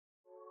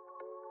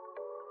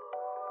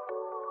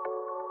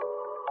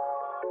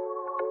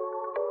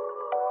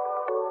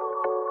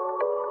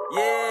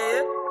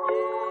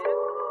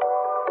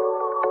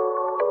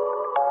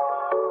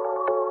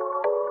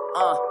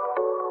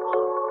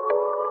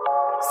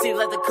Seems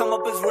like the come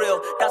up is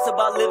real. Thoughts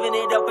about living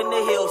it up in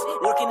the hills.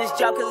 Working this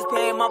job cause it's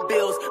paying my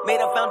bills.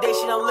 Made a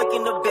foundation I'm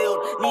looking to build.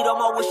 Need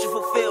all my wishes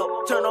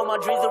fulfilled. Turn all my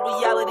dreams to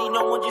reality.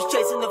 No one just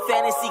chasing the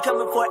fantasy.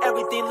 Coming for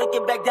everything.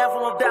 Looking back down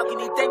from a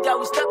balcony. Thank God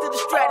we stuck to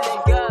the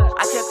strategy.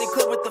 I kept it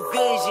clear with the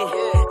vision.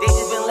 They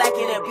just been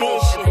lacking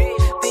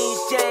ambition. Things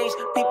change,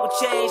 people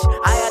change.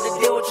 I had to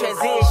deal with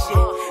transition.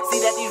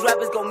 See that these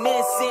rappers go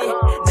missing.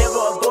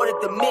 Never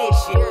aborted the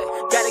mission.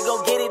 Gotta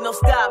go get it, no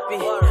stopping.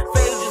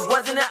 Failure just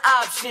wasn't an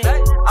option.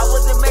 I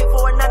wasn't made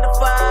for a 9 to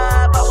 5.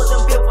 I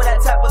wasn't built for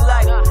that type of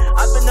life.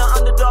 I've been the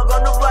underdog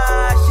on the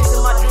rise,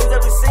 chasing my dreams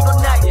every single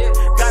night.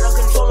 Got a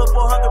controller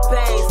for hunger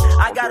pains.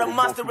 I got a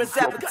monstrous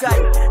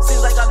appetite.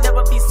 Seems like I'll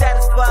never be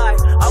satisfied.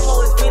 I'm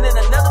always feeling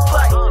another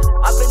fight.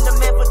 I've been the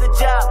man for the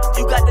job.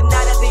 You got the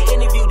night at the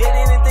interview. They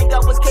didn't think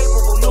I was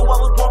capable. Knew I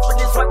was born for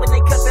this right when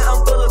they cut the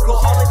umbilical.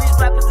 All of these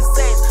rappers the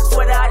same,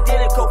 swear they're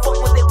identical. Fuck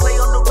what they play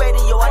on the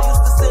radio. I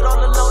used to sit all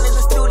alone in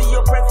the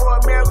studio, pray for a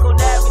miracle.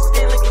 Now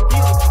everything looking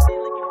beautiful.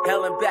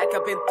 Hell and back,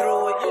 I've been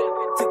through it.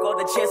 Took all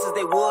the chances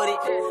they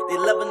wouldn't. They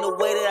loving the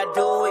way that I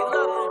do it.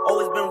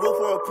 Always been room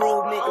for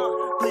improvement.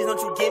 Please don't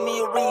you give me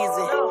a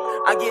reason.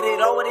 I get it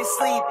all when they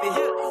sleeping.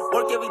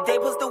 Work every day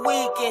plus the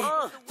weekend.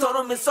 Told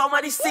them it's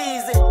almighty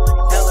season.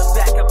 Hell and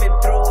back, I've been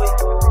through it.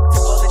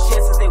 Took all the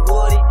chances they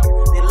wouldn't.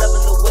 They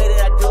loving the way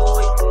that I do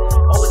it.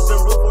 Always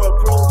been room for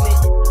improvement.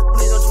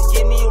 Please don't you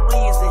give me a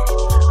reason.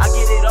 I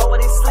get it all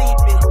when they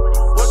sleeping.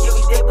 Work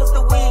every day plus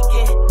the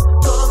weekend.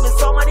 Told them it's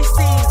almighty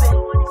season.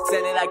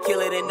 Said that I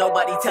kill it and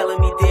nobody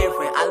telling me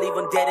different. I leave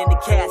them dead in the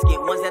casket.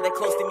 Ones that are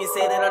close to me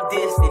say that I'm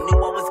distant.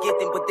 Knew I was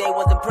gifted, but they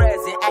wasn't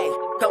present. Ayy,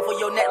 come for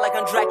your neck like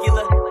I'm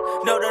Dracula.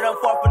 Know that I'm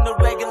far from the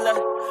regular.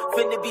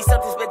 Finna be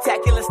something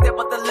spectacular. Step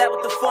up the lab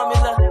with the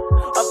formula.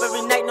 Up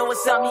every night, know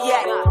what's on me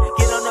at.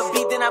 Get on the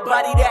beat, then I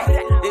body that.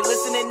 They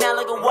listening now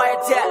like a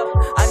wiretap.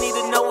 I need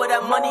to know where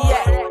that money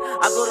at.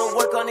 I go to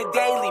work on it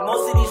daily.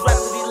 Most of these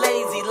rappers be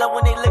lazy. Love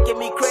when they look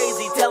at me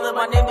crazy. Tell them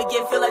my name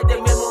again, feel like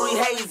their memory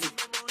hazy.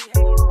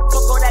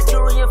 Fuck all that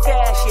jewelry and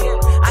fashion.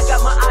 I got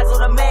my eyes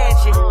on a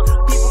mansion.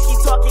 People keep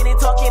talking and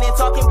talking and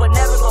talking, but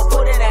never gon'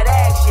 put in that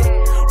action.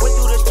 Went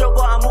through the struggle,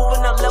 I'm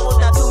moving up levels.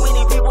 Not too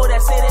many people that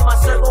sit in my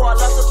circle. I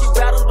lost a few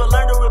battles, but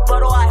learned to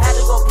rebuttal. I had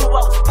to go prove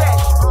I was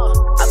special.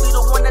 I be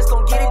the one that's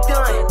gon' get it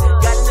done.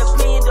 Got an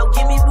opinion, don't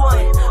give me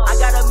one. I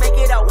gotta make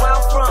it out where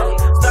I'm from.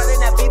 Starting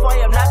that beef,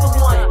 I am not the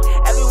one.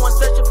 Everyone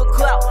searching for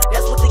clout.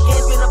 That's what the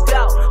game's been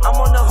about. I'm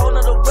on a whole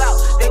nother route.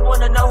 They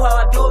wanna know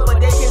how I do it,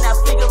 but they cannot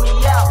figure me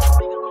out.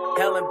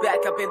 Hell and back,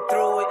 I've been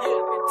through it.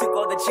 Took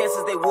all the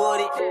chances they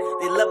wouldn't.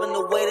 They loving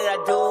the way that I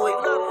do it.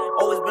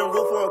 Always been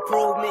room for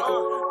improvement.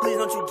 Please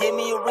don't you give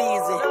me a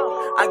reason.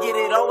 I get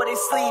it all when they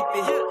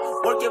sleeping.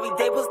 Work every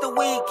day plus the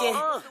weekend.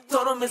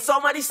 Told them it's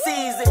almighty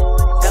season.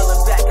 Hell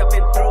and back, I've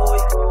been through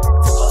it.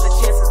 Took all the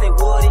chances they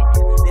wouldn't.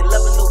 They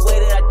loving the way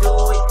that I do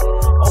it.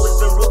 Always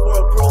been room for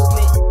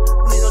improvement.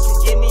 Please don't you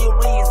give me a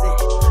reason.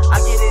 I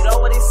get it all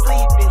when they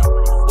sleeping.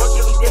 Work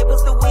every day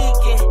plus the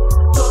weekend.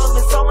 Told them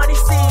it's almighty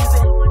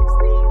season.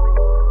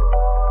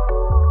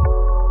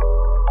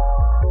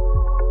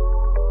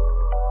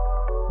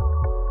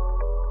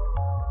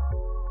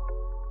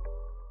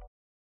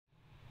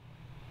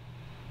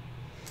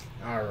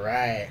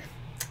 Alright,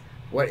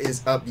 what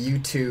is up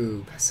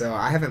YouTube? So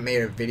I haven't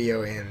made a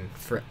video in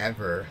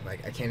forever,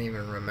 like I can't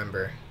even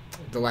remember.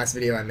 The last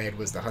video I made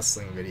was the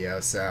hustling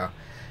video, so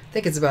I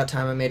think it's about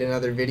time I made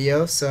another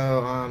video.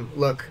 So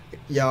look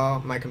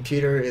y'all, my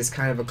computer is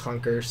kind of a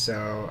clunker,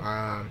 so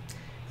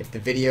if the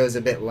video is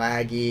a bit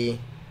laggy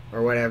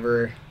or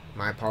whatever,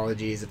 my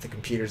apologies. If the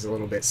computer's a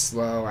little bit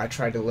slow, I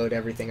tried to load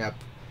everything up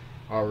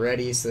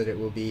already so that it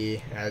will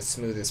be as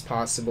smooth as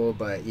possible,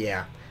 but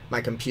yeah, my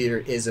computer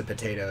is a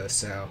potato,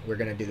 so we're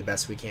gonna do the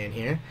best we can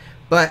here.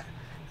 But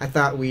I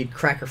thought we'd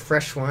crack a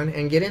fresh one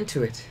and get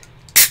into it.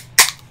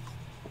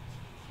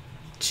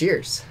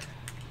 Cheers.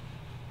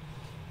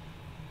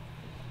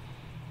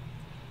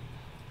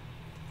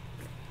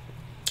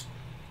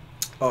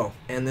 Oh,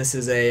 and this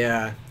is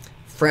a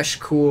fresh,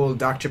 cool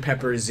Dr.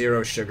 Pepper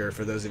Zero Sugar,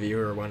 for those of you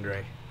who are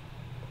wondering.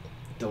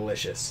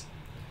 Delicious.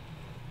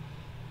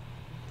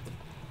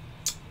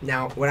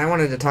 Now, what I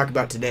wanted to talk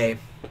about today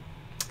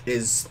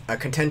is a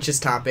contentious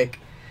topic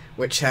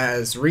which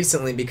has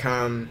recently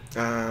become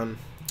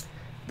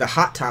the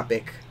hot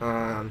topic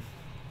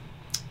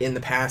in the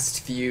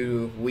past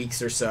few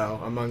weeks or so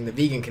among the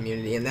vegan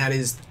community, and that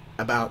is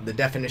about the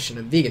definition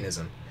of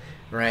veganism,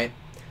 right?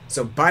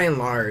 So by and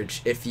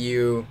large, if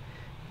you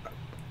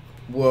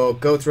will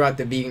go throughout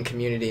the vegan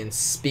community and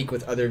speak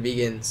with other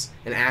vegans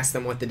and ask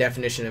them what the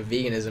definition of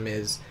veganism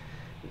is,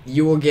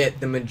 you will get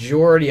the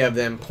majority of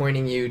them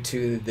pointing you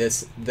to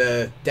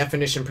the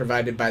definition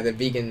provided by the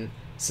Vegan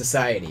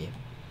Society,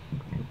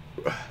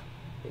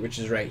 which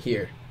is right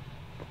here.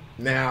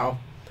 Now,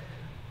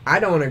 I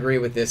don't agree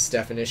with this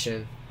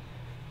definition.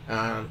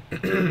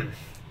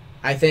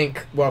 I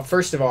think, well,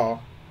 first of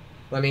all,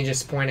 let me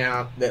just point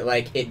out that,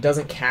 like, it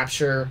doesn't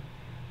capture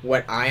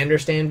what I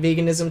understand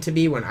veganism to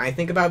be when I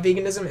think about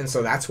veganism, and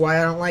so that's why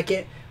I don't like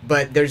it.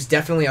 But there's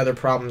definitely other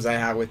problems I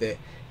have with it.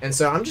 And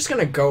so I'm just going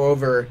to go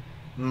over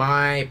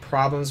my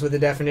problems with the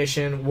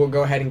definition. We'll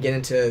go ahead and get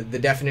into the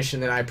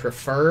definition that I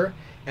prefer,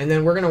 and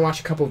then we're going to watch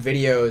a couple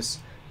videos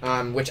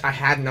which I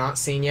had not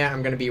seen yet.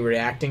 I'm going to be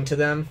reacting to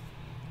them.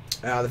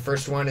 The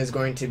first one is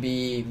going to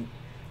be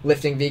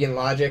Lifting Vegan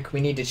Logic.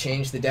 We need to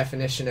change the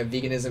definition of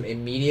veganism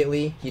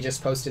immediately. He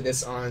just posted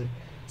this on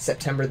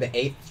September the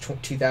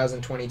 8th,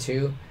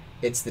 2022.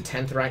 It's the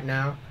 10th right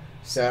now,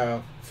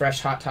 so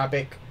fresh hot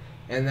topic.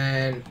 And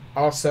then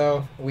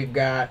also we've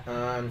got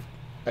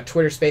a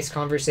Twitter space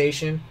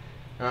conversation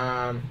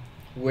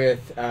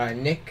with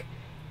Nick,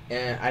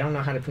 and I don't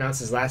know how to pronounce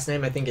his last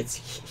name. I think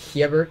it's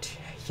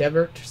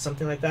Hiebert,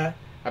 something like that.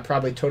 I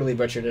probably totally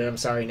butchered it. I'm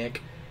sorry,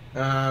 Nick.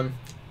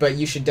 But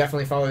you should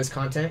definitely follow his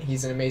content.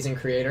 He's an amazing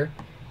creator.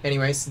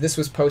 Anyways, this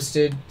was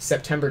posted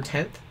September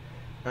 10th.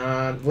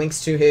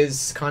 Links to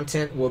his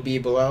content will be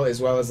below,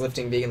 as well as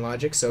Lifting Vegan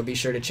Logic, so be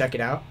sure to check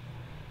it out.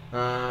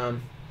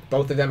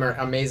 Both of them are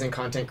amazing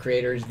content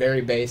creators,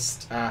 very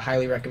based.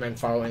 Highly recommend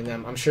following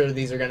them. I'm sure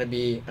these are going to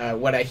be,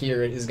 what I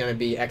hear is going to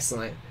be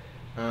excellent.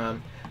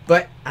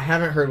 But I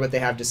haven't heard what they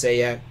have to say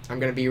yet. I'm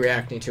going to be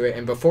reacting to it.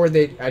 And before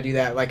I do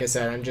that, like I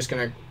said,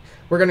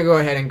 we're going to go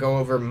ahead and go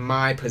over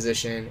my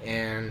position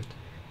and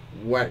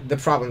what the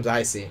problems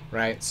I see,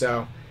 right?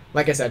 So,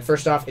 like I said,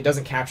 first off, it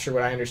doesn't capture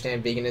what I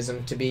understand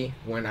veganism to be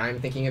when I'm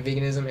thinking of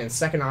veganism. And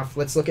second off,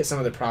 let's look at some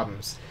of the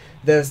problems.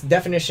 The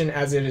definition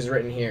as it is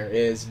written here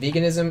is,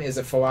 veganism is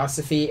a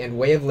philosophy and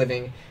way of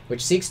living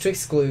which seeks to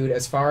exclude,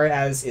 as far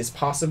as is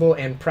possible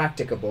and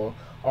practicable,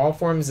 all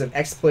forms of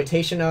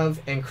exploitation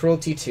of and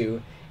cruelty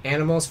to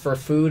animals for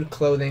food,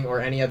 clothing, or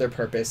any other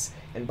purpose,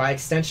 and by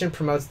extension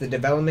promotes the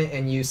development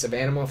and use of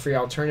animal-free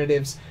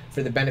alternatives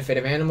for the benefit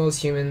of animals,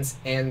 humans,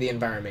 and the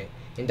environment.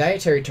 In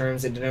dietary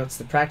terms, it denotes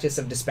the practice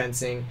of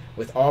dispensing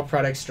with all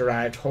products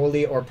derived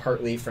wholly or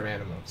partly from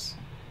animals.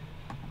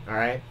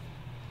 Alright?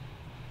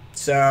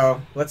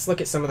 So, let's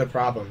look at some of the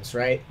problems,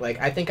 right? Like,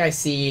 I think I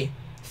see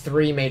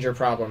 3 major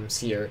problems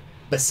here,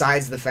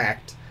 besides the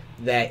fact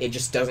that it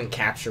just doesn't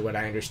capture what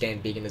I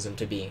understand veganism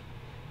to be.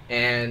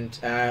 And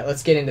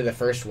let's get into the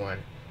first one.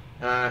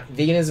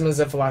 Veganism is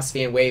a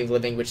philosophy and way of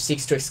living which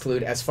seeks to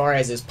exclude, as far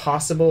as is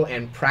possible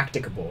and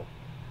practicable.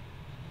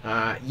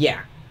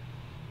 Yeah.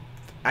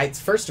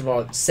 First of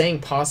all, saying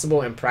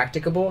possible and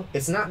practicable,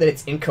 it's not that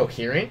it's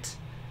incoherent,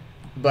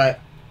 but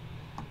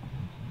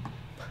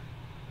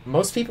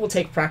most people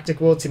take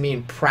practical to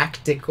mean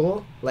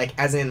practical, like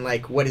as in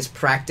like what is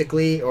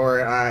practically,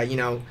 or you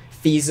know,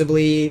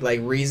 feasibly, like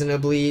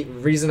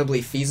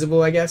reasonably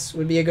feasible, I guess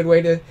would be a good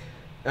way to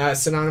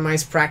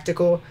synonymize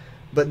practical.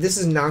 But this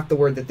is not the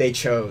word that they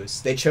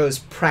chose. They chose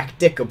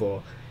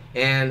practicable,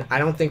 and I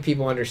don't think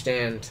people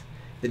understand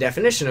the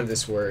definition of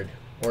this word,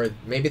 or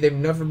maybe they've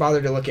never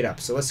bothered to look it up.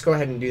 So let's go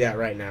ahead and do that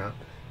right now,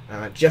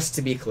 just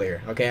to be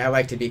clear. Okay, I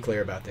like to be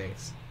clear about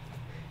things.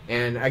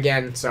 And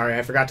again, sorry,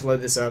 I forgot to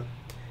load this up.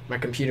 My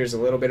computer's a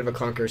little bit of a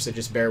clunker, so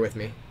just bear with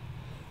me.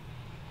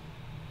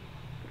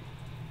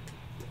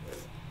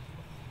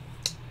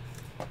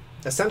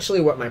 Essentially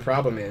what my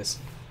problem is...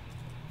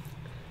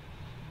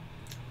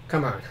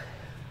 Come on.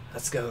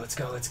 Let's go, let's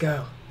go, let's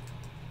go.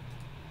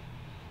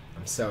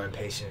 I'm so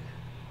impatient.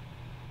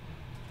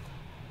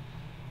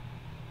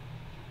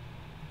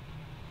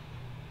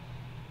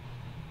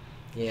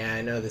 Yeah,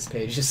 I know this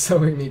page is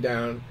slowing me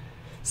down.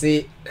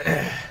 See,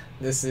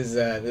 this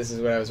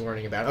is what I was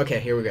warning about. Okay,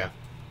 here we go.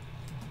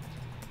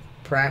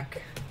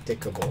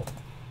 Practicable.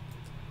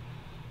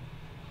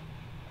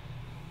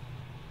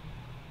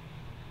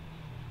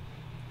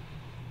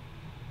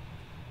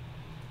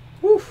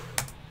 Whew.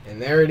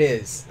 And there it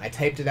is. I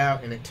typed it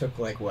out and it took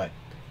like what,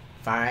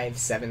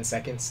 5-7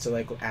 seconds to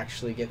like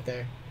actually get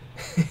there.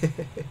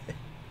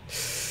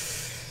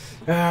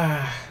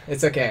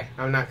 It's okay.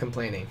 I'm not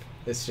complaining.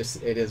 It's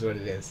just, it is what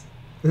it is.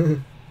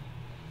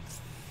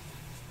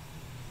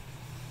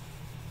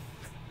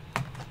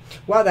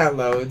 While that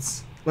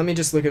loads, let me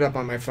just look it up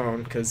on my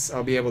phone, because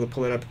I'll be able to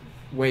pull it up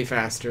way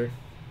faster.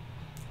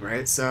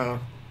 Right, so,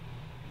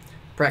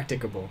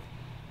 practicable.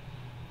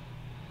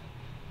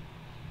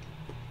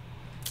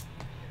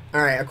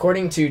 Alright,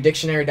 according to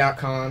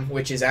dictionary.com,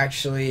 which is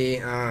actually,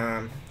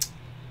 to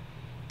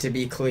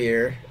be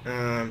clear,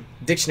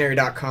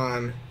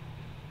 dictionary.com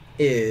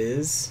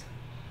is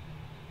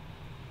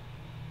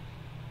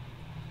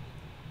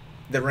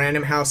the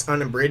Random House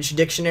Unabridged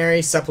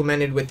Dictionary,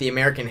 supplemented with the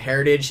American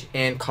Heritage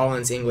and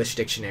Collins English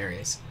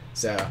Dictionaries.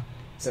 So,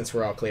 since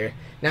we're all clear.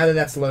 Now that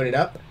that's loaded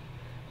up,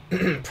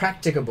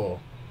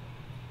 practicable.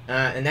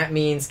 And that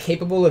means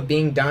capable of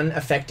being done,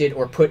 affected,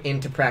 or put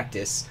into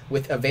practice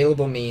with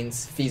available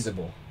means,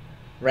 feasible.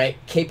 Right?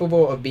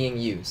 Capable of being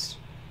used.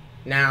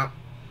 Now,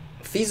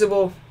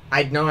 feasible,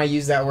 I know I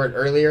used that word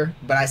earlier,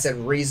 but I said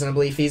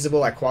reasonably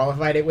feasible. I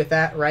qualified it with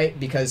that, right?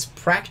 Because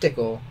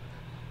practical...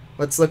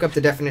 Let's look up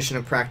the definition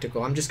of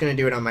practical. I'm just going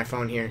to do it on my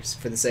phone here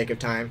for the sake of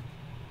time.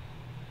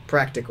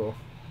 Practical.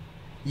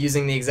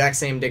 Using the exact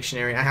same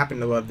dictionary. I happen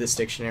to love this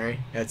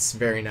dictionary. It's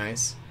very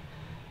nice.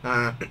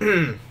 Uh,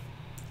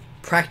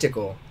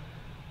 practical.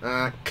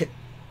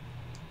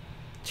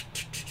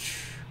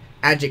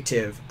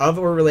 Adjective, of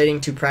or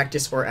relating to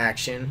practice or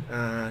action.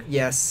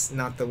 Yes,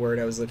 not the word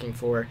I was looking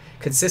for.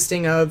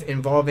 Consisting of,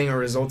 involving, or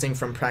resulting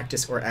from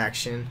practice or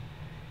action.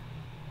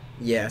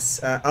 Yes.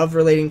 Of,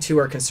 relating to,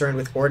 or concerned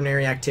with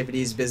ordinary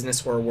activities,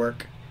 business, or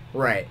work.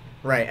 Right.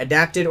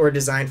 Adapted or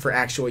designed for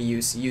actual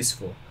use,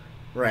 useful.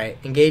 Right.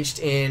 Engaged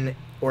in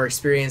or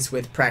experienced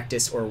with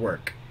practice or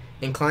work.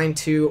 Inclined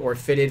to or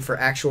fitted for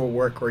actual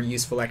work or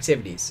useful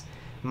activities.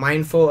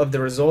 Mindful of the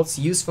results,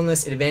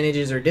 usefulness,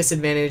 advantages or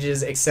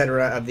disadvantages,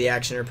 etc. of the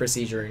action or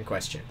procedure in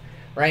question.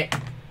 Right?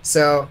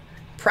 So,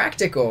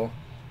 practical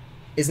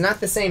is not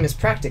the same as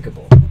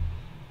practicable.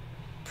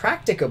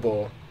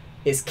 Practicable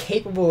is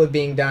capable of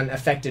being done,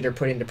 affected, or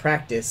put into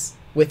practice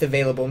with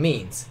available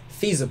means.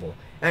 Feasible.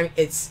 I mean,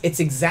 it's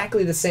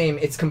exactly the same.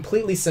 It's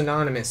completely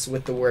synonymous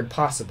with the word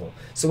possible.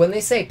 So when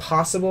they say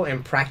possible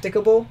and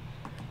practicable,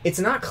 it's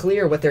not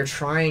clear what they're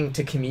trying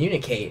to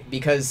communicate,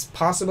 because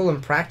possible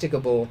and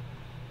practicable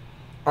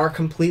are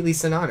completely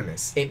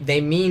synonymous.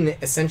 They mean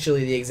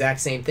essentially the exact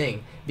same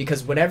thing,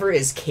 because whatever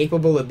is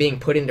capable of being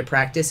put into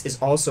practice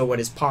is also what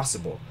is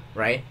possible,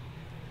 right?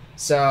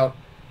 So,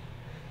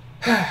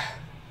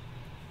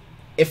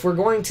 if we're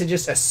going to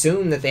just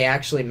assume that they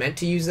actually meant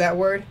to use that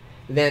word,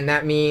 then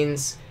that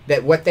means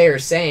that what they are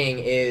saying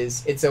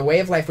is it's a way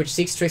of life which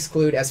seeks to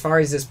exclude, as far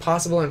as is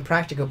possible and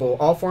practicable,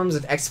 all forms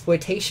of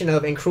exploitation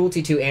of and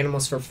cruelty to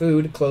animals for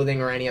food, clothing,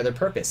 or any other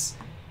purpose.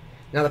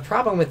 Now, the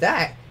problem with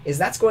that is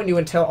that's going to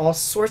entail all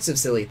sorts of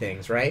silly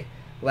things, right?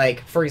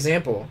 Like, for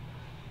example,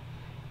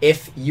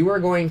 if you are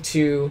going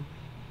to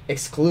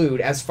exclude,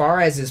 as far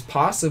as is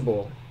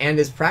possible and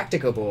is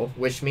practicable,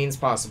 which means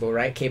possible,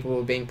 right?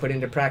 Capable of being put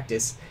into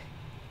practice,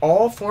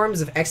 all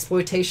forms of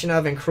exploitation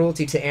of and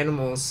cruelty to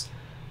animals,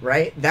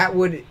 right? That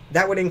would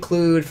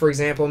include, for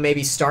example,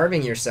 maybe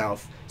starving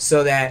yourself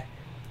so that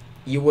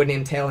you wouldn't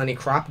entail any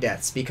crop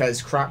deaths,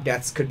 because crop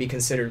deaths could be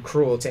considered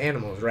cruel to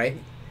animals, right?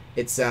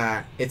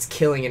 It's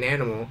killing an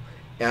animal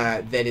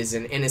that is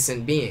an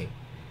innocent being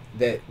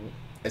that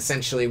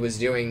essentially was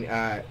doing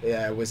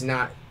was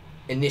not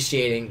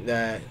initiating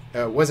the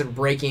wasn't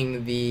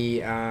breaking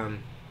the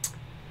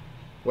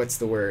what's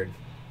the word,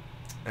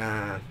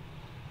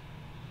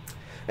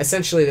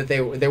 essentially that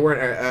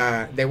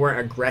they weren't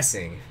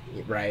aggressing,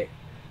 right?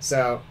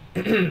 So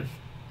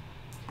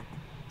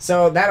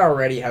so that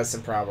already has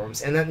some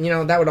problems. And then,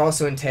 that would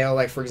also entail,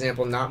 like, for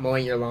example, not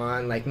mowing your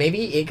lawn. Like,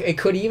 maybe it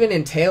could even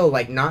entail,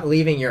 like, not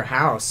leaving your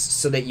house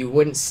so that you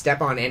wouldn't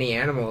step on any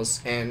animals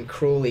and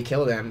cruelly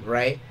kill them,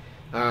 right?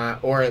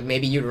 Or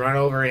maybe you'd run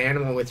over an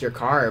animal with your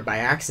car by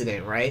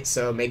accident, right?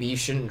 So maybe you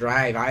shouldn't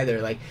drive either.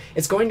 Like,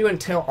 it's going to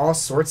entail all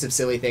sorts of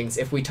silly things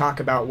if we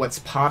talk about what's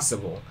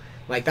possible.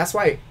 Like, that's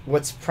why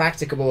what's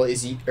practicable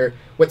is, or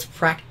what's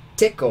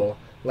practical,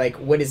 like,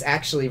 what is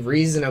actually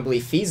reasonably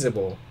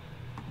feasible,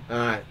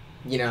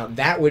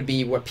 that would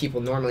be what people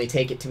normally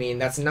take it to mean.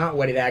 That's not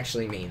what it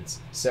actually means.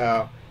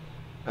 So,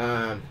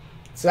 so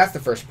that's the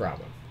first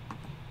problem.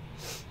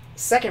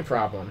 Second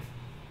problem,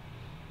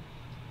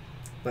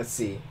 let's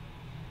see.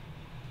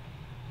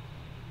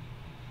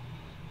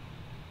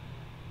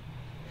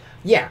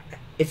 Yeah,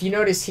 if you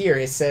notice here,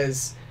 it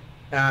says,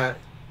 by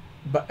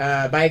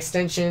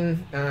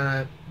extension,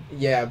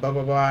 yeah, blah,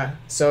 blah, blah.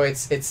 So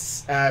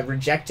it's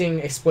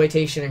rejecting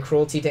exploitation and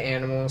cruelty to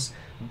animals,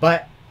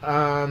 but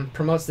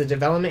promotes the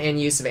development and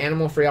use of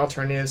animal-free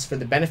alternatives for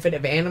the benefit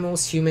of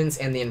animals, humans,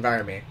 and the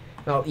environment.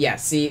 Well, yeah,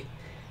 see,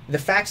 the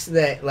fact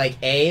that, like,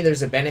 A,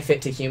 there's a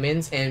benefit to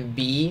humans, and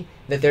B,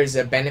 that there's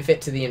a benefit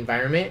to the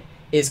environment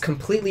is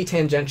completely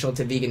tangential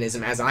to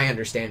veganism, as I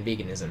understand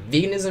veganism.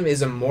 Veganism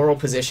is a moral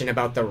position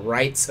about the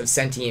rights of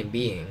sentient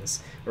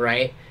beings,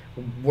 right?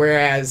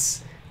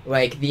 Whereas,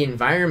 like, the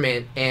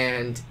environment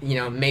and,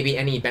 maybe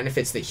any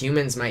benefits that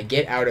humans might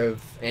get out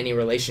of any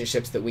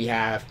relationships that we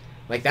have,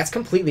 like, that's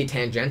completely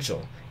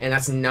tangential, and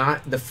that's not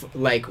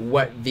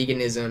what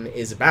veganism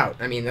is about.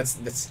 I mean,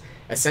 that's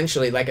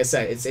essentially, like I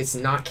said, it's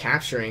not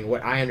capturing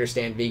what I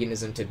understand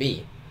veganism to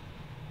be.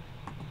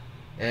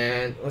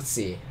 And let's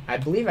see, I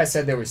believe I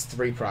said there was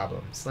 3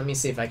 problems. Let me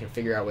see if I can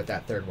figure out what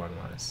that third one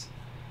was.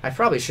 I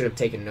probably should have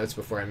taken notes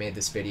before I made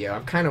this video.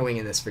 I'm kind of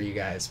winging this for you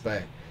guys,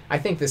 but I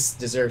think this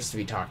deserves to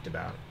be talked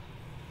about.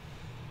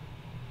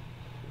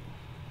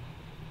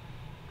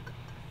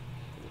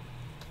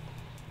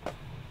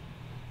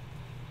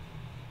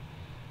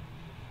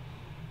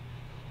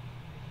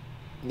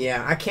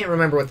 Yeah, I can't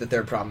remember what the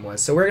third problem was,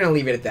 so we're going to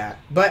leave it at that.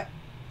 But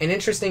an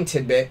interesting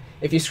tidbit,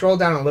 if you scroll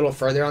down a little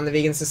further on the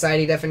Vegan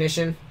Society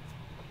definition,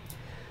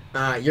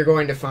 you're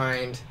going to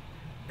find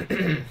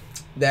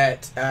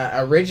that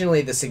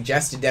originally the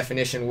suggested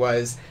definition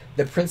was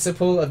the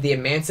principle of the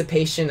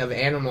emancipation of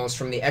animals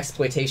from the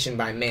exploitation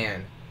by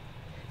man.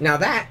 Now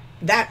that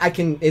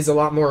is a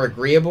lot more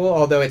agreeable,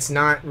 although it's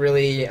not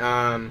really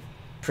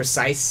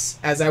precise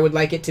as I would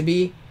like it to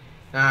be.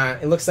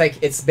 It looks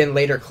like it's been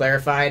later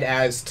clarified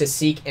as to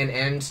seek an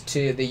end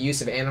to the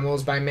use of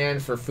animals by man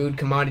for food,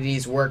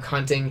 commodities, work,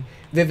 hunting,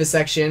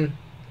 vivisection,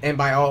 and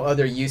by all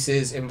other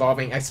uses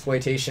involving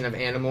exploitation of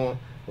animal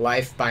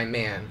life by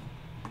man.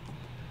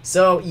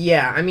 So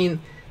yeah, I mean,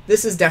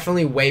 this is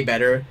definitely way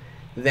better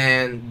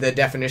than the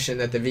definition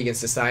that the Vegan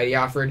Society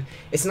offered.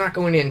 It's not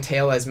going to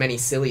entail as many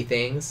silly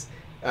things.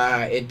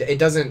 It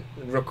doesn't,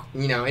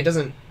 you know, it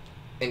doesn't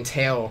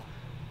entail,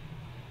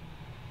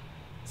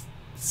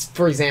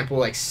 for example,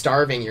 like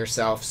starving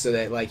yourself so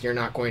that like you're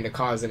not going to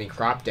cause any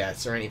crop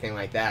deaths or anything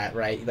like that,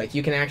 right? Like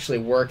you can actually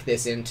work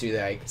this into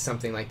like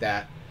something like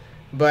that.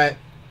 But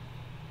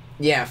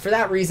yeah, for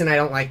that reason, I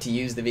don't like to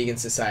use the Vegan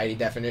Society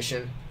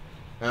definition.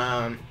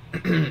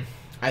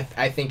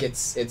 I think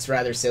it's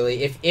rather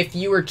silly. If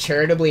you were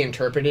charitably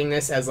interpreting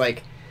this as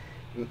like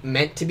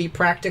meant to be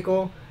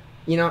practical,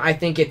 you know, I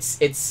think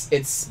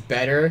it's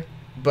better,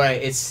 but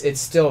it's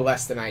still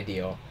less than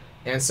ideal.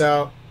 And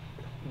so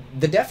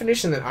the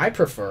definition that I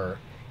prefer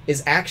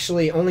is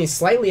actually only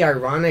slightly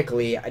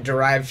ironically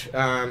derived.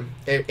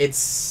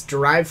 It's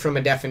derived from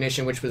a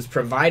definition which was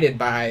provided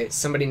by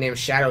somebody named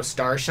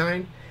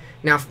ShadowStarshine.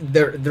 Now,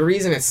 the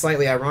reason it's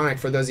slightly ironic,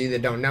 for those of you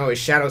that don't know, is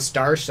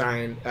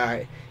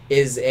ShadowStarshine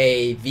is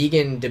a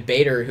vegan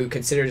debater who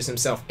considers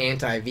himself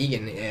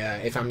anti-vegan,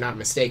 if I'm not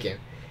mistaken.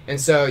 And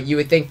so you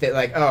would think that,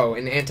 like, oh,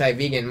 an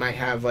anti-vegan might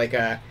have, like,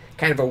 a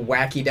kind of a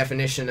wacky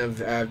definition of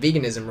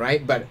veganism,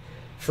 right? But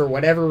for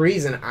whatever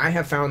reason, I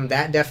have found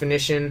that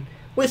definition,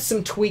 with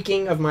some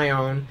tweaking of my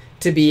own,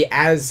 to be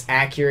as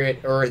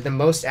accurate, or the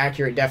most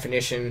accurate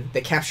definition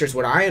that captures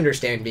what I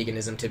understand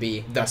veganism to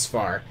be thus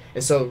far.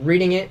 And so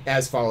reading it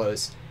as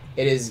follows: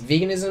 it is,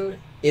 veganism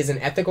is an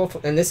ethical,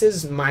 and this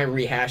is my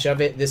rehash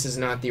of it, this is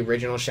not the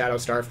original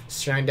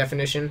ShadowStarshine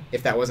definition.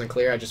 If that wasn't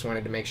clear, I just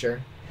wanted to make sure.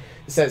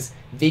 It says,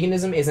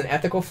 veganism is an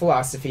ethical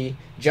philosophy,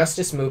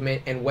 justice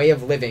movement, and way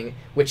of living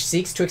which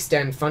seeks to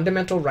extend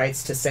fundamental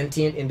rights to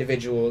sentient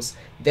individuals,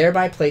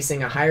 thereby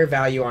placing a higher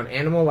value on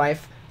animal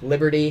life,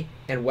 liberty,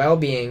 and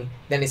well-being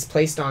than is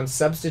placed on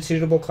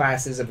substitutable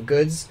classes of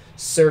goods,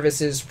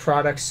 services,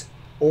 products,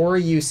 or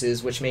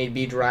uses which may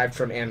be derived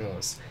from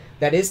animals.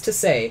 That is to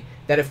say,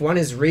 that if one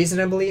is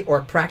reasonably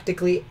or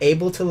practically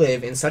able to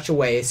live in such a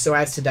way so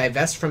as to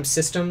divest from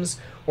systems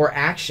or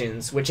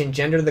actions which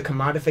engender the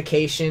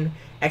commodification,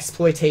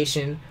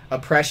 exploitation,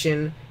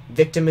 oppression,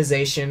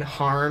 victimization,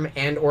 harm,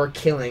 and or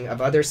killing of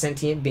other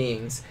sentient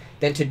beings,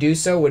 then to do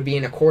so would be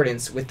in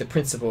accordance with the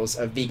principles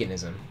of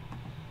veganism.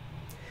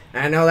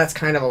 And I know that's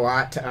kind of a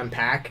lot to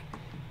unpack,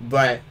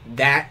 but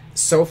that,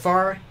 so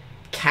far,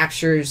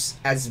 captures,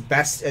 as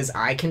best as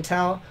I can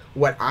tell,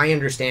 what I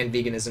understand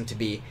veganism to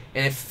be.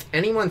 And if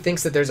anyone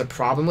thinks that there's a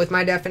problem with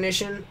my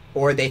definition,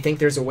 or they think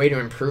there's a way to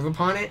improve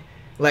upon it,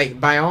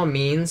 like, by all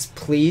means,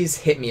 please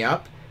hit me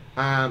up.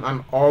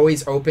 I'm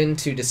always open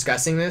to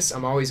discussing this.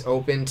 I'm always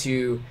open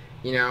to,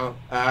 you know,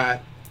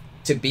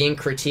 to being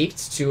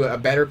critiqued to a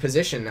better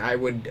position. I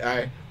would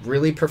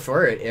really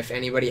prefer it if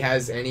anybody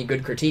has any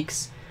good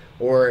critiques,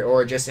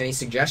 or just any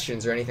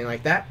suggestions or anything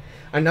like that.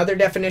 Another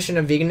definition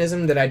of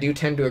veganism that I do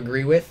tend to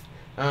agree with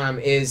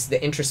is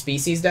the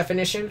intraspecies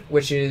definition,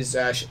 which is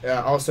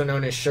also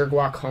known as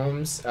Shergwalk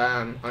Holmes.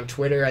 On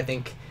Twitter, I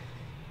think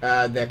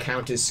the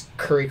account is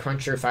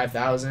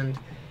CurryCruncher5000.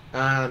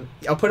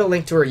 I'll put a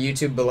link to her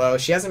YouTube below.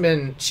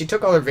 She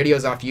took all her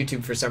videos off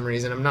YouTube for some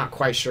reason. I'm not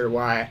quite sure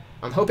why.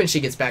 I'm hoping she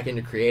gets back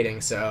into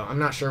creating, so I'm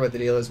not sure what the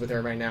deal is with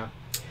her right now.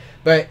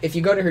 But if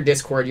you go to her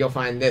Discord, you'll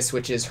find this,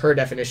 which is her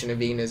definition of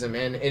veganism,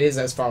 and it is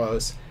as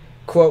follows.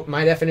 Quote,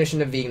 my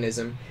definition of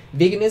veganism.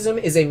 Veganism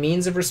is a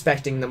means of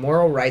respecting the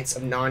moral rights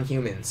of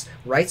non-humans,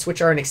 rights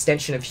which are an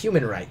extension of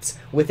human rights,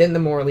 within the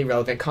morally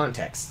relevant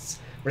contexts.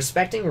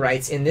 Respecting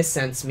rights in this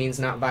sense means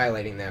not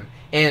violating them,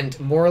 and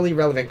morally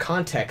relevant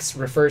context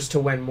refers to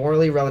when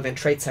morally relevant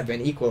traits have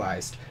been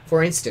equalized.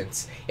 For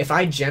instance, if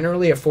I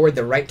generally afford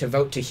the right to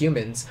vote to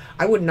humans,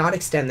 I would not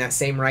extend that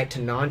same right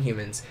to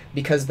non-humans,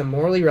 because the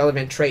morally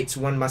relevant traits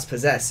one must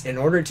possess in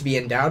order to be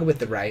endowed with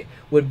the right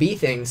would be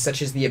things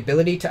such as the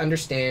ability to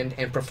understand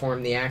and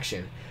perform the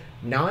action.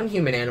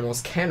 Non-human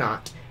animals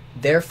cannot,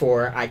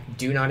 therefore I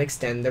do not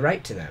extend the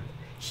right to them.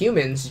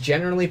 Humans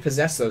generally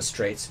possess those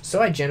traits,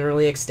 so I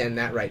generally extend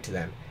that right to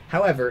them.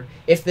 However,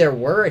 if there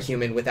were a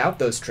human without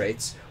those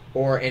traits,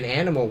 or an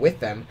animal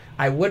with them,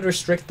 I would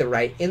restrict the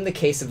right in the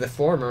case of the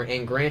former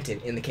and grant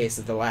it in the case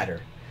of the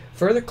latter.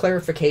 Further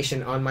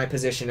clarification on my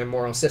position and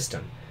moral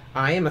system.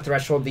 I am a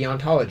threshold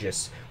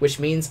deontologist, which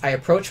means I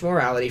approach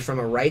morality from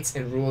a rights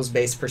and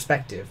rules-based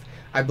perspective.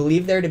 I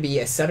believe there to be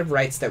a set of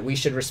rights that we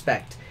should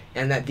respect,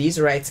 and that these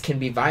rights can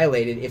be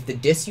violated if the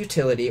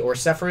disutility or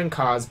suffering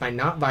caused by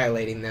not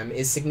violating them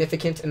is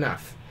significant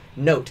enough.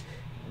 Note,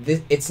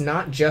 it's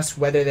not just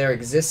whether there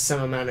exists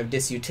some amount of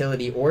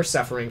disutility or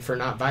suffering for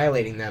not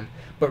violating them,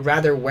 but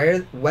rather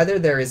whether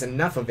there is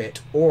enough of it,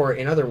 or,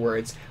 in other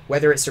words,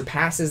 whether it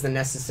surpasses the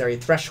necessary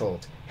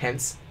threshold,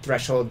 hence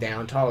threshold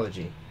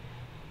deontology.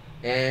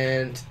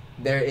 And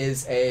there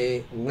is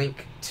a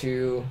link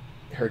to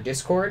her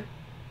Discord,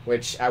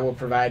 which I will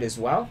provide as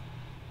well.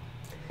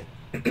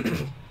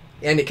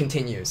 And it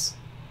continues.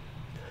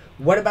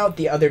 What about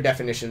the other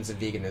definitions of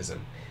veganism?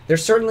 There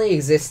certainly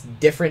exist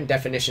different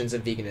definitions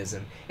of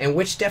veganism, and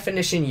which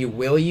definition you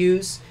will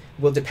use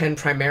will depend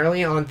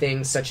primarily on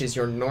things such as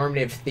your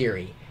normative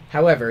theory.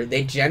 However,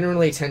 they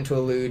generally tend to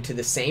allude to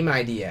the same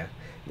idea,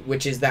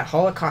 which is that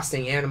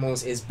holocausting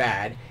animals is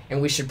bad,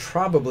 and we should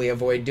probably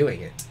avoid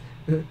doing it.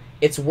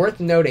 It's worth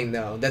noting,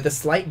 though, that the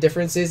slight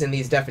differences in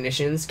these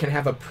definitions can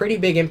have a pretty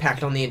big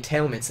impact on the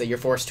entailments that you're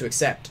forced to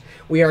accept.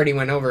 We already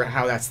went over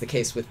how that's the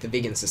case with the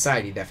Vegan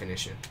Society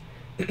definition.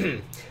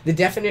 The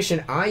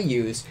definition I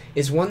use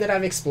is one that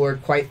I've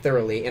explored quite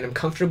thoroughly and am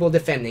comfortable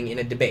defending in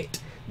a debate,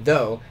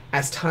 though,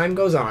 as time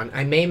goes on,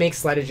 I may make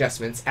slight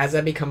adjustments as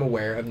I become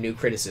aware of new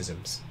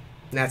criticisms.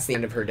 And that's the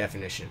end of her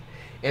definition.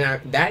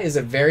 And that is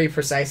a very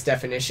precise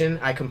definition.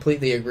 I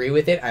completely agree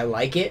with it. I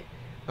like it.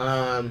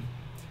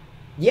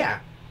 Yeah.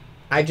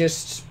 I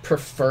just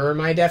prefer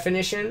my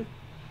definition.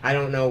 I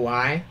don't know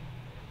why.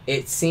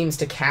 It seems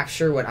to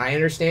capture what I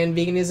understand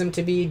veganism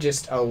to be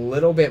just a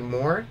little bit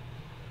more.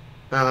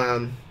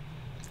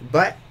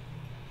 But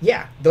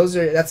yeah,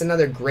 that's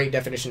another great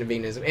definition of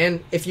veganism.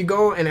 And if you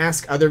go and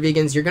ask other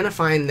vegans, you're gonna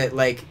find that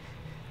like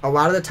a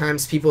lot of the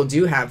times people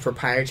do have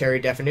proprietary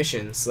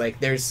definitions. Like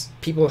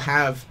people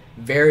have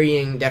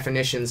varying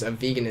definitions of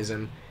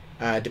veganism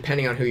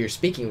depending on who you're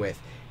speaking with.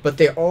 But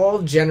they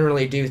all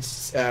generally do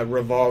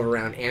revolve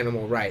around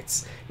animal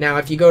rights. Now,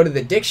 if you go to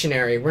the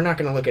dictionary, we're not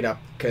going to look it up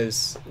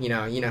because, you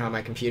know how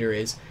my computer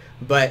is.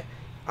 But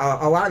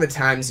a lot of the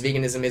times,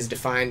 veganism is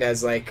defined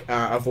as, like,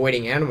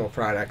 avoiding animal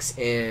products,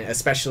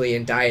 especially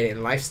in diet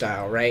and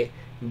lifestyle, right?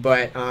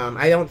 But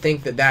I don't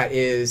think that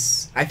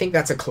is... I think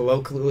that's a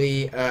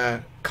colloquially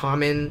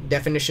common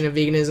definition of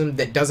veganism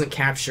that doesn't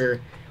capture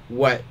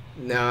what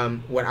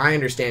I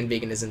understand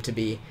veganism to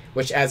be,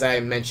 which, as I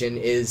mentioned,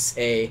 is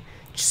a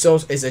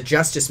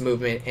justice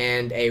movement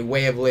and a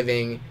way of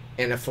living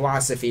and a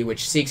philosophy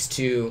which seeks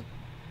to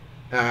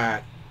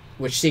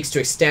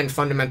extend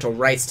fundamental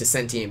rights to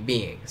sentient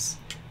beings,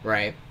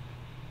 right?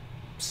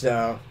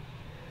 So,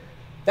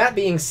 that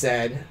being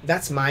said,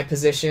 that's my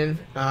position,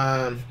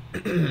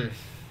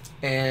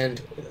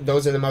 and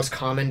those are the most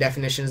common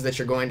definitions that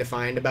you're going to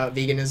find about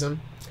veganism.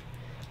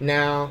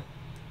 Now,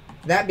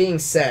 that being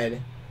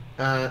said,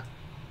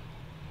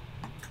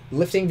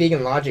 Lifting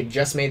Vegan Logic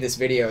just made this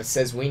video. It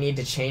says we need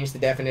to change the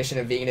definition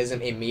of veganism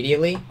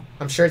immediately.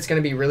 I'm sure it's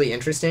going to be really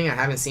interesting. I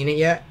haven't seen it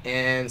yet.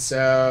 And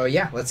so,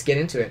 yeah, let's get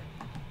into it.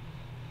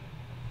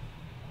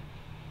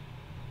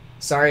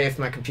 Sorry if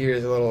my computer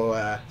is a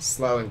little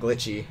slow and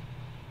glitchy.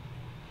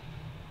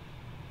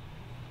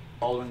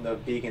 Following the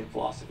vegan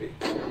philosophy.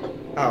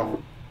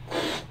 Oh.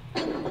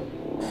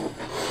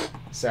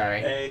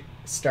 Sorry. Hey.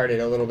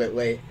 Started a little bit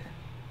late.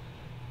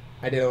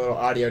 I did a little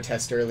audio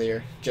test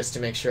earlier just to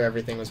make sure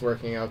everything was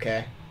working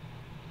okay.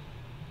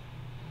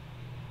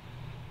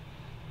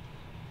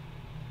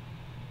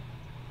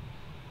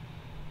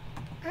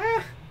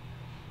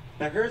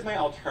 Now here's my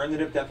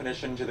alternative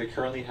definition to the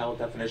currently held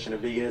definition of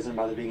veganism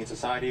by the Vegan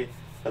Society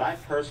that I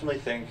personally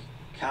think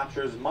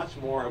captures much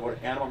more of what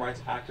animal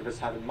rights activists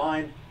have in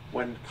mind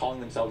when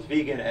calling themselves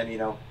vegan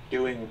and,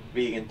 doing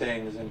vegan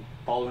things and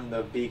following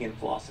the vegan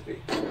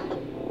philosophy.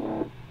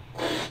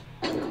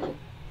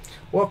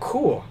 Well,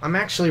 cool. I'm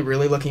actually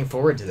really looking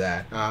forward to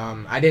that.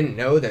 I didn't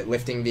know that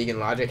Lifting Vegan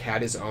Logic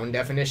had his own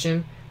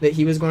definition that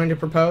he was going to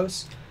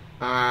propose.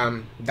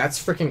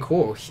 That's freaking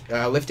cool.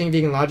 Lifting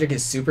Vegan Logic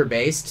is super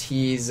based.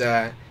 He's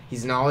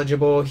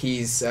knowledgeable.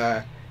 He's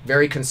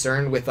very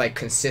concerned with like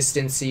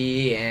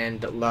consistency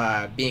and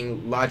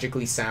being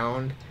logically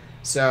sound.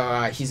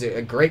 So he's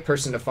a great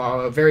person to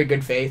follow. Very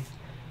good faith.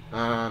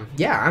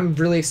 Yeah, I'm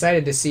really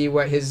excited to see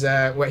what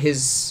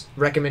his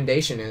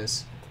recommendation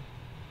is.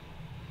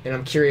 And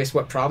I'm curious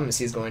what problems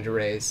he's going to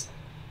raise.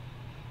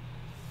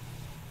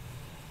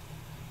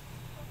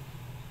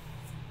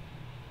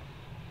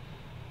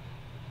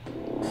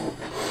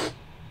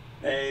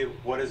 Hey,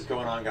 what is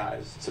going on,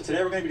 guys? So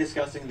today we're going to be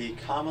discussing the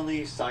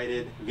commonly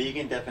cited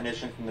vegan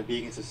definition from the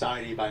Vegan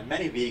Society by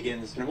many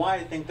vegans and why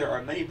I think there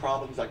are many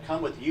problems that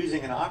come with using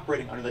and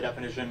operating under the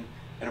definition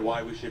and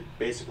why we should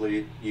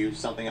basically use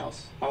something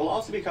else. I will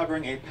also be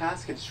covering a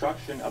past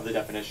construction of the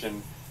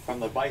definition from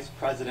the vice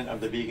president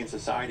of the Vegan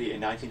Society in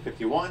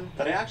 1951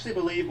 that I actually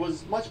believe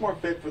was much more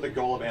fit for the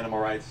goal of animal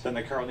rights than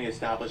the currently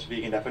established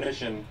vegan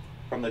definition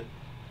from the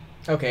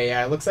Okay,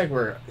 yeah, it looks like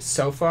we're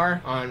so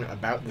far on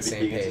about the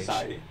same page.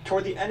 Society.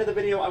 Toward the end of the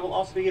video, I will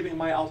also be giving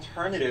my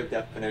alternative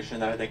definition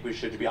that I think we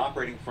should be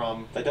operating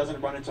from that doesn't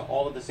run into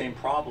all of the same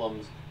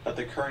problems that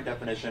the current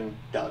definition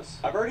does.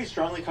 I've already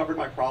strongly covered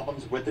my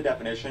problems with the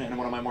definition in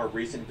one of my more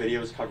recent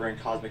videos covering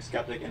Cosmic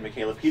Skeptic and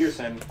Michaela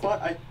Peterson,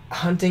 but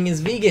Hunting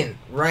is vegan.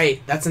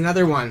 Right, that's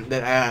another one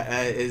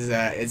that is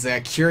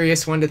a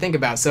curious one to think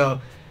about. So,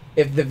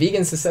 if the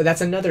Vegan Society,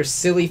 that's another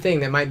silly thing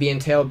that might be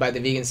entailed by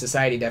the Vegan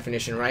Society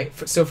definition, right?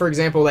 So, for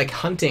example, like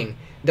hunting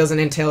doesn't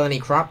entail any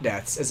crop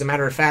deaths. As a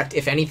matter of fact,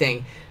 if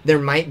anything, there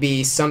might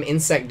be some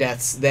insect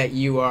deaths that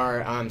you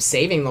are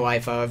saving the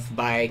life of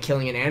by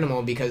killing an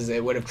animal because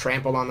it would have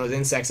trampled on those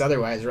insects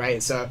otherwise,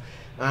 right? So,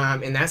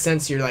 in that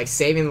sense, you're like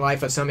saving the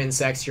life of some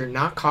insects. You're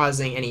not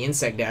causing any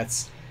insect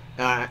deaths.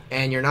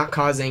 and you're not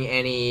causing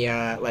any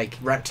like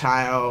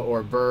reptile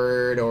or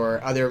bird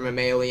or other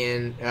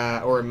mammalian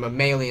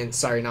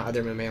sorry, not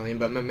other mammalian,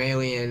 but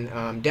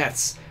mammalian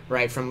deaths,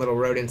 right, from little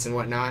rodents and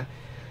whatnot.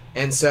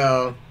 And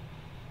so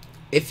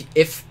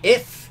if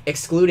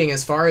excluding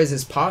as far as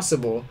is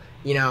possible,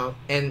 you know,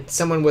 and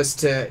someone was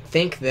to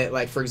think that,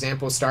 like, for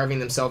example, starving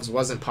themselves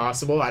wasn't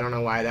possible, I don't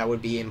know why that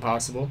would be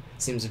impossible.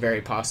 Seems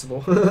very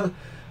possible.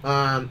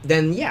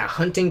 Then yeah,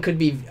 hunting could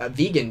be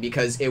vegan,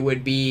 because it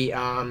would be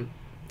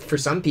for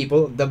some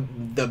people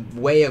the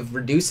way of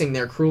reducing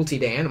their cruelty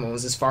to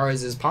animals as far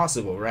as is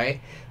possible,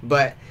 right?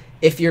 But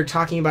if you're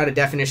talking about a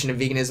definition of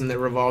veganism that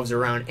revolves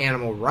around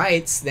animal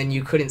rights, then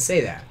you couldn't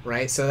say that,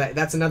 right? So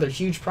that's another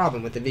huge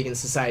problem with the Vegan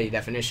Society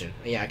definition.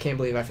 Yeah, I can't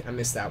believe I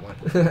missed that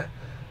one.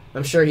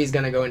 I'm sure he's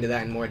going to go into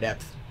that in more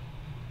depth.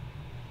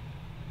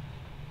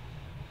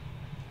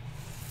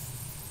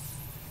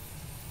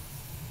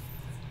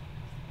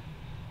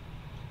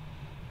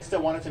 I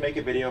still wanted to make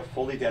a video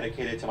fully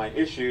dedicated to my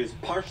issues,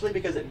 partially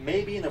because it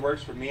may be in the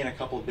works for me and a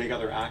couple of big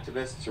other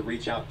activists to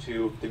reach out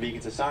to the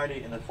Vegan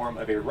Society in the form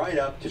of a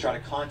write-up to try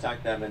to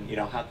contact them and, you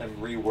know, have them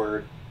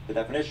reword the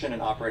definition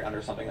and operate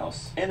under something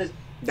else. And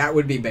that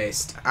would be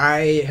based.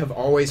 I have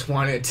always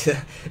wanted to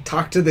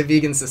talk to the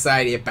Vegan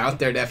Society about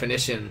their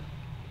definition.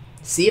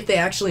 See if they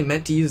actually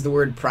meant to use the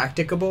word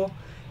practicable,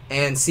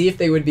 and see if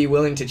they would be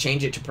willing to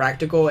change it to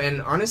practical,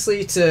 and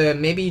honestly to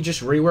maybe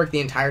just rework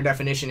the entire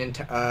definition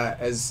into,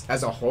 as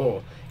a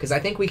whole, because I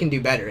think we can do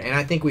better, and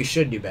I think we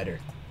should do better.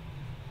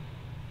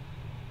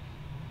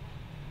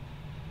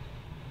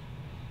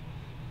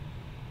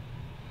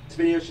 This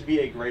video should be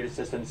a great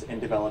assistance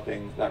in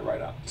developing that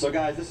write-up. So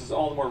guys, this is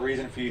all the more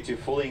reason for you to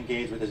fully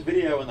engage with this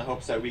video in the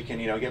hopes that we can,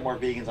 you know, get more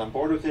vegans on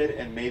board with it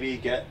and maybe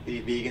get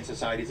the Vegan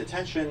Society's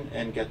attention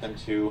and get them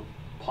to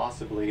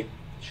possibly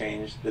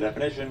change the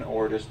definition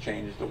or just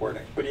change the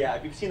wording. But yeah,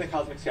 if you've seen the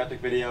Cosmic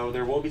Skeptic video,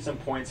 there will be some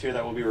points here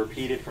that will be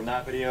repeated from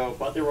that video,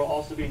 but there will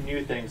also be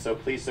new things, so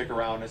please stick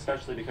around,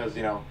 especially because,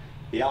 you know,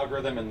 the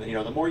algorithm and, you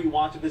know, the more you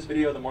watch of this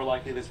video, the more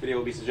likely this video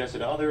will be suggested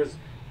to others,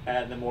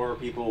 and the more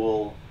people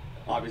will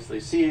obviously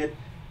see it,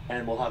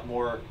 and we'll have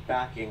more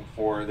backing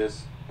for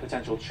this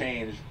potential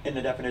change in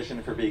the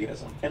definition for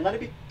veganism. And let it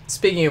be.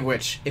 Speaking of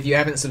which, if you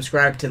haven't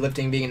subscribed to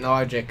Lifting Vegan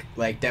Logic,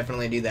 like,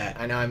 definitely do that.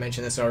 I know I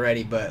mentioned this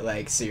already, but,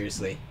 like,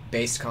 seriously,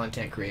 based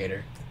content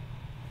creator.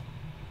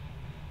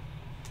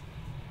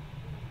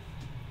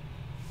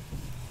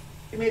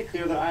 He made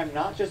clear that I am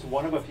not just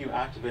one of a few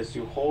activists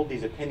who hold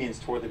these opinions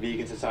toward the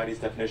Vegan Society's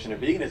definition of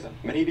veganism.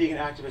 Many vegan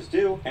activists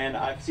do, and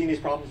I've seen these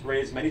problems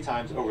raised many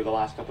times over the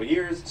last couple of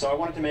years, so I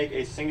wanted to make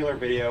a singular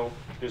video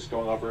just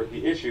going over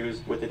the issues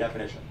with the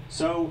definition.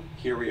 So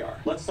here we are.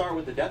 Let's start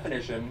with the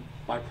definition,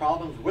 my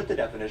problems with the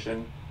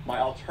definition, my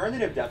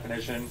alternative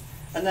definition,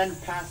 and then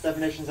past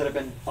definitions that have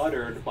been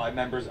uttered by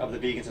members of the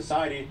Vegan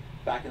Society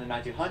back in the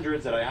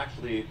 1900s that I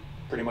actually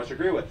pretty much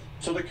agree with.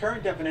 So the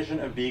current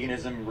definition of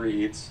veganism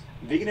reads,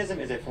 veganism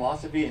is a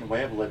philosophy and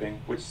way of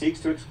living which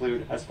seeks to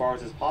exclude, as far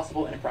as is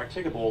possible and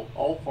practicable,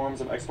 all forms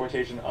of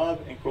exploitation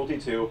of and cruelty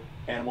to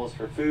animals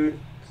for food,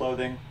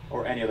 clothing,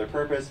 or any other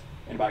purpose,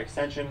 and by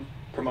extension,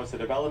 promotes the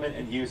development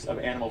and use of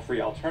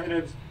animal-free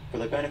alternatives for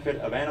the benefit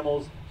of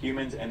animals,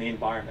 humans, and the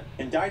environment.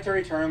 In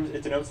dietary terms,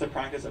 it denotes the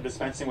practice of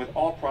dispensing with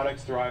all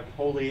products derived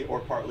wholly or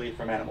partly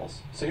from animals.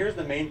 So here's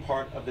the main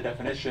part of the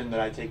definition that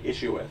I take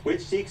issue with,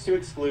 which seeks to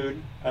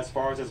exclude, as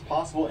far as is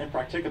possible and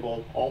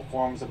practicable, all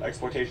forms of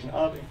exploitation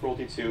of and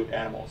cruelty to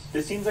animals.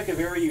 This seems like a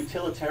very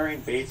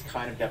utilitarian-based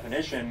kind of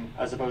definition,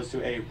 as opposed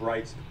to a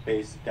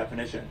rights-based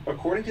definition.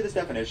 According to this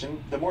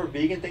definition, the more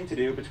vegan thing to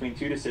do between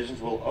two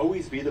decisions will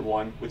always be the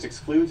one which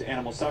excludes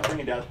animal suffering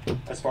and death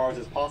as far as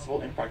is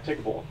possible and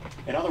practicable.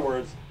 In other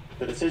words,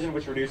 the decision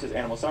which reduces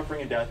animal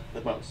suffering and death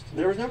the most.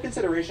 There was no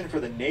consideration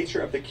for the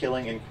nature of the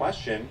killing in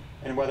question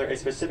and whether a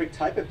specific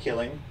type of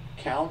killing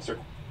counts or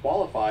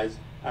qualifies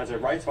as a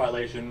rights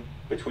violation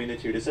between the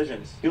two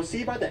decisions. You'll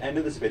see by the end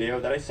of this video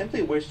that I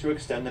simply wish to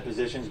extend the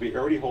positions we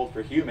already hold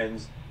for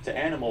humans to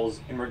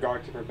animals in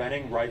regard to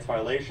preventing rights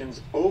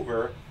violations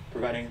over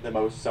preventing the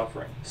most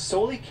suffering.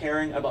 Solely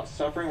caring about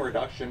suffering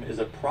reduction is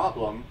a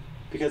problem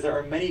because there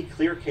are many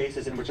clear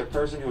cases in which a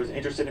person who is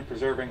interested in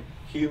preserving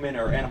human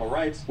or animal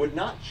rights would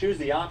not choose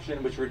the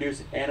option which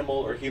reduced animal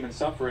or human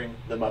suffering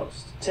the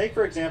most. Take,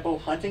 for example,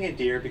 hunting a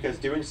deer because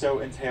doing so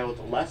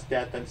entailed less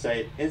death than,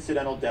 say,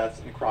 incidental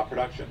deaths in crop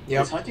production.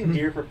 Is hunting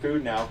deer for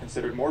food now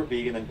considered more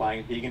vegan than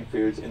buying vegan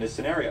foods in this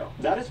scenario?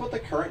 That is what the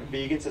current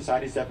Vegan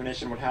Society's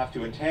definition would have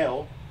to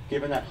entail,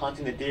 given that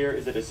hunting the deer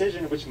is a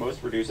decision which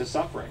most reduces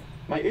suffering.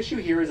 My issue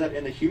here is that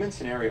in the human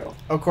scenario...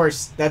 Of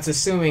course, that's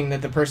assuming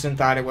that the person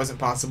thought it wasn't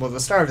possible to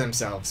starve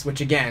themselves,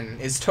 which again,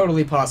 is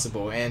totally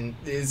possible and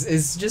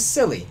is just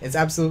silly. It's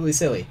absolutely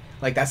silly.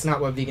 Like, that's not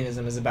what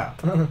veganism is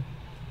about.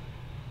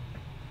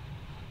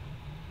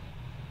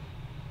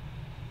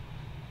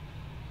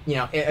 you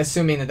know,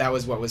 assuming that that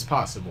was what was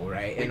possible,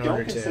 right? We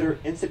don't consider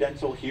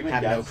incidental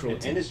human deaths in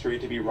industry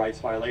to be rights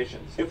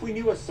violations. If we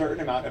knew a certain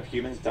amount of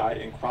humans died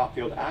in crop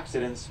field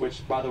accidents,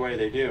 which, by the way,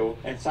 they do,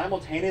 and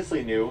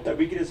simultaneously knew that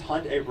we could just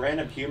hunt a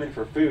random human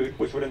for food,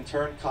 which would in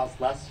turn cause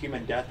less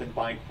human death than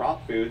buying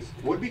crop foods,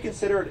 would we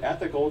consider it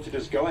ethical to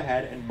just go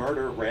ahead and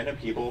murder random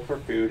people for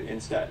food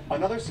instead?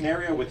 Another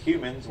scenario with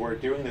humans where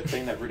doing the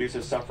thing that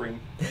reduces suffering...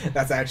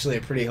 That's actually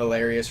a pretty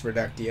hilarious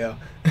reductio.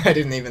 I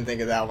didn't even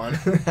think of that one.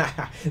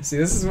 See,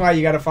 this is why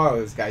you gotta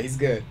follow this guy. He's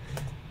good.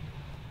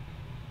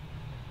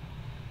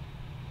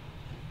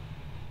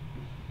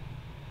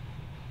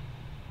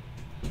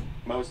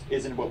 Most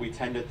isn't what we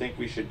tend to think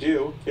we should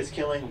do, is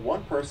killing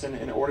one person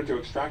in order to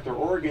extract their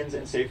organs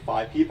and save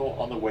 5 people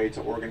on the way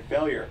to organ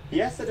failure.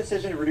 Yes, the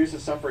decision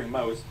reduces suffering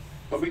most,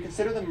 but we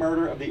consider the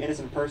murder of the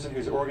innocent person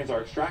whose organs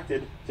are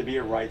extracted to be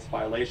a rights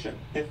violation.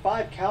 If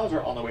 5 cows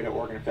are on the way to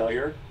organ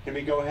failure, and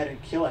we go ahead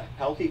and kill a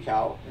healthy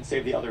cow and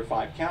save the other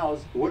 5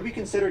 cows, would we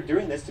consider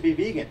doing this to be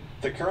vegan?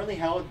 The currently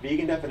held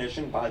vegan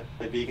definition by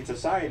the Vegan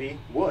Society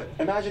would.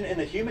 Imagine in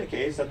the human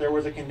case that there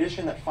was a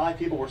condition that 5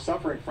 people were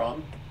suffering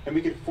from, and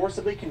we could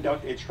forcibly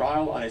conduct a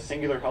trial on a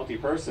singular healthy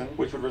person,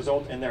 which would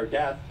result in their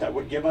death, that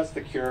would give us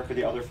the cure for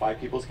the other 5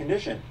 people's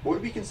condition.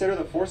 Would we consider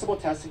the forcible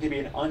testing to be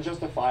an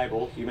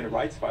unjustifiable human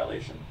rights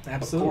violation?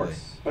 Absolutely. Of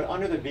course. But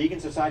under the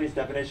Vegan Society's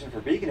definition for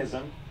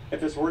veganism,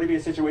 if this were to be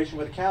a situation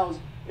with cows,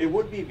 it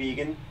would be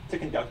vegan to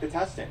conduct the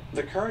testing.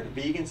 The current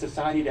Vegan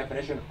Society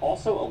definition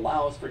also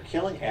allows for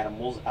killing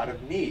animals out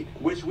of need,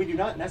 which we do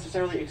not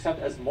necessarily accept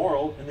as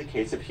moral in the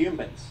case of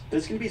humans.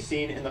 This can be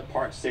seen in the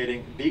part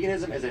stating,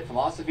 veganism is a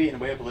philosophy and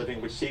way of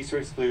living which seeks to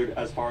exclude,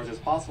 as far as is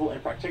possible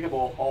and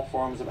practicable, all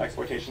forms of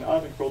exploitation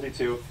of and cruelty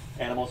to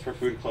animals for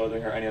food,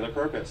 clothing, or any other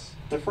purpose.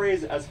 The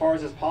phrase, as far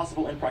as is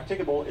possible and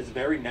practicable, is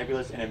very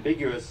nebulous and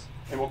ambiguous,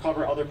 and we'll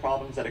cover other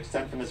problems that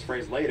extend from this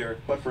phrase later,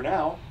 but for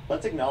now,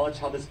 let's acknowledge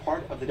how this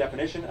part of the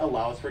definition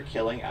allows for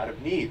killing out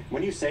of need.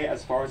 When you say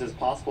as far as is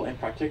possible and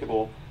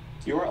practicable,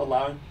 you are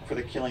allowing for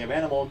the killing of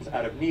animals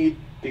out of need,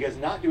 because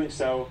not doing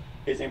so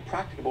is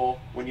impracticable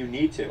when you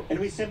need to. And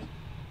we simply...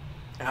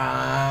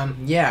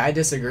 Yeah, I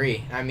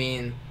disagree. I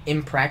mean,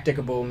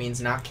 impracticable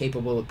means not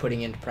capable of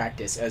putting into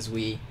practice, as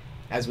we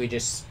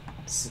just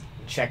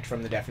checked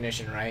from the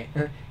definition, right?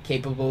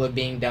 Capable of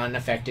being done,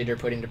 affected, or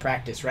put into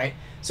practice, right?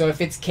 So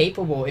if it's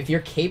capable, if you're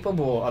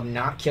capable of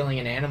not killing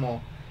an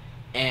animal,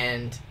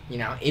 and, you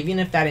know, even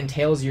if that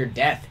entails your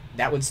death,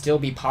 that would still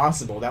be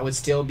possible. That would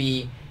still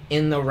be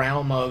in the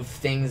realm of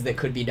things that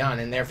could be done,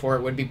 and therefore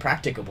it would be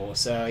practicable.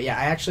 So, yeah,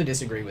 I actually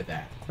disagree with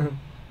that.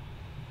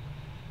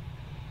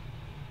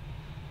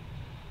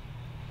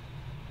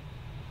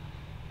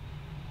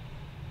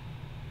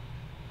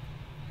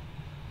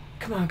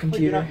 Come on,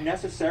 computer. We do not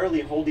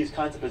necessarily hold these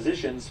kinds of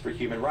positions for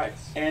human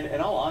rights. And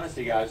in all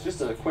honesty, guys, just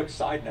as a quick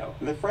side note,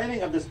 the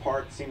framing of this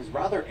part seems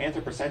rather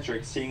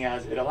anthropocentric, seeing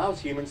as it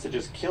allows humans to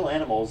just kill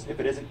animals if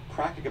it isn't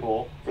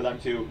practicable for them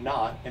to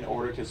not in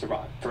order to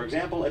survive. For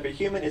example, if a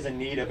human is in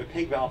need of a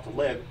pig valve to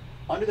live,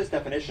 under this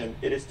definition,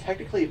 it is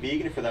technically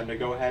vegan for them to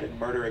go ahead and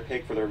murder a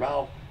pig for their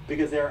valve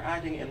because they are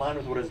acting in line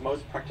with what is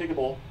most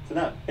practicable to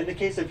them. In the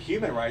case of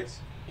human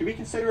rights, do we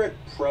consider it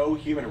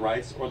pro-human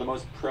rights or the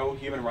most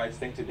pro-human rights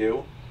thing to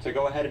do? To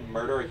go ahead and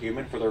murder a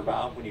human for their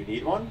valve when you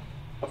need one?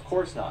 Of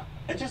course not.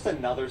 And just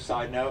another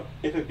side note,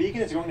 if a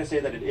vegan is going to say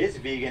that it is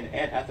vegan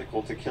and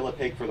ethical to kill a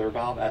pig for their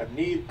valve out of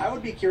need, I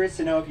would be curious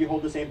to know if you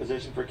hold the same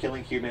position for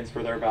killing humans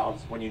for their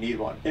valves when you need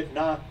one. If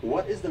not,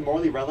 what is the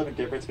morally relevant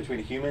difference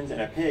between humans and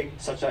a pig,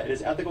 such that it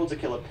is ethical to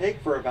kill a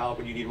pig for a valve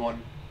when you need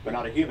one, but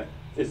not a human?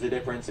 Is the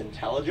difference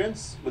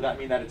intelligence? Would that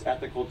mean that it's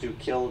ethical to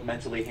kill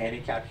mentally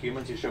handicapped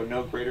humans who show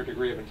no greater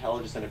degree of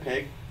intelligence than a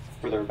pig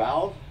for their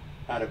valve?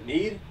 Out of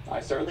need? I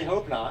certainly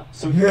hope not.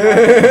 So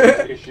here's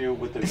the issue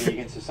with the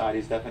Vegan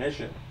Society's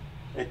definition.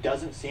 It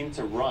doesn't seem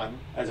to run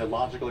as a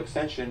logical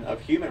extension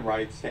of human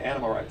rights to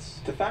animal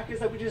rights. The fact is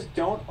that we just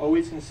don't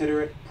always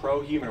consider it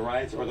pro-human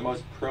rights or the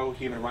most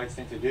pro-human rights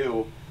thing to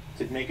do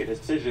to make a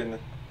decision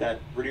that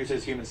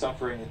reduces human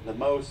suffering the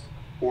most,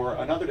 or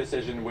another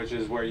decision which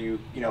is where you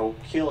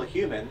kill a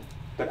human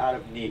but out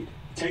of need.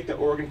 Take the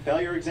organ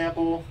failure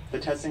example, the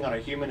testing on a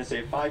human to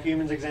save 5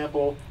 humans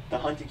example, the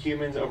hunting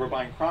humans over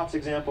buying crops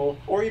example,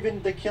 or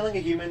even the killing a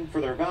human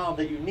for their valve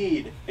that you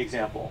need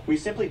example. We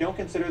simply don't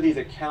consider these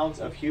accounts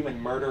of human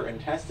murder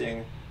and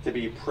testing to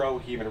be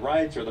pro-human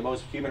rights or the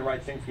most human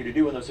rights thing for you to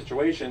do in those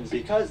situations,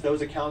 because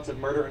those accounts of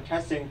murder and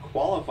testing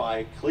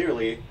qualify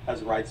clearly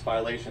as rights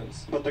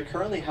violations. But the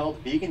currently held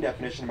vegan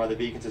definition by the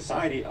Vegan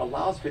Society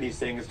allows for these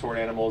things toward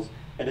animals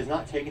and does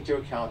not take into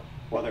account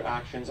whether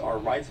actions are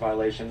rights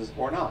violations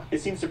or not.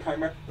 It seems to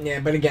primarily... Yeah,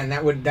 but again,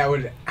 that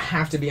would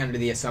have to be under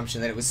the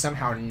assumption that it was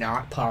somehow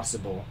not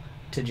possible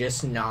to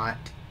just not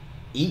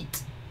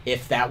eat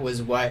if that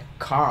was what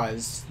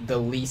caused the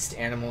least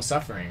animal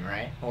suffering,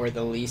 right? Or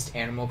the least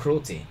animal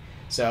cruelty.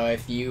 So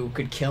if you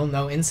could kill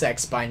no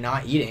insects by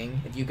not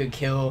eating, if you could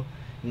kill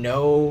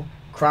no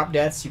crop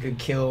deaths, you could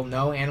kill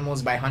no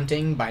animals by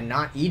hunting, by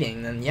not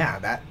eating, then yeah,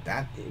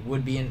 that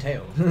would be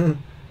entailed.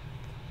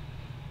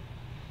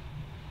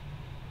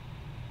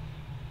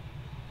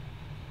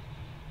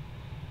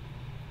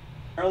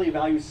 primarily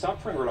values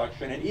suffering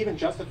reduction and even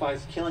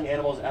justifies killing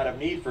animals out of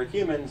need for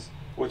humans,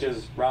 which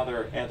is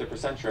rather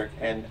anthropocentric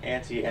and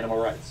anti-animal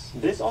rights.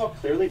 This all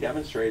clearly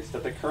demonstrates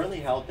that the currently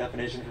held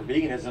definition for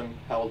veganism,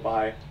 held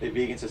by the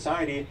Vegan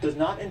Society, does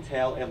not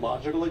entail a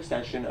logical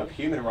extension of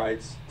human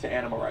rights to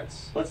animal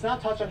rights. Let's now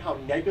touch on how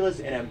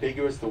nebulous and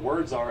ambiguous the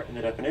words are in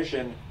the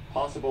definition,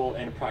 possible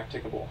and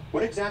practicable.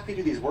 What exactly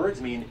do these words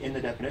mean in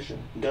the definition?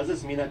 Does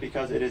this mean that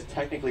because it is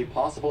technically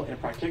possible and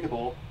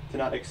practicable to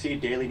not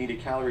exceed daily needed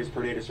calories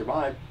per day to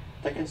survive,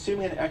 that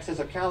consuming an excess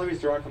of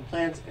calories derived from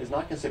plants is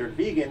not considered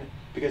vegan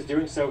because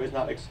doing so is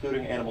not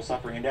excluding animal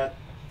suffering and death?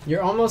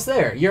 You're almost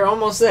there. You're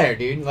almost there,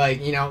 dude.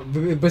 Like, you know,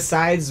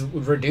 besides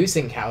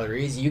reducing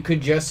calories, you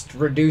could just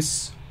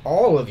reduce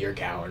all of your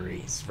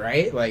calories,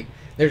 right? Like,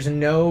 there's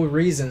no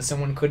reason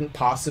someone couldn't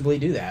possibly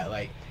do that.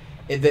 Like,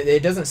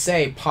 it doesn't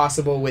say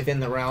possible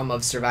within the realm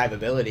of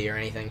survivability or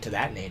anything to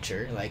that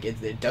nature. Like,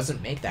 it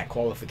doesn't make that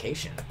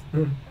qualification.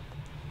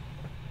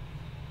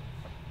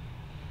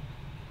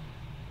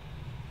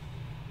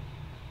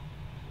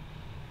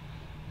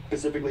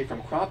 Specifically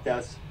from crop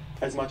deaths,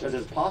 as much as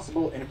is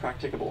possible and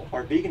practicable.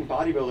 Are vegan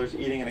bodybuilders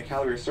eating in a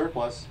calorie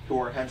surplus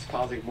who are hence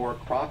causing more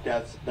crop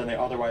deaths than they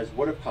otherwise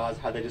would have caused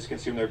had they just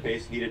consumed their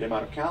base needed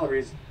amount of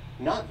calories?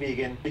 Not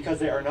vegan because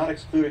they are not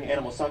excluding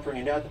animal suffering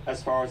and death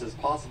as far as is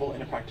possible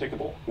and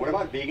practicable. What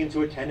about vegans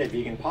who attend a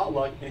vegan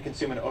potluck and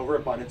consume an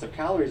overabundance of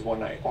calories one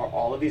night? Are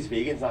all of these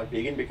vegans not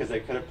vegan because they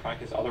could have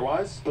practiced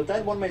otherwise? But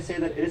then one may say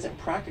that it isn't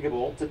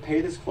practicable to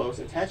pay this close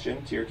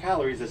attention to your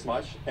calories this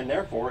much, and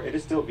therefore it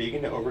is still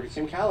vegan to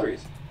overconsume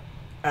calories.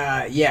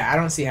 Yeah, I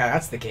don't see how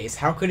that's the case.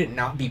 How could it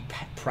not be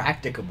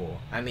practicable?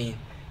 I mean,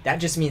 that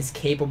just means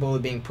capable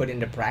of being put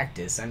into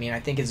practice. I mean, I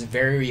think it's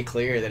very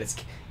clear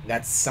that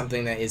that's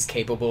something that is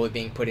capable of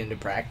being put into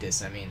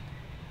practice. I mean,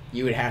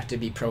 you would have to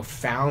be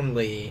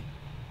profoundly,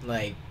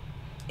 like,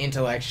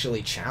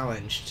 intellectually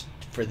challenged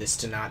for this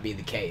to not be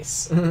the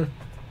case.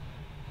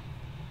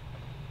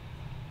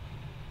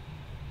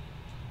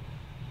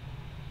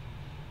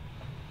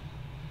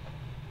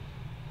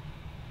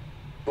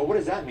 But what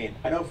does that mean?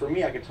 I know for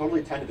me, I could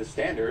totally tend to the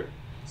standard.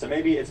 So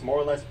maybe it's more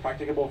or less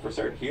practicable for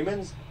certain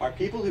humans. Are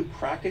people who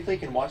practically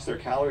can watch their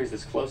calories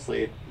this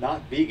closely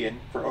not vegan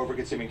for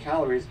over-consuming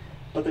calories,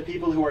 but the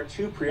people who are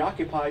too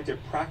preoccupied to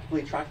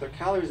practically track their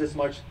calories this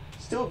much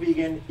still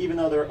vegan even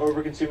though they're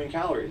over-consuming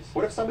calories?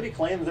 What if somebody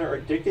claims they're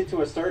addicted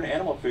to a certain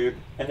animal food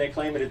and they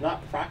claim it is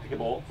not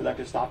practicable for them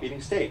to stop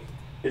eating steak?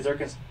 Is there...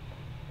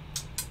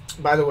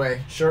 By the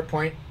way, short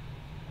point.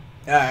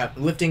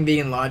 Lifting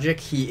Vegan Logic,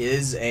 he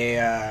is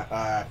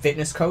a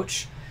fitness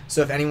coach.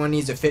 So if anyone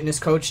needs a fitness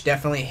coach,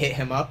 definitely hit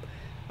him up.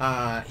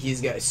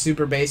 He's got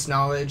super base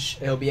knowledge.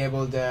 He'll be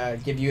able to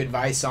give you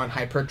advice on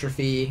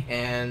hypertrophy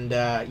and,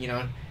 you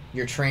know,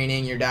 your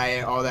training, your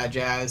diet, all that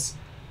jazz.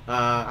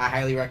 I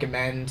highly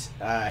recommend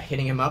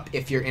hitting him up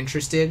if you're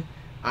interested.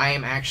 I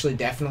am actually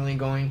definitely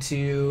going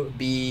to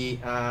be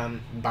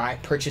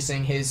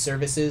purchasing his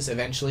services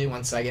eventually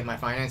once I get my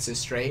finances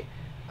straight.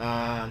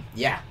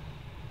 Yeah,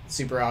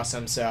 super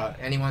awesome. So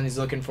anyone who's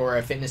looking for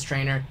a fitness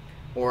trainer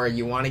or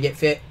you want to get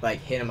fit, like,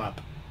 hit him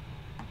up.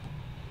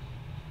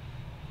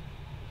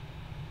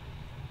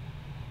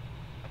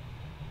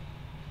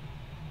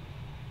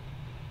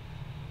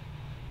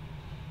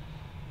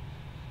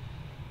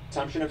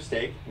 Consumption of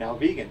steak, now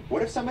vegan.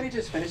 What if somebody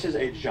just finishes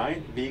a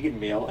giant vegan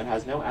meal and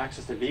has no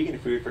access to vegan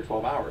food for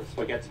 12 hours,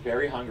 but gets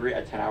very hungry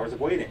at 10 hours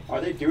of waiting?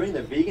 Are they doing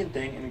the vegan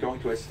thing and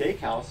going to a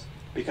steakhouse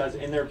because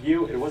in their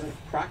view it wasn't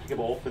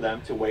practicable for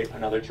them to wait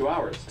another 2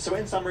 hours? So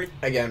in summary...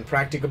 Again,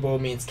 practicable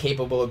means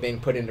capable of being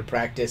put into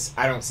practice.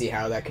 I don't see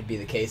how that could be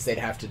the case. They'd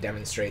have to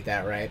demonstrate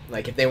that, right?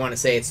 Like, if they want to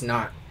say it's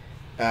not...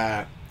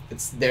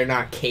 they're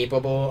not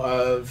capable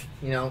of,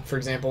 you know, for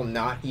example,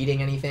 not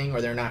eating anything,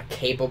 or they're not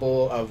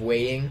capable of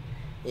waiting...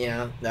 You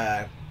know,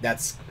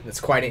 that's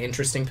quite an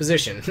interesting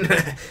position.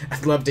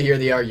 I'd love to hear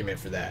the argument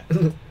for that.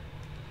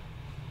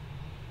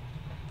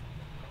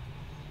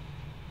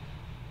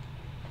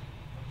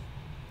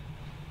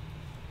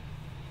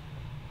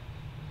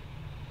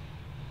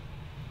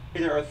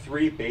 There are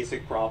three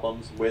basic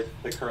problems with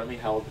the currently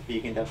held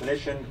vegan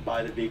definition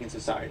by the Vegan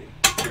Society.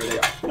 Here they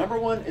are. Number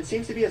one, it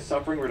seems to be a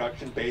suffering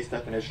reduction-based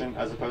definition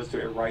as opposed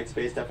to a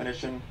rights-based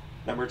definition.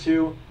 Number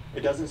two,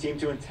 it doesn't seem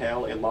to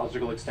entail a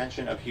logical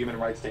extension of human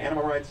rights to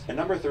animal rights. And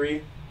number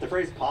three, the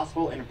phrase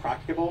possible and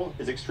practicable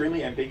is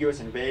extremely ambiguous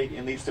and vague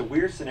and leads to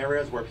weird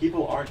scenarios where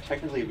people aren't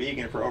technically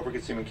vegan for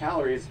over-consuming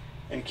calories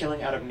and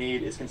killing out of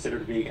need is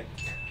considered vegan.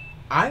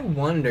 I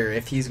wonder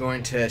if he's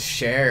going to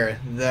share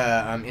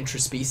the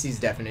intraspecies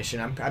definition.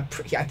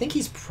 I think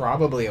he's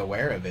probably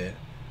aware of it.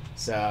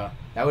 So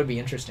that would be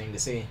interesting to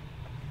see.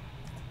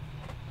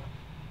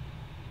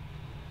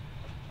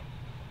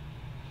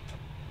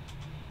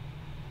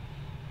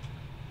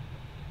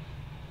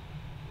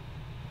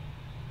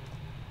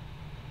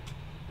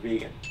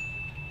 Vegan.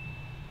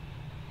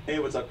 Hey,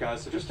 what's up,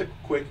 guys? So just a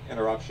quick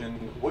interruption.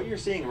 What you're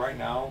seeing right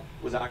now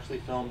was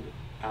actually filmed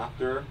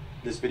after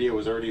this video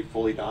was already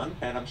fully done,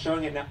 and I'm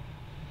showing it now.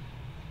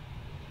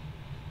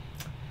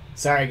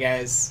 Sorry,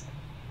 guys.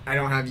 I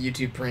don't have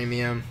YouTube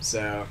Premium,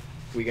 so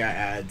we got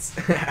ads.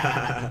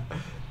 I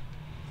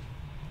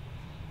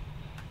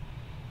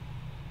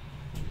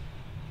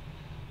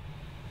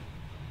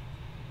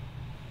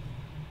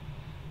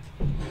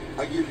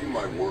give you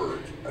my word,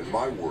 and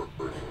my word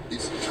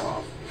is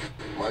tough.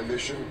 My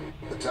mission,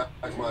 attack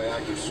my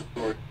active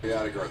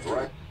psoriatic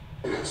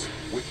arthritis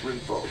with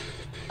Rinvoq.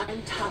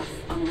 I'm tough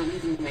on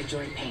relieving my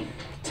joint pain.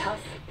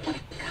 Tough when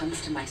it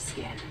comes to my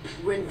skin.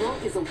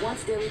 Rinvoq is a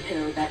once-daily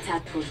pill that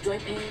tackles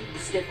joint pain,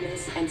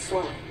 stiffness, and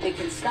swelling. It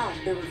can stop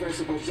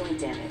irreversible joint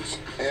damage.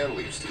 And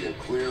leaves skin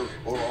clear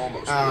or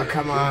almost Oh, clear.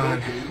 come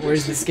on.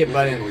 Where's the skip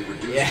button?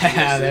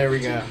 Yeah, there we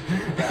go.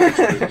 That's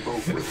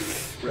Rinvoq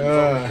relief.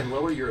 Rinvoq can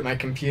lower your... My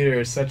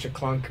computer is such a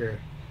clunker.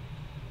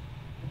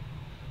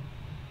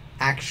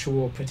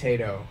 Actual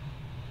potato.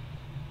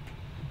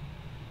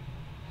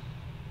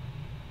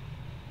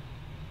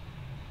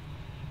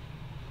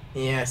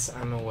 Yes,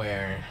 I'm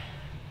aware,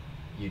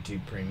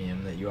 YouTube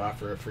Premium, that you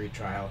offer a free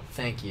trial.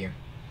 Thank you.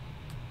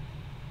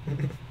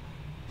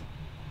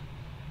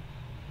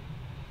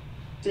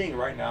 Seeing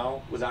right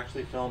now was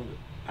actually filmed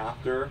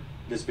after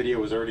this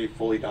video was already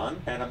fully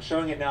done, and I'm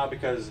showing it now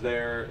because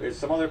there is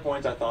some other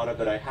points I thought of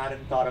that I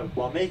hadn't thought of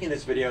while making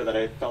this video that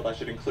I felt I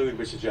should include,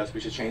 which suggests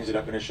we should change the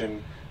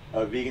definition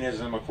of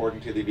veganism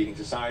according to the Vegan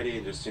Society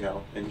and just, you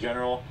know, in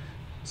general.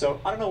 So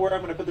I don't know where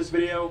I'm going to put this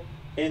video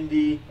in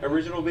the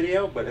original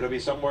video, but it'll be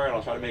somewhere, and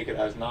I'll try to make it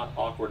as not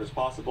awkward as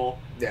possible.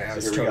 Yeah,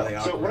 it's so totally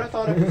awkward. So what I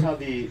thought of is how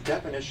the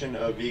definition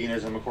of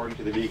veganism according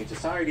to the Vegan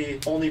Society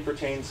only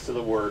pertains to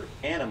the word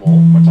animal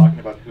when talking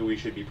about who we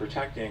should be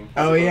protecting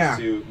as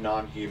opposed to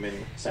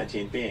non-human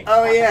sentient beings.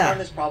 I find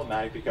this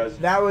problematic because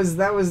that was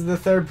the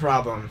third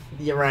problem.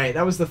 You're right.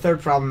 That was the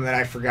third problem that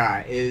I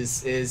forgot.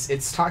 Is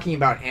it's talking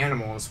about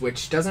animals,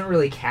 which doesn't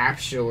really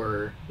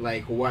capture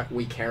like what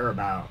we care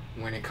about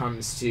when it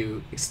comes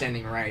to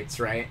extending rights,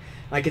 right?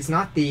 Like it's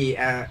not the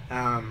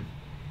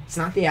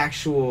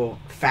actual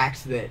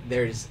fact that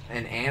there's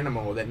an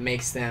animal that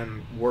makes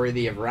them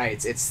worthy of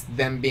rights. It's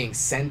them being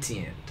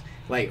sentient,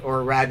 like,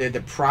 or rather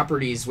the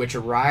properties which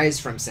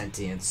arise from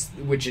sentience,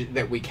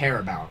 that we care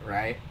about,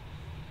 right?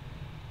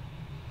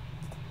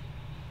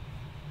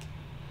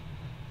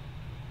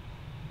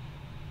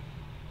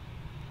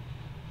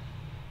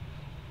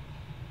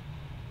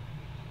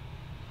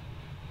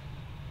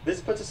 this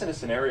puts us in a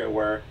scenario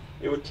where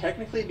it would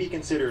technically be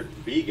considered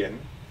vegan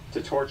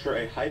to torture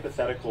a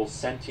hypothetical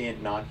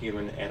sentient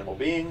non-human animal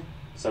being,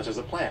 such as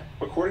a plant.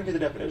 According to the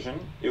definition,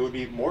 it would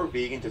be more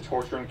vegan to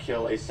torture and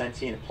kill a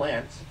sentient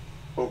plant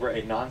over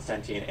a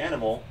non-sentient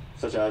animal,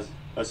 such as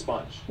a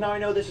sponge. Now I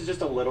know this is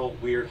just a little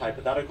weird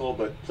hypothetical,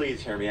 but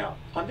please hear me out.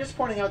 I'm just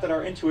pointing out that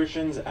our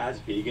intuitions as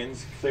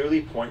vegans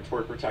clearly point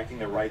toward protecting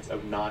the rights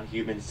of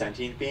non-human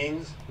sentient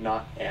beings,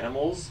 not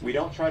animals. We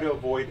don't try to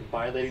avoid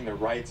violating the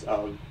rights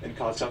of and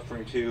cause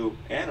suffering to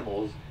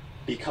animals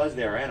because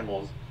they are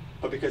animals,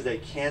 but because they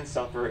can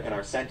suffer and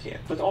are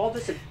sentient. With all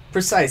this...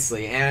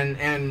 Precisely,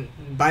 and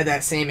by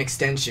that same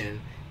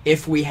extension,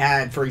 if we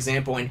had, for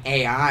example, an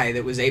AI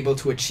that was able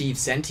to achieve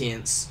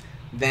sentience,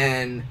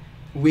 then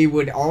we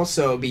would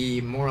also be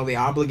morally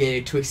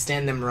obligated to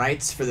extend them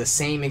rights for the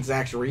same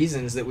exact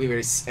reasons that we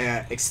would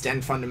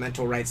extend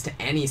fundamental rights to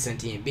any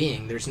sentient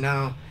being. There's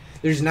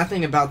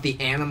nothing about the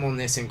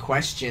animalness in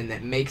question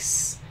that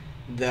makes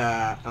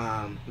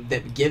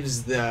that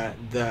gives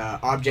the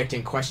object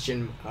in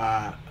question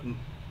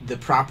the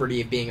property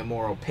of being a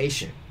moral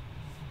patient.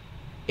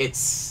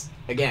 It's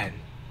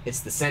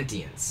the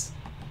sentience.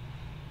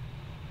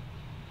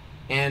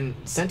 And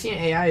sentient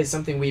AI is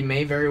something we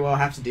may very well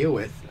have to deal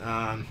with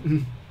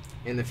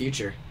in the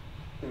future.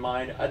 In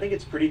mind, I think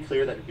it's pretty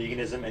clear that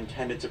veganism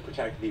intended to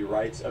protect the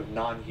rights of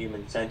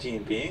non-human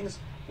sentient beings,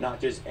 not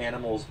just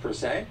animals per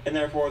se, and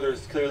therefore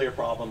there's clearly a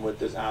problem with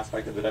this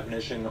aspect of the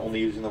definition,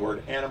 only using the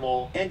word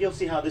animal, and you'll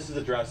see how this is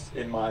addressed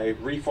in my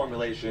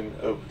reformulation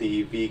of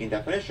the vegan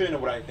definition and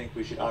what I think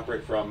we should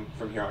operate from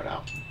here on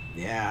out.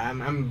 Yeah,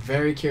 I'm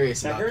very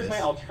curious about this. Now here's my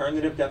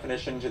alternative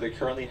definition to the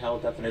currently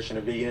held definition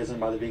of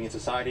veganism by the Vegan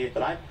Society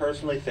that I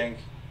personally think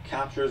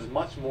captures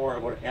much more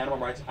of what animal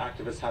rights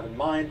activists have in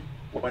mind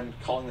when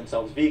calling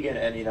themselves vegan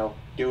and, you know,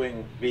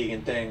 doing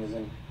vegan things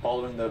and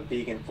following the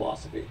vegan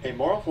philosophy. A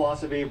moral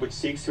philosophy which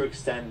seeks to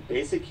extend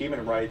basic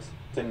human rights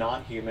to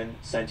non-human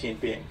sentient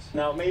beings.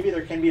 Now, maybe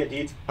there can be a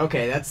detail.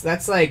 Okay,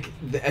 that's like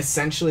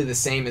essentially the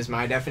same as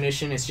my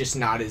definition. It's just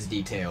not as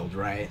detailed,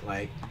 right?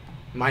 Like,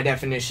 my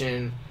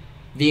definition,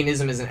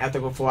 veganism is an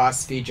ethical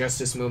philosophy,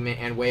 justice movement,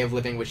 and way of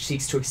living which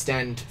seeks to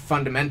extend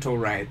fundamental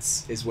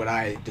rights, is what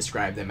I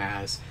describe them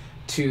as,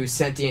 to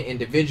sentient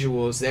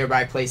individuals,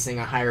 thereby placing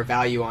a higher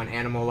value on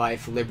animal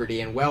life,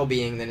 liberty, and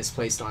well-being than is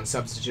placed on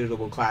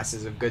substitutable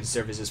classes of goods,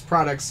 services,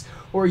 products,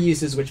 or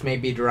uses which may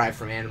be derived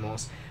from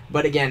animals.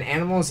 But again,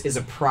 animals is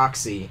a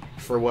proxy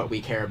for what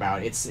we care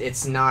about.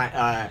 It's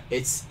not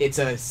it's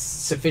a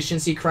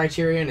sufficiency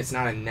criterion. It's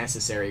not a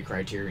necessary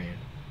criterion.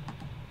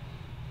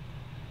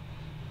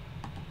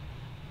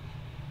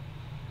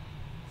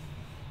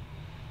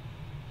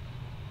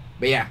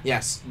 But yeah,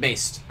 yes,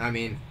 based. I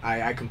mean,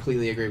 I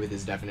completely agree with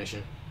his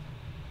definition.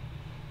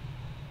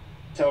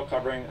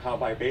 covering how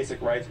by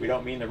basic rights we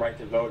don't mean the right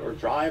to vote or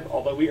drive,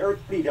 although we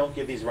already don't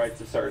give these rights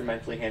to certain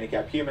mentally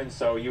handicapped humans,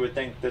 so you would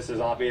think this is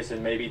obvious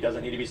and maybe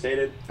doesn't need to be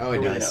stated. Oh, it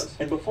Who really does. knows?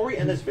 And before we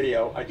end this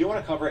video, I do want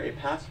to cover a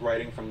past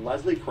writing from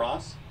Leslie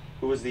Cross,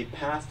 who was the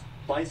past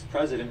vice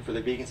president for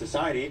the Vegan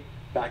Society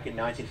back in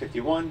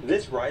 1951.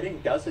 This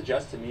writing does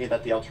suggest to me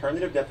that the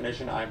alternative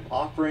definition I'm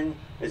offering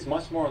is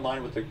much more in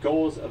line with the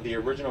goals of the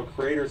original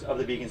creators of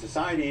the Vegan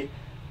Society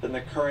than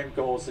the current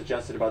goals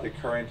suggested by the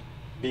current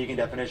vegan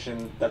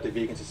definition that the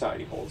Vegan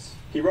Society holds.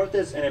 He wrote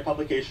this in a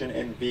publication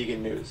in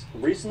Vegan News.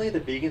 Recently, the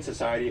Vegan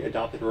Society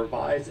adopted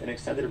revised and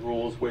extended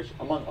rules which,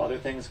 among other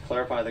things,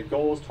 clarify the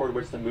goals toward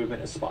which the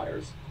movement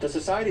aspires. The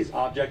Society's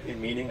object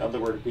and meaning of the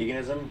word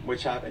veganism,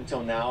 which have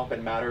until now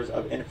been matters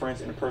of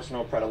inference and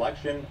personal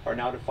predilection, are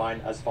now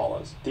defined as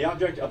follows. The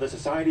object of the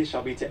Society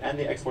shall be to end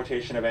the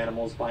exploitation of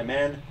animals by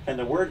man, and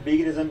the word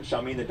veganism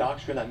shall mean the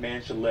doctrine that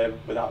man should live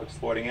without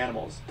exploiting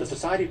animals. The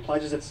Society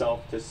pledges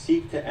itself to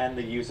seek to end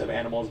the use of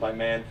animals by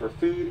man for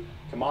food,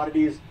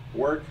 commodities,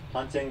 work,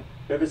 hunting,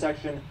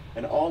 vivisection,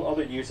 and all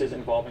other uses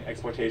involving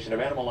exploitation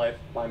of animal life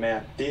by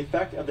man. The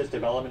effect of this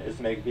development is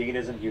to make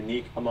veganism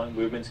unique among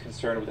movements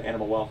concerned with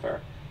animal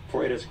welfare,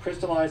 for it is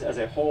crystallized as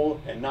a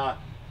whole and not,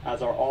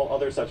 as are all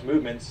other such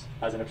movements,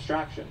 as an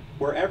abstraction.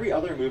 Where every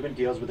other movement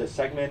deals with a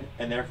segment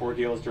and therefore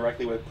deals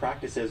directly with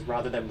practices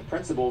rather than with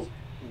principles,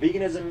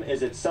 veganism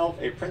is itself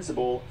a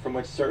principle from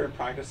which certain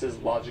practices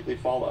logically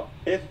follow.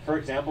 If, for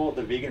example,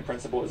 the vegan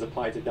principle is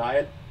applied to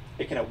diet,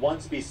 it can at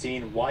once be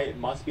seen why it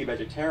must be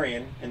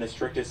vegetarian in the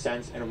strictest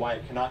sense and why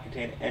it cannot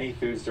contain any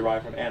foods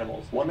derived from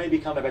animals. One may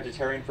become a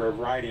vegetarian for a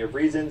variety of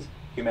reasons: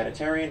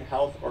 humanitarian,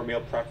 health, or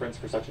meal preference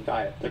for such a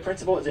diet. The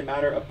principle is a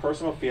matter of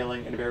personal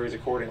feeling and varies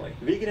accordingly.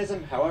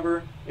 Veganism,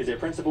 however, is a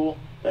principle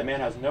that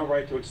man has no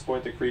right to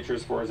exploit the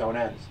creatures for his own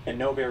ends, and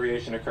no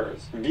variation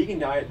occurs. Vegan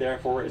diet,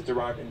 therefore, is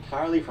derived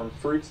entirely from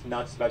fruits,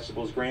 nuts,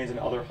 vegetables, grains, and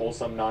other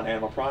wholesome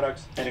non-animal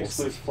products, and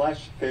excludes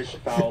flesh, fish,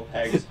 fowl,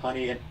 eggs,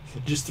 honey, and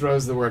just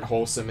throws the word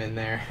wholesome in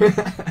there.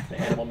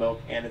 animal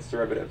milk and its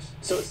derivatives.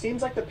 So it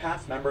seems like the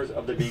past members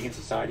of the Vegan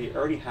Society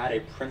already had a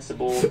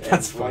principled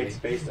and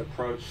rights-based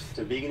approach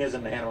to veganism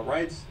and animal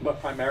rights, but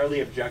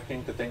primarily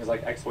objecting to things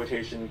like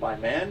exploitation by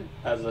man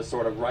as a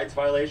sort of rights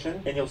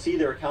violation. And you'll see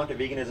their account of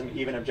veganism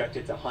even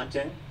objected to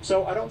hunting.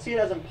 So I don't see it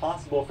as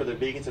impossible for the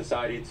Vegan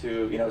Society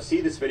to,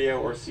 see this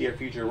video or see a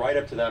future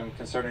write-up to them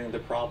concerning the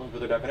problems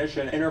with their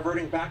definition and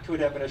reverting back to a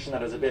definition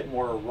that is a bit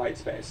more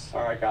rights-based.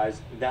 All right,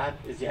 guys, that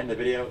is the end of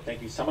the video.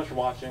 Thank you so much for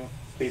watching.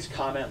 Please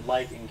comment,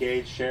 like,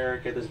 engage, share,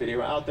 get this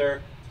video out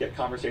there, get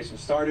conversations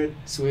started.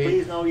 Sweet.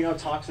 Please no,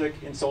 toxic,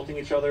 insulting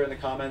each other in the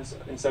comments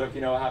instead of,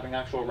 having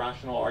actual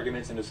rational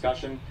arguments and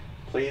discussion.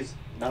 Please,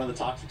 none of the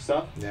toxic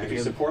stuff. Yeah, if you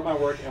support my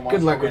work and want good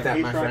to luck support with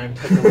me that, on my Patreon, friend.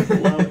 click the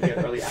link below and get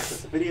early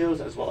access to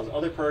videos as well as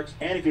other perks.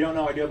 And if you don't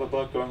know, I do have a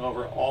book going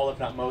over all, if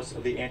not most,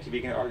 of the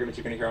anti-vegan arguments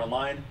you're going to hear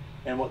online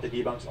and what the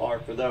debunks are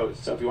for those.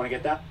 So if you want to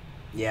get that,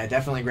 yeah,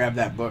 definitely grab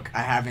that book.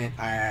 I haven't.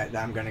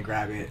 I'm gonna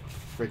grab it.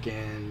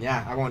 Freaking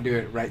yeah! I won't do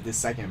it right this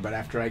second, but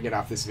after I get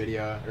off this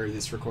video or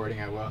this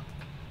recording, I will.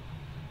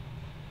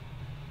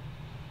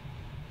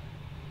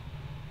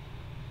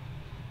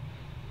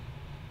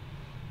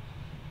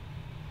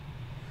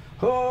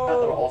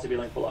 that will also be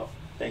linked below.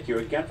 Thank you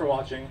again for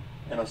watching,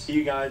 and I'll see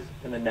you guys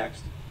in the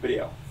next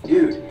video.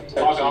 Dude,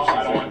 Fuck off,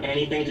 I don't want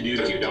anything to do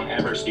with you. Don't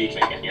ever speak to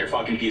me again. You're a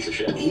fucking piece of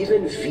shit.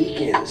 even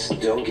vegans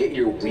don't get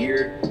your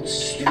weird,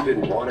 stupid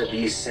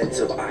wannabe sense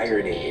of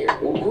irony here.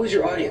 Who's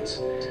your audience?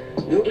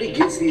 Nobody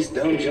gets these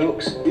dumb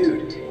jokes.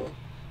 Dude.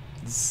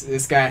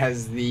 This guy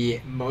has the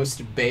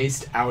most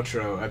based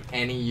outro of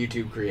any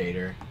YouTube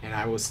creator, and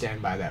I will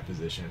stand by that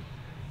position.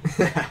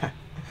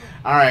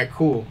 Alright,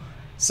 cool.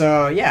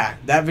 So, yeah,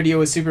 that video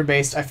was super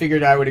based. I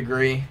figured I would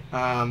agree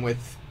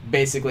with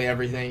basically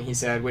everything he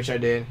said, which I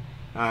did.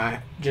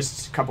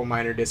 Just a couple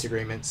minor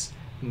disagreements.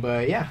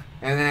 But, yeah.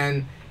 And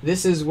then,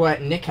 this is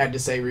what Nick had to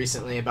say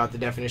recently about the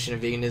definition of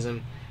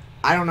veganism.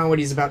 I don't know what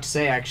he's about to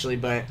say, actually,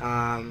 but,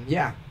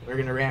 yeah, we're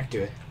going to react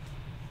to it.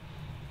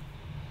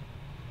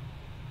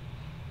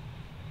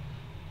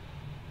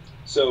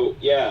 So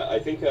yeah, I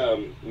think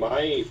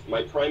my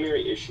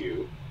primary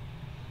issue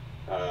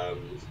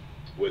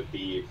with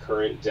the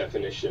current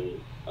definition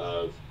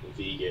of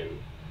vegan,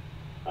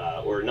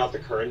 or not the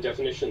current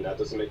definition, that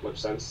doesn't make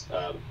much sense.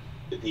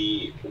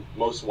 The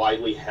most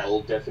widely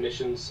held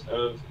definitions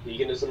of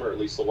veganism, or at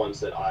least the ones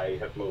that I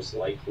have most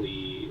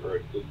likely,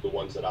 or the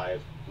ones that I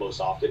have most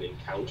often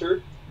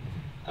encountered,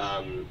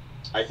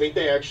 I think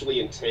they actually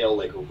entail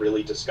like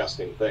really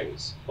disgusting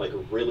things, like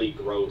really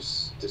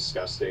gross,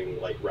 disgusting,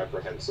 like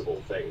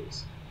reprehensible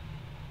things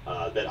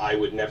that I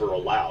would never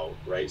allow,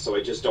 right? So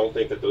I just don't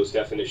think that those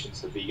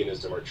definitions of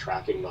veganism are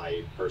tracking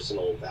my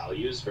personal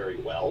values very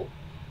well.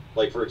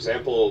 Like, for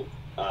example,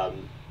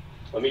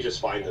 let me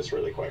just find this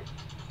really quick.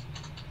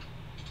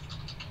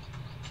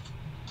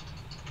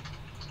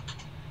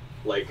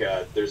 Like,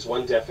 there's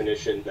one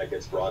definition that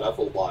gets brought up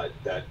a lot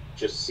that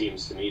just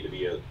seems to me to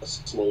be a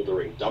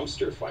smoldering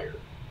dumpster fire,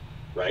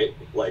 right?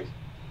 Like,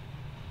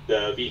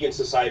 The Vegan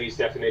Society's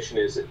definition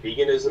is that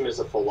veganism is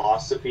a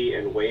philosophy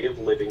and way of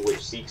living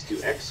which seeks to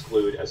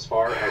exclude as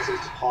far as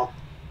it's possible.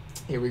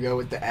 Here we go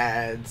with the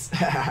ads.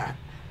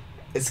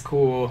 It's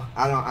cool.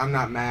 I'm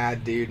not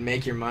mad, dude.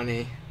 Make your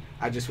money.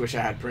 I just wish I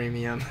had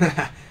premium.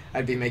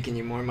 I'd be making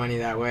you more money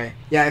that way.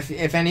 Yeah,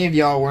 if any of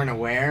y'all weren't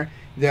aware,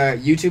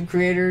 the YouTube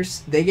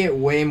creators, they get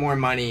way more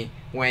money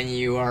when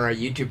you are a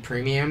YouTube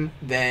premium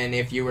than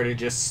if you were to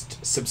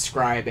just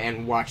subscribe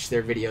and watch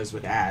their videos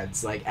with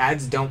ads. Like,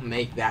 ads don't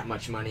make that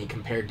much money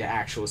compared to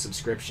actual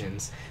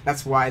subscriptions.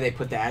 That's why they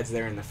put the ads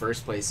there in the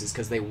first place, is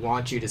because they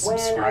want you to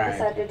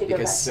subscribe,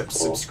 because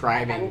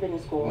subscribing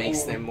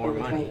makes them more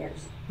money.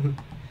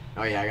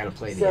 Oh yeah, I gotta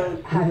play the ad.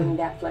 So having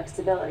that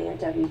flexibility at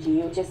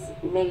WGU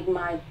just made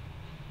my...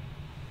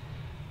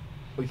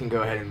 We can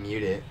go ahead and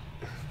mute it.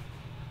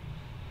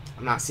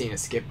 I'm not seeing a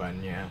skip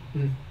button yet.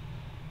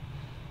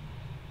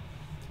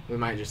 We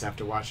might just have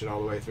to watch it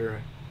all the way through.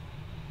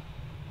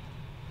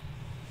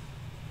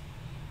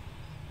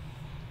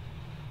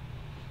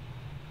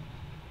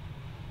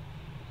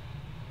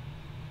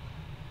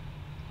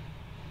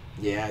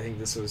 Yeah, I think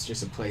this was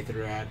just a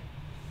playthrough ad.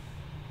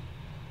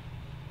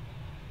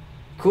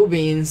 Cool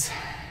beans.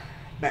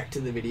 Back to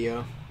the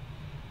video.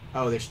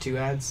 Oh, there's 2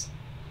 ads.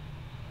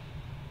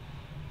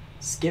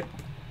 Skip.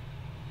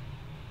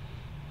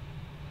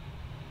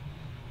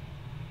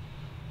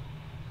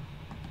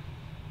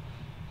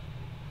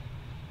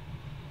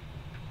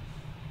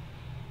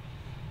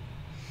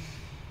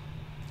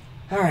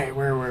 Alright,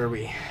 where were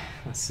we?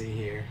 Let's see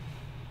here.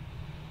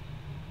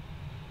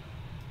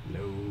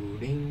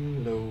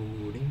 Loading,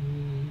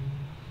 loading.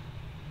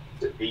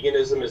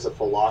 Veganism is a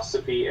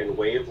philosophy and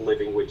way of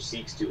living which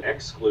seeks to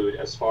exclude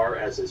as far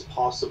as is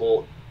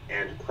possible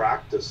and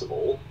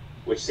practicable,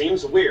 which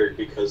seems weird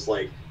because,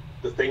 like,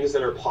 the things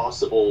that are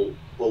possible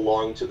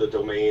belong to the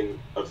domain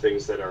of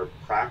things that are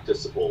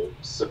practicable.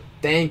 So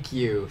Thank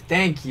you.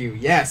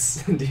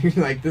 Yes. Dude,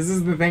 like, this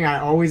is the thing I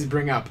always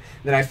bring up,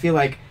 that I feel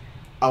like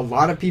a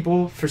lot of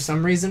people, for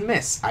some reason,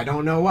 miss. I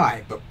don't know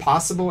why, but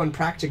possible and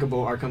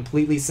practicable are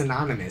completely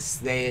synonymous.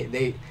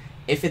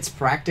 If it's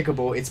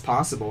practicable, it's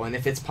possible, and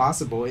if it's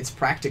possible, it's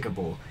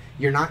practicable.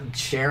 You're not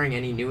sharing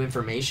any new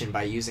information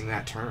by using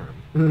that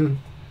term.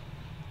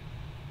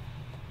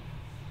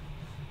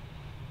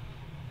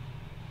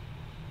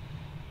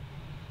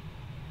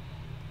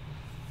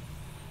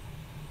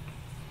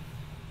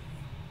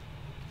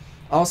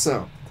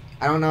 Also,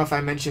 I don't know if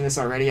I mentioned this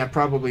already. I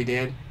probably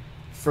did.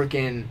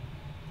 Frickin'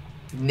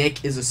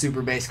 Nick is a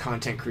super base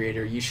content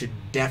creator. You should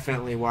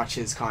definitely watch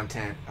his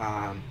content.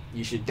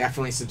 You should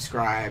definitely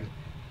subscribe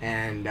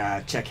and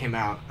check him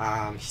out.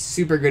 He's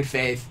super good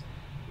faith,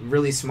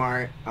 really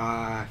smart,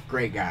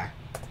 great guy.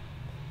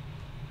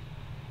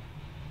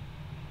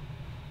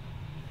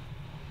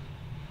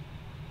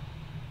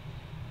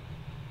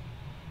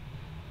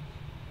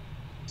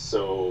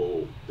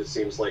 So this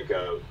seems like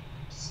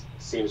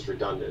seems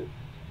redundant,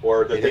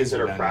 or the things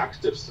that are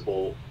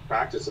practicable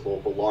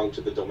belong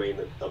to the domain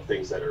of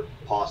things that are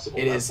possible.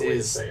 It is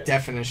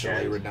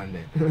definitionally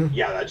redundant.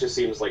 Yeah, that just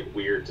seems like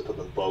weird to put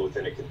them both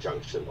in a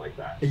conjunction like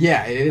that.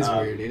 Yeah, it is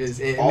weird.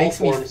 It makes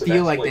me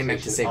feel like they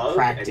meant to say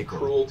practical.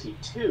 And cruelty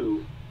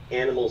to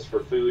animals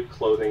for food,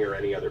 clothing, or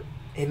any other.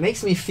 It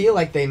makes me feel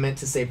like they meant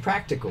to say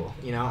practical.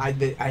 You know,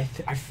 I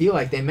feel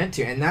like they meant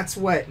to, and that's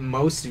what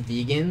most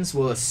vegans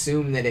will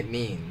assume that it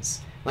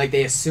means. Like,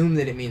 they assume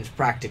that it means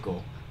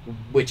practical,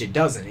 which it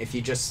doesn't. If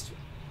you just,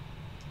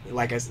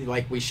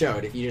 like we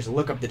showed, if you just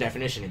look up the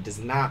definition, it does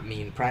not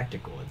mean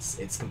practical.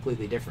 It's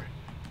completely different.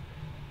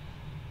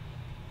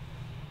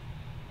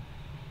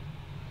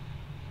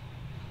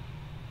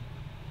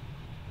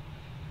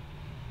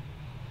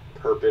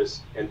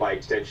 Purpose, and by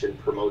extension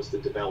promotes the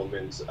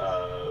development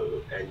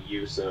and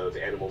use of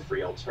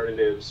animal-free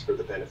alternatives for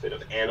the benefit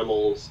of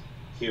animals,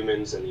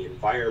 humans, and the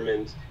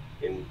environment.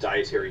 In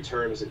dietary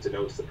terms, it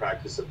denotes the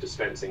practice of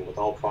dispensing with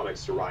all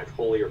products derived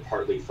wholly or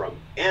partly from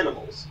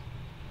animals,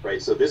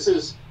 right? So this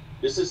is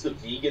the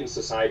Vegan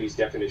Society's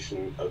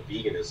definition of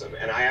veganism,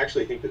 and I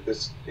actually think that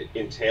this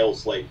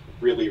entails, like,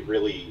 really,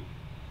 really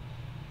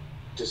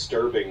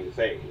disturbing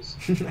things.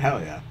 Hell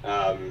yeah.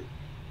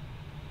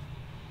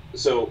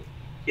 So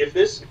if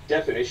this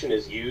definition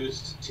is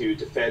used to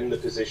defend the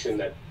position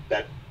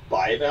that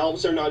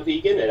bivalves are not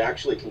vegan, it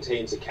actually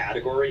contains a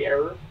category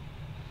error.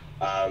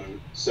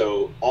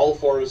 So all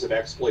forms of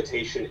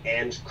exploitation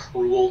and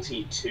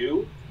cruelty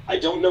to, I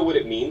don't know what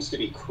it means to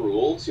be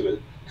cruel to a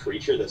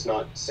creature that's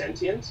not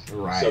sentient.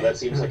 Right. So that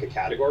seems like a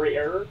category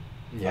error.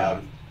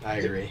 Yeah, I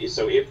agree.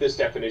 So if this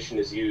definition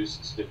is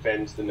used to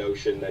defend the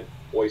notion that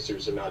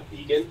oysters are not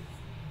vegan,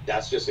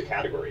 that's just a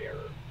category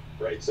error,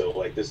 right? So,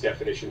 like, this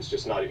definition is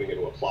just not even going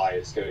to apply.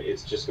 It's going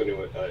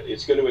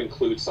to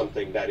include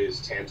something that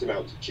is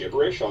tantamount to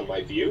gibberish on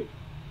my view.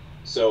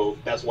 So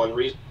that's one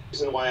reason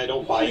why I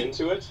don't buy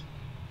into it.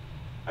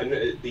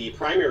 And the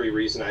primary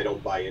reason I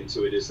don't buy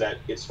into it is that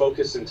it's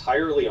focused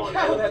entirely on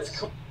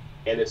animals.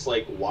 And it's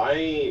like, why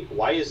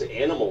is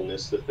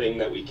animalness the thing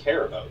that we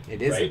care about?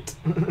 It isn't.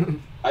 Right?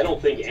 I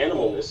don't think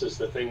animalness is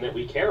the thing that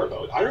we care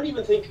about. I don't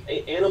even think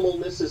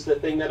animalness is the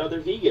thing that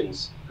other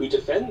vegans who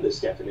defend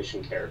this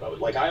definition care about.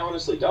 Like, I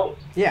honestly don't.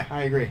 Yeah,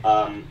 I agree.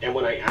 And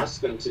when I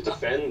ask them to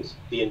defend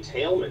the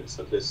entailments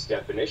of this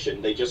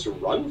definition, they just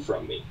run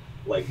from me.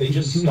 Like, they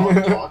just stop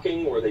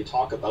talking, or they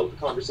talk about the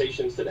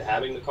conversation instead of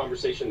having the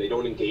conversation. They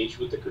don't engage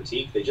with the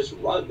critique. They just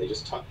run. They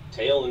just tuck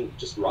tail and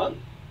just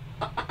run.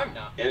 I'm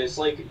not. And it's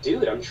like,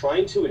 dude, I'm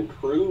trying to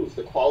improve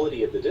the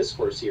quality of the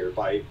discourse here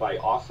by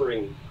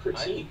offering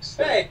critiques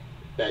that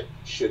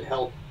should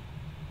help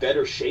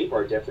better shape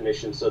our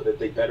definition so that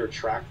they better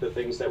track the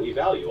things that we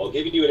value. I'll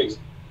give you an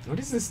What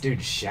is this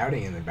dude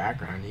shouting in the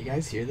background? You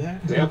guys hear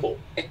that? example.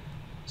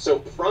 So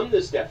from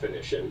this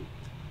definition,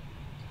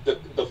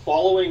 the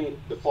following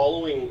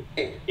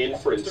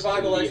inference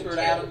Survival can be expert entailed,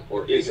 Adam,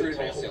 or is Patriot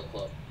entailed. Wholesale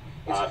Club.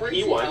 It's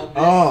crazy P1, how this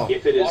Oh.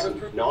 if it is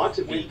waterproof, not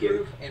vegan,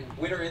 windproof, and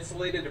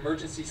winter-insulated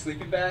emergency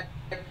sleeping bag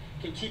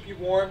can keep you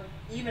warm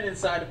even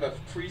inside of a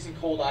freezing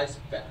cold ice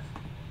bath.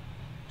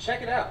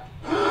 Check it out.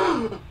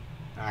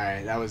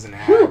 Alright, that was an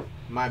ad.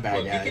 My bad,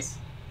 Look, you guys.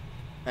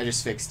 I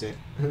just fixed it.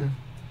 You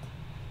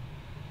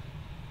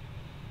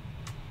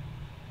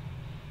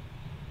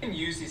can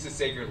use these to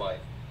save your life.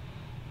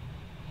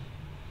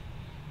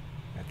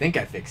 I think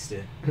I fixed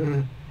it.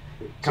 Come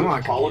to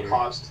on, computer.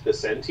 holocaust the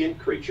sentient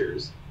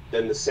creatures,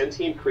 then the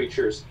sentient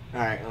creatures.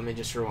 Alright, let me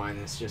just rewind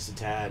this just a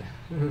tad.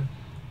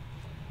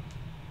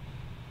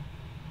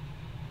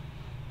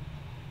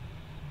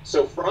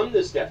 So from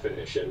this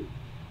definition,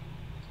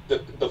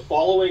 the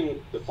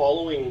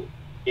following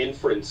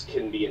inference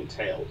can be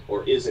entailed,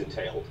 or is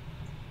entailed.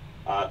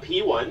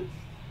 P1,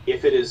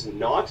 if it is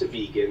not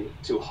vegan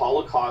to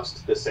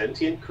holocaust the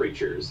sentient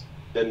creatures,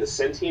 then the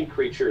sentient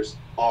creatures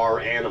are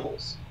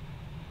animals,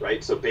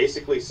 right? So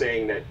basically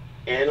saying that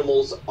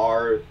animals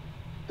are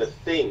the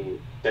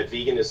thing that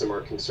veganism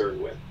are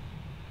concerned with,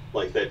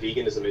 like that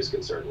veganism is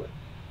concerned with.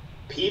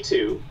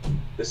 P2,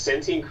 the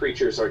sentient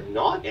creatures are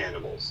not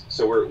animals,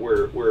 so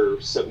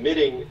we're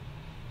submitting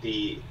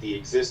the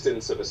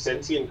existence of a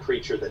sentient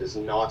creature that is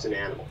not an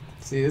animal.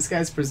 See, this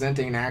guy's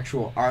presenting an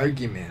actual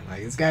argument.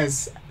 Like, this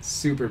guy's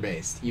super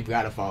based. You've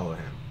got to follow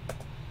him.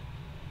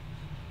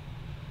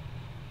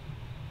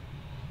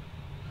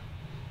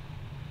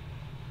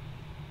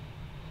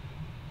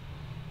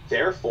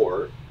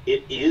 Therefore,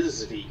 it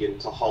is vegan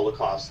to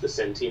holocaust the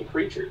sentient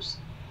creatures.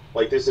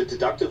 Like, there's a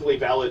deductively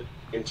valid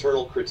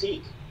internal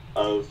critique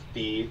of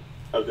the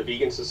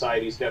vegan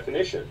society's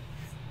definition,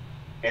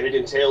 and it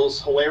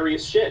entails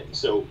hilarious shit.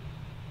 So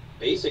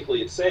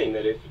basically it's saying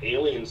that if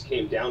aliens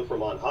came down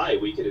from on high,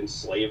 we could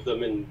enslave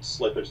them and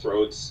slit their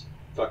throats,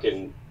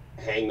 fucking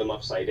hang them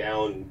upside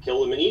down,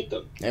 kill them and eat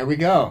them. There we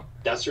go.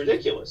 That's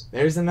ridiculous.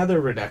 There's another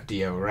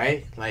reductio,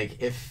 right?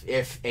 Like,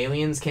 if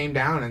aliens came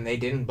down and they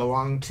didn't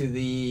belong to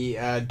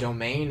the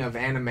domain of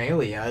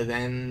Animalia,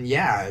 then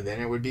yeah, then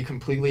it would be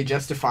completely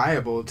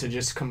justifiable to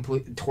just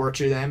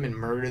torture them and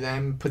murder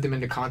them, put them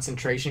into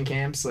concentration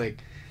camps.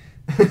 Like,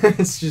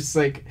 it's just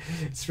like,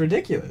 it's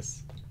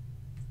ridiculous.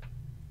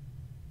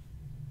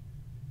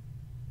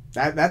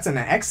 That's an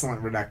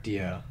excellent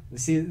reductio.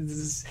 See,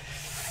 this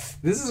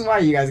is why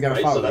you guys gotta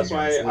follow. So that's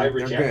why I They're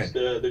reject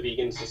good. the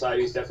vegan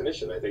society's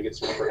definition. I think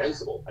it's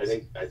reprehensible. I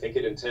think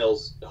it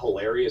entails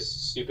hilarious,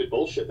 stupid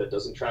bullshit that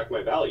doesn't track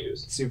my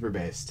values. Super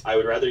based. I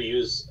would rather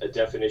use a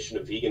definition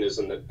of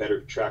veganism that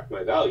better tracked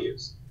my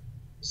values.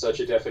 Such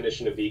a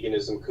definition of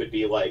veganism could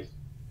be like,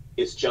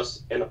 it's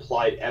just an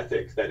applied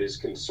ethic that is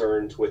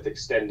concerned with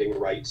extending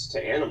rights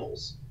to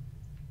animals,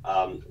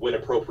 when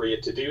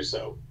appropriate to do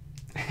so.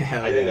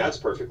 I think that's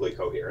perfectly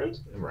coherent.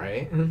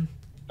 Right?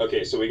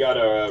 Okay, so we got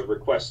a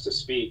request to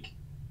speak.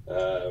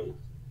 I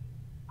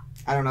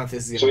don't know if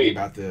this is going to be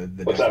about the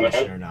What's that,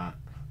 definition man? or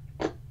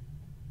not.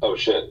 Oh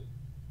shit.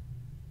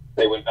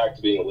 They went back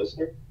to being a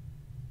listener?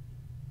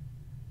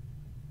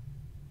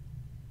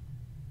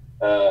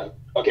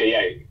 Okay,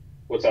 yeah.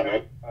 What's up,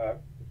 man?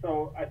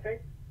 So I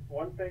think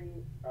one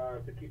thing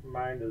to keep in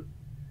mind is,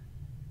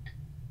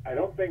 I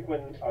don't think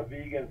when a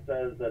vegan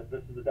says that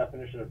this is the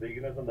definition of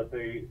veganism, that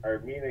they are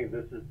meaning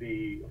this is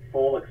the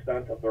full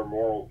extent of their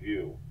moral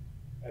view.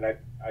 And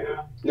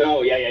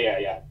No,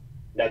 yeah.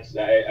 That's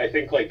I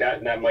think like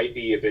that might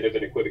be a bit of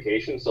an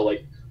equivocation. So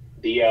like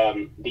the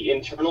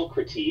internal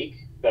critique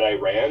that I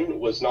ran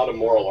was not a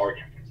moral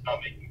argument. It's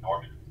not making a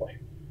normative claim.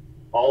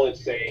 All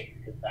it's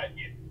saying is that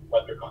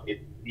whether or not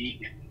it's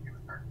vegan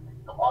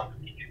on the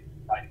vegan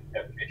side of the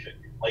definition,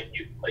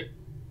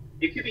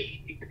 it could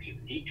be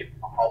vegan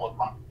to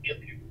Holocaust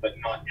aliens, but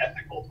not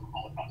ethical to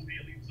Holocaust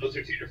aliens. Those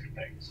are two different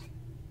things.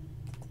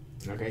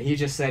 Okay, he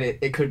just said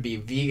it could be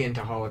vegan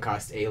to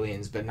Holocaust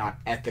aliens, but not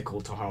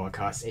ethical to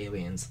Holocaust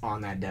aliens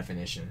on that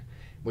definition,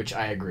 which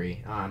I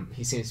agree.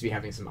 He seems to be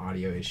having some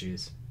audio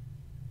issues.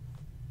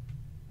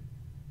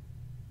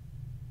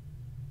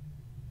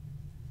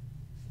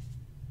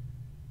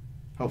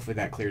 Hopefully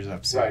that clears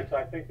up soon. right, so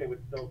I think they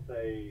would still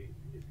say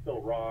it's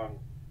still wrong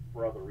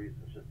for other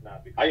reasons, just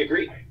not because. I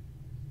agree.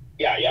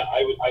 Yeah,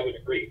 I would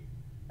agree.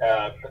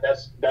 But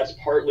that's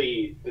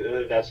partly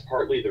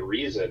the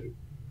reason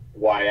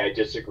why I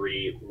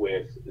disagree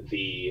with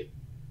the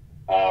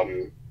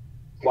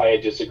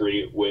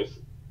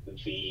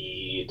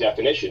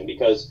definition,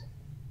 because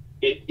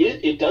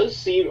it does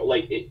seem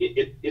like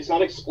it's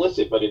not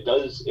explicit, but it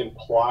does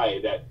imply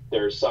that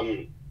there's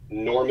some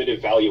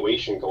normative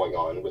valuation going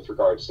on with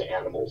regards to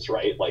animals,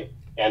 right? Like,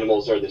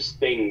 animals are this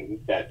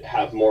thing that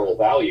have moral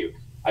value.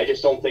 I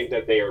just don't think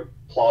that they are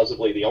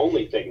plausibly the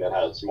only thing that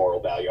has moral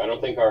value. I don't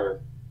think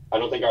our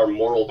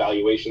moral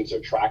valuations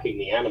are tracking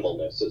the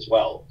animalness as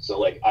well. So,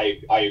 like,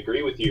 I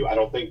agree with you. I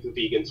don't think the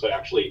vegans would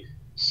actually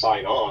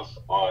sign off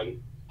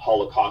on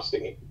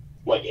holocausting,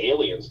 like,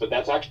 aliens, but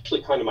that's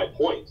actually kind of my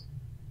point.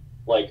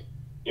 Like,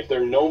 if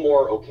they're no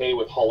more okay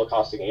with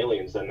holocausting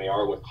aliens than they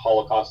are with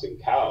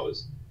holocausting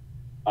cows,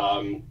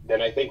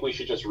 then I think we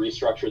should just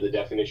restructure the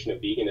definition of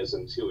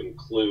veganism to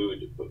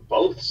include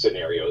both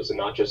scenarios and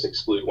not just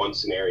exclude one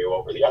scenario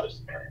over the other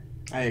scenario.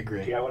 I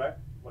agree. Yeah,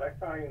 what I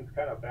find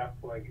kind of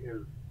baffling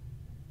is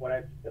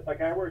if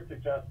like I were to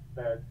suggest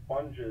that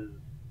sponges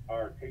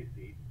are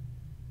tasty,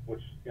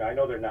 which I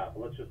know they're not,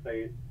 but let's just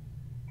say,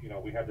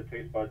 we have the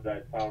taste buds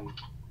that found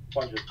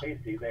sponges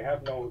tasty. They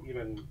have no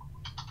even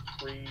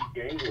free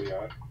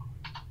ganglia.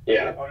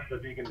 Yeah. Under the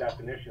vegan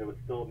definition, it would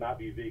still not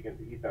be vegan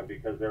to eat them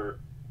because they're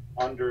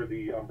under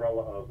the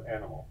umbrella of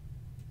animal.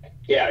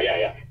 Yeah.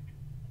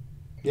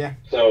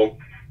 So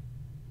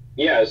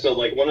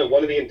like one of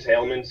the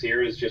entailments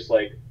here is just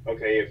like,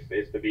 okay,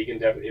 if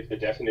the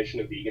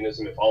definition of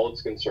veganism, if all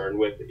it's concerned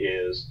with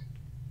is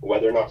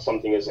whether or not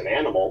something is an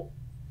animal,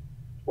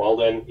 well,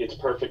 then it's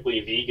perfectly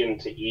vegan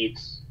to eat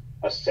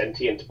a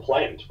sentient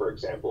plant, for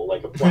example,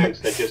 like a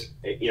plant that just,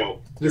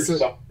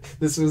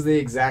 This was the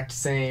exact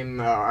same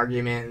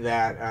argument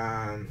that,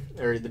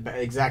 or the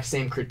exact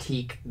same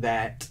critique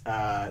that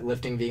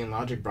Lifting Vegan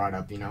Logic brought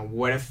up.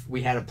 What if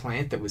we had a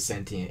plant that was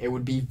sentient? It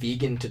would be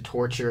vegan to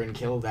torture and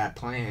kill that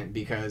plant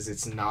because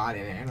it's not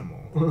an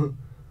animal.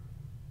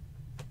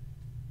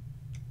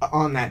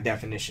 On that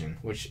definition,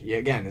 which,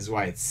 again, is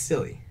why it's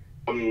silly.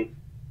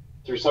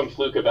 Through some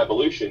fluke of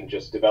evolution,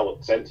 just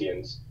developed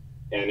sentience,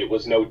 and it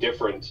was no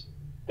different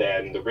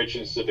than the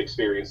richness of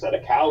experience that a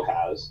cow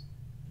has.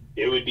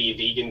 It would be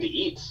vegan to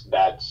eat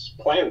that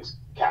plant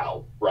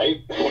cow,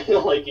 right?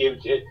 Like,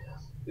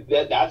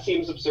 that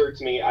seems absurd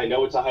to me. I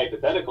know it's a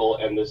hypothetical,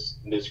 and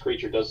this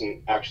creature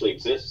doesn't actually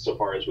exist so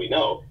far as we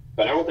know,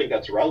 but I don't think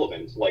that's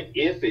relevant. Like,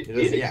 if it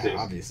did exist,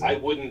 obviously, I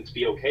wouldn't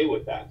be okay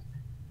with that.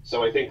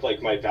 So I think,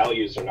 like, my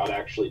values are not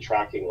actually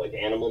tracking, like,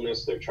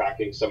 animalness, they're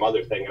tracking some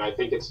other thing, and I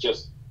think it's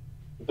just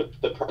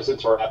the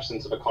presence or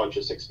absence of a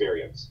conscious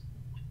experience.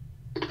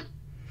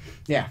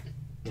 Yeah.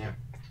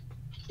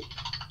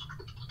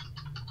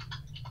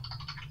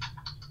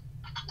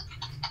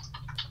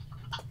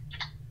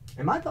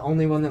 Am I the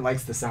only one that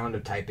likes the sound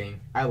of typing?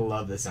 I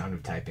love the sound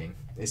of typing.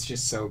 It's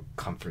just so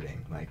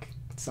comforting. Like,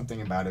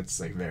 something about it's,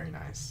 like, very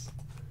nice.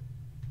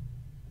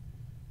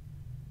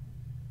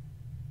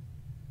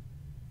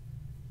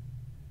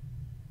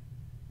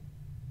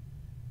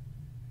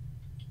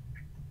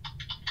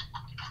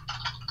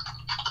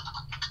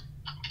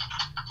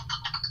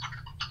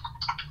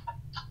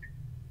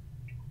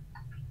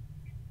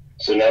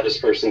 So now this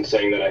person's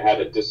saying that I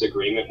had a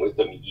disagreement with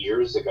them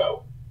years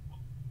ago,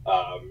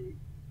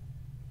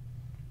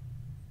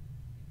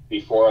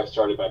 before I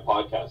started my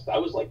podcast.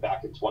 That was like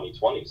back in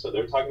 2020. So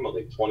they're talking about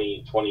like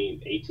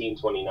 2018,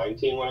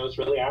 2019 when I was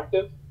really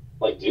active.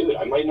 Like, dude,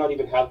 I might not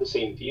even have the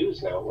same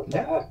views now. What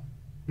the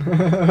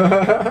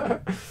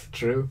heck?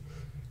 True.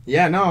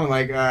 Yeah, no,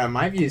 like,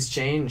 my views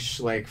change,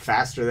 like,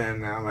 faster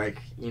than,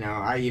 like,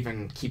 I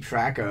even keep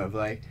track of.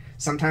 Like,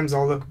 sometimes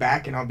I'll look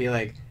back and I'll be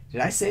like,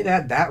 did I say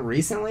that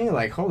recently?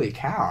 Like, holy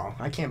cow.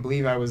 I can't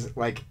believe I was,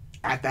 like,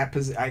 at that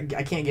position.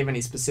 I can't give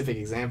any specific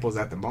examples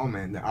at the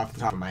moment off the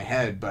top of my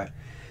head, but,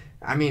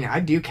 I mean, I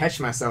do catch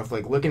myself,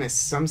 like, looking at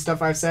some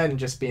stuff I've said and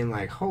just being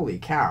like, holy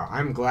cow,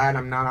 I'm glad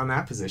I'm not on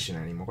that position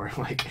anymore.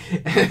 Like,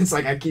 it's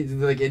like,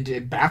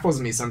 it baffles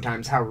me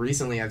sometimes how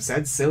recently I've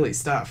said silly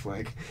stuff,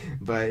 like,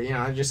 but,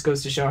 it just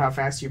goes to show how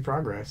fast you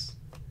progress.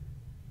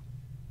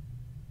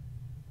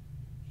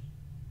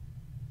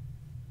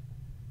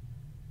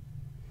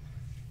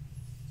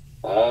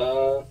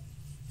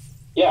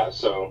 Yeah,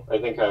 so I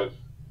think I've,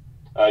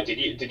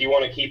 did you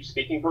want to keep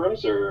speaking,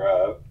 Perms,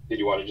 or did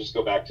you want to just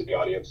go back to the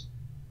audience?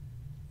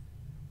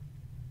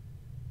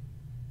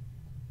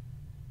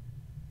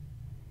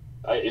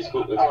 It's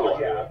cool. It's cool.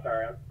 Yeah,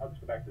 sorry. I'll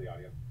just go back to the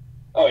audience.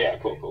 Oh, yeah,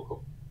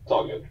 cool. It's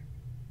all good.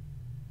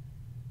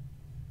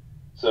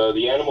 So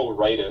the animal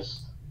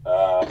rightist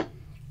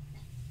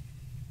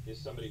is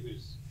somebody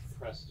who's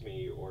pressed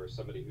me or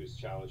somebody who's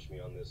challenged me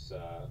on this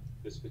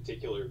this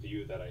particular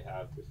view that I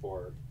have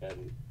before,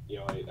 and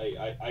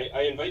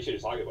I invite you to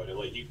talk about it.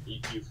 Like,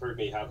 you've heard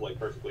me have, like,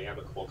 perfectly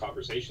amicable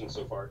conversations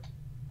so far.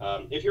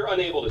 If you're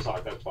unable to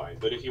talk, that's fine.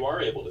 But if you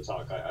are able to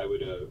talk, I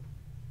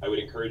would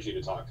encourage you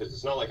to talk, because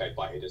it's not like I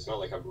bite. It's not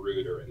like I'm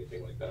rude or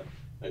anything like that.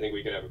 I think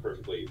we can have a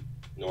perfectly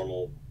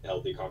normal,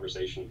 healthy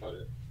conversation about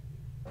it,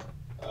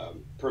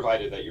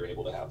 provided that you're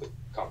able to have the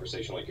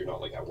conversation like you're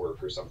not, like, at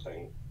work or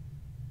something.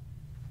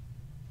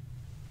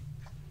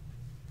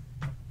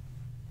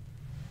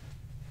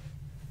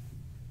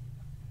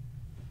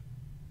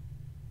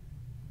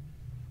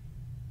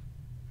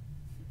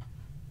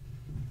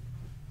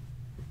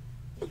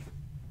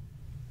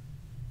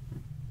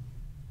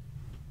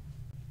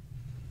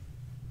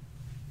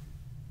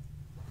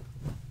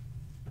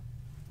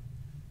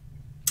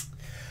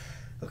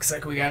 Looks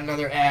like we got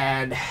another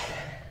ad.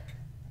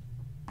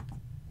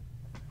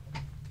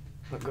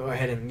 I'll go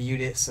ahead and mute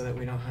it so that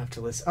we don't have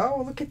to listen.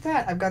 Oh, look at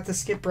that. I've got the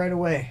skip right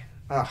away.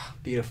 Oh,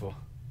 beautiful.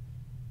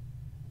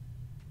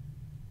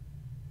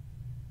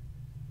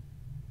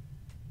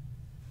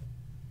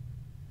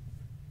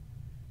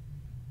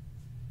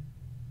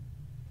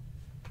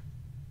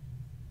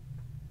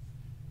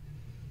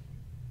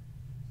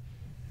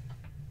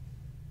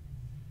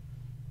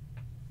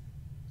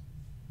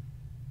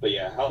 But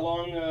yeah, how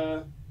long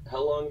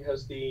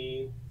has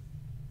the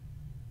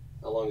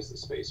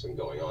space been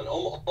going on?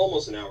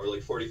 Almost an hour,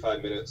 like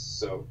 45 minutes.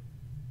 So,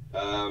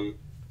 I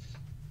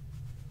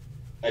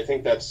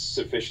think that's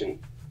sufficient.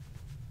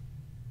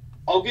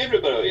 I'll give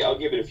it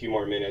a few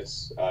more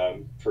minutes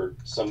for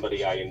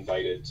somebody I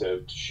invited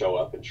to show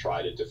up and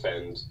try to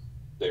defend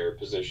their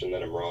position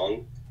that I'm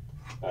wrong.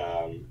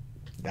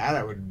 That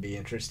I would be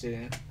interested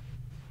in.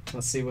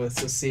 Let's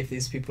see if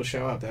these people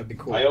show up. That'd be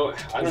cool. I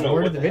don't know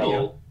what the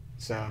hell.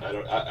 So I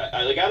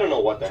don't know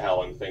what the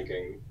hell I'm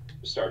thinking.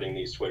 Starting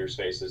these Twitter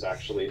spaces,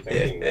 actually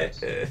thinking that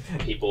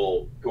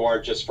people who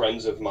aren't just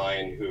friends of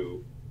mine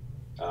who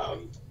are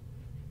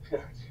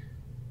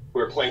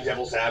playing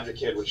devil's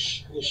advocate would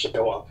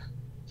show up.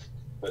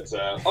 But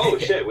oh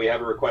shit, we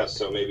have a request,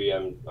 so maybe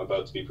I'm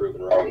about to be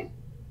proven wrong.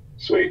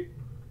 Sweet.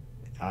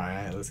 All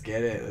right, let's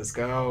get it. Let's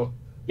go.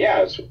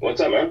 Yeah,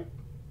 what's up, man?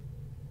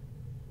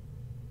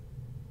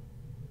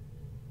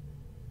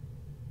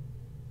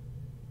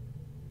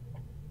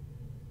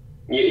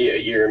 Yeah,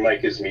 your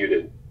mic is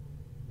muted,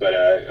 but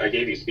I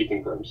gave you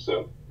speaking terms,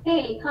 so.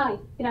 Hey, hi,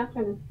 good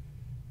afternoon.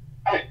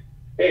 Hi.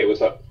 Hey,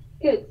 what's up?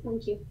 Good,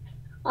 thank you.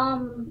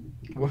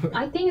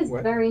 I think it's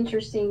very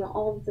interesting,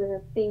 all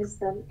the things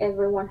that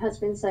everyone has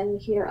been saying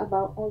here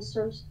about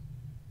oysters.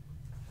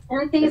 And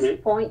I think it's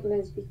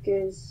pointless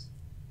because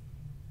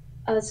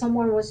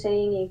someone was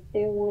saying if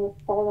they will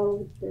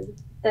follow the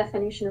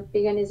definition of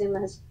veganism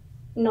as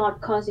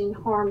not causing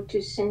harm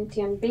to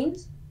sentient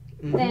beings,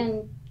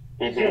 then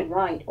you're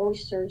right,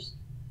 oysters.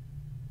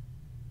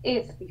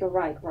 If you're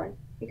right,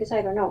 because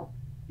I don't know.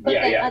 But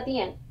then at the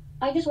end,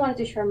 I just wanted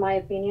to share my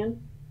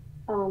opinion.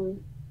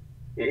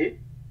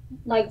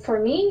 Like for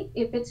me,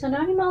 if it's an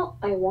animal,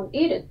 I won't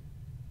eat it.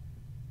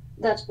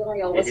 That's what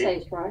I always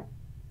say, right?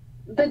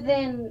 But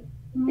then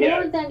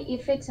more than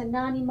if it's an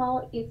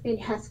animal, if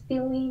it has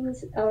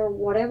feelings or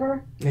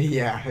whatever.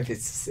 Yeah, if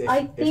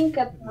the being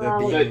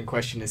in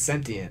question is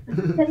sentient.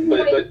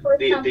 For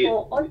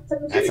example,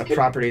 that's a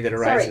property that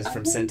arises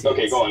from sentience.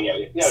 Okay, go on. No,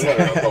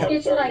 go on.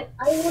 It's like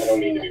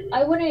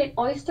I wouldn't eat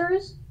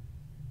oysters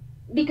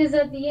because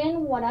at the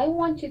end, what I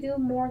want to do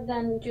more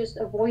than just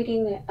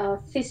avoiding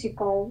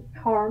physical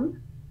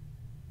harm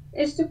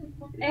is to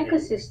protect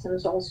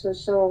ecosystems also.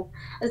 So,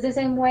 as the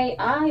same way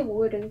I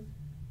wouldn't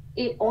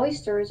eat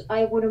oysters,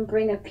 I wouldn't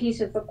bring a piece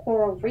of a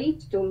coral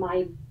reef to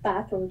my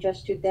bathroom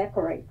just to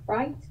decorate,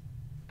 right?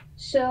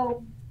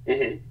 So.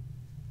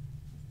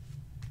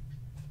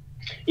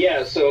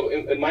 Yeah. So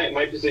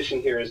my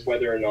position here is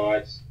whether or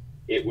not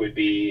it would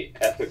be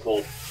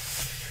ethical.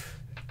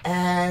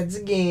 Ads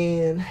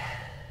again.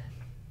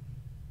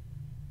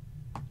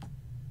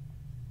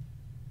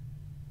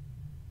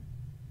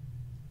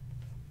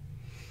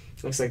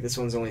 Looks like this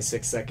one's only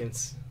 6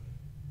 seconds.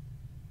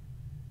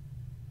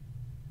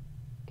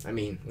 I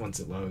mean,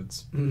 once it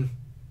loads. Can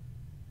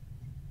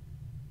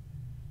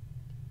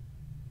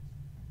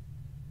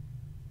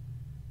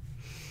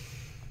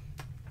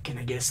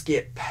I get a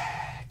skip?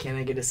 Can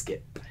I get a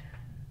skip?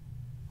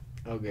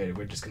 Oh good,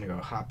 we're just gonna go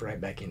hop right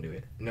back into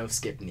it. No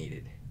skip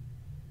needed.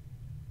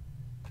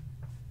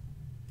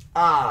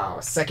 Oh,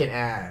 second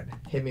ad.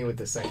 Hit me with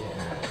the second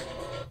ad.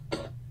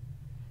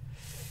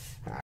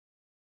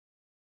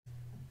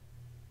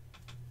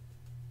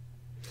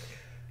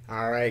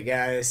 Alright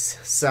guys,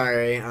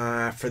 sorry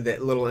for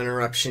that little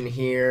interruption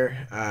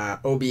here.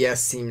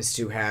 OBS seems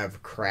to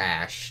have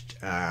crashed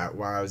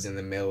while I was in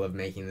the middle of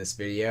making this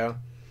video.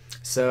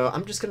 So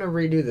I'm just going to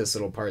redo this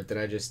little part that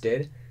I just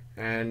did.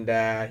 And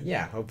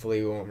yeah,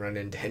 hopefully we won't run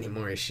into any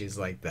more issues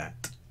like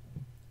that.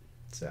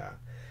 So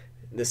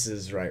this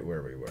is right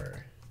where we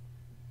were.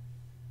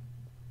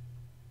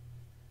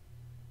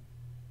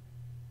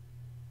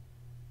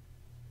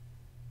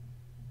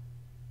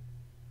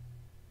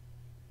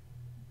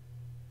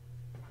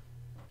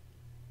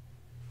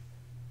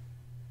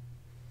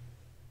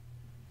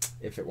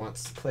 If it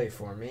wants to play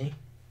for me.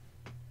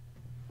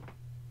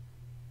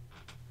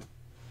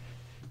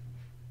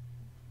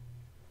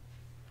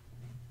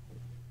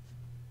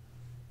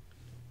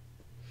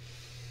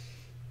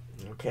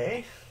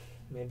 Okay,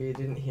 maybe it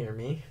didn't hear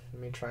me.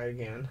 Let me try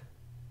again.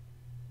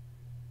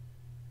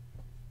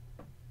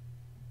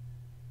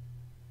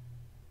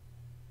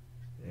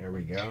 There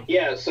we go.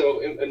 Yeah,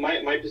 so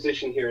my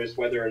position here is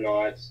whether or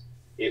not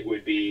it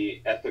would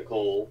be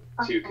ethical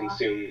to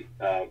consume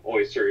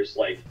oysters,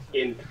 like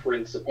in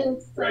principle,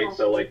 right?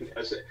 So like,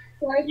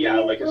 yeah,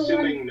 like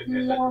assuming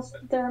lost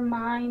their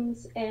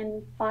minds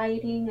and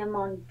fighting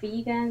among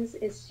vegans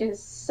is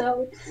just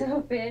so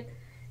stupid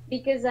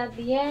Because at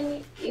the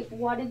end, if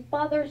what it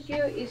bothers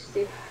you is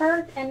to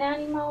hurt an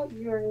animal,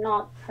 you're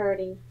not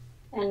hurting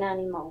an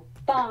animal.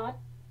 But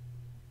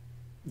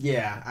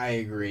yeah, I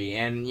agree.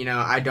 And, you know,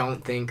 I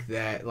don't think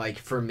that, like,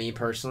 for me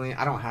personally,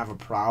 I don't have a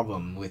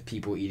problem with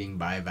people eating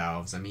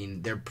bivalves. I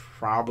mean, they're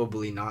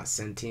probably not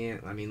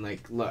sentient. I mean,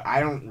 like, look,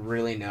 I don't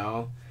really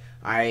know.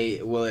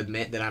 I will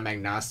admit that I'm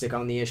agnostic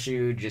on the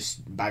issue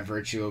just by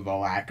virtue of a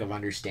lack of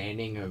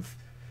understanding of,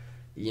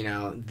 you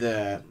know,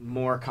 the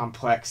more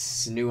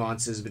complex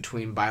nuances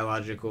between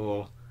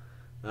biological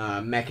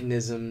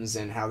mechanisms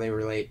and how they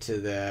relate to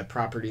the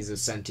properties of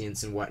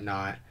sentience and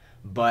whatnot.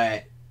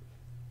 But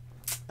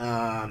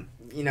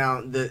you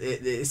know,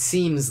 it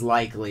seems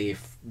likely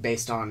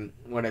based on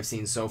what I've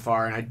seen so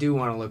far, and I do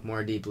want to look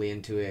more deeply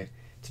into it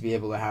to be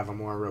able to have a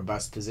more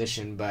robust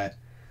position, but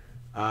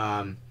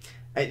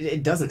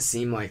it doesn't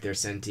seem like they're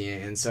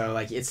sentient, and so,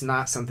 like, it's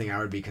not something I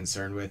would be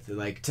concerned with.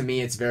 Like, to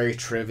me, it's very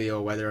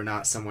trivial whether or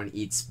not someone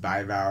eats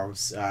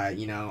bivalves.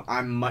 You know,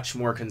 I'm much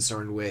more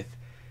concerned with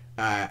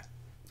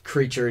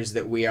creatures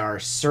that we are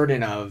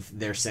certain of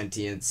their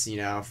sentience, you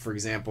know, for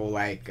example,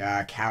 like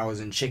cows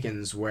and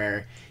chickens,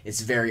 where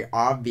it's very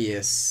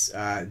obvious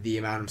the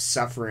amount of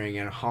suffering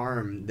and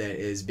harm that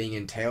is being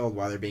entailed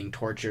while they're being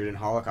tortured and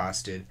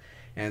holocausted.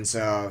 And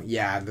so,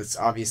 yeah, that's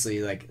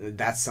obviously, like,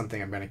 that's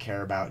something I'm going to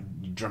care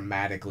about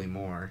dramatically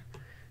more.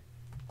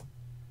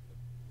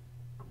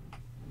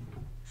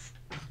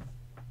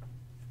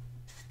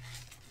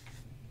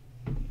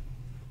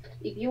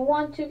 if you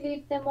want to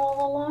leave them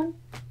all alone,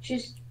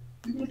 just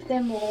leave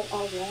them all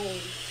alone.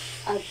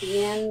 At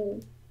the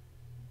end,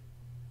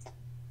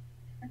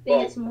 I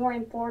think it's more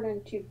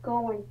important to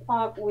go and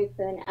talk with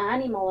an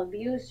animal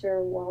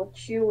abuser while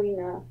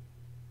chewing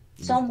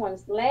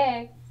someone's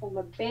leg from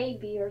a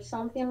baby or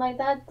something like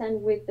that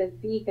than with a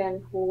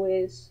vegan who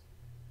is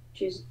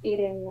just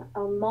eating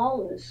a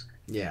mollusk.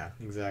 Yeah,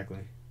 exactly.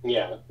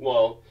 Yeah,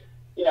 well,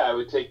 yeah, I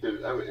would take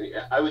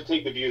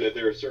the view that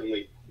there are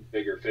certainly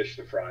bigger fish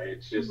to fry.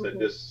 It's just that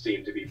this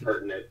seemed to be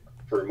pertinent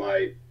for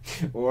my...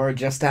 Or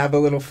just to have a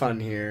little fun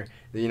here,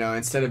 you know,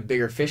 instead of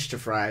bigger fish to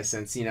fry,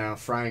 since, you know,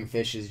 frying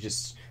fish is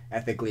just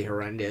ethically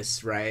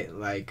horrendous, right?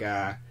 Like,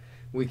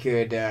 we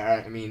could,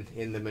 I mean,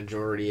 in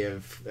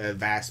the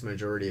vast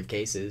majority of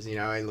cases, you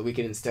know, we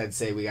could instead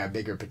say we got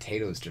bigger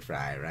potatoes to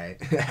fry, right?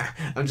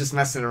 I'm just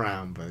messing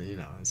around, but, you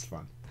know, it's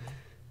fun.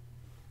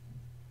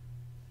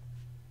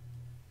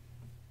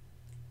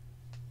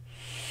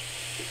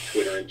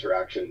 Twitter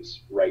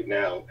interactions right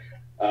now.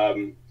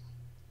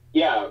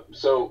 Yeah,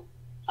 so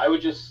I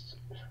would just,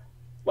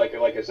 like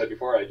I said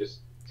before, I just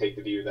take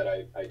the view that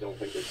I don't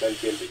think they're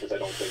sentient because I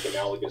don't think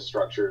analogous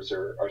structures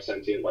are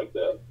sentient, like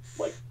the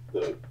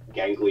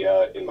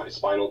ganglia in my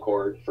spinal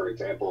cord, for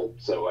example.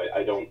 So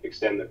I don't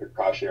extend the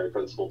precautionary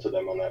principle to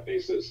them on that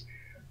basis.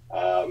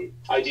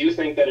 I do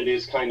think that it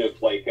is kind of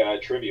like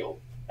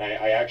trivial.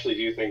 I actually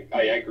do think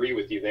I agree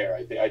with you there.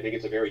 I think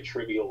it's a very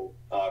trivial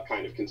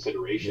kind of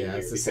consideration. Yeah, here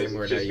it's the same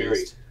word I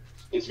used.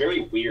 It's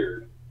very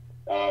weird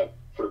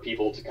for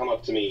people to come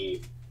up to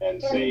me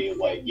and say,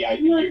 like, yeah,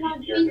 you're not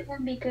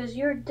vegan because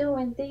you're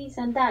doing this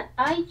and that.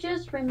 I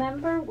just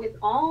remember with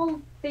all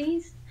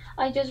these,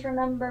 I just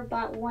remember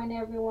back when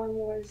everyone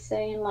was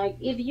saying, like,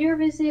 if you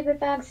receive a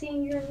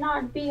vaccine, you're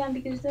not vegan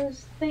because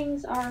those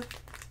things are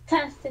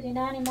tested in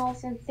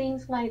animals and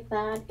things like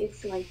that.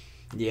 It's like,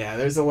 yeah,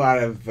 there's a lot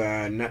of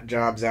nut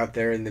jobs out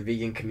there in the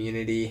vegan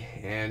community,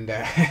 and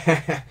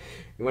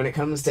when it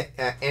comes to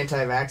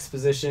anti-vax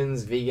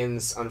positions,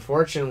 vegans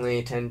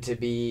unfortunately tend to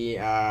be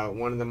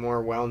one of the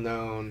more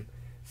well-known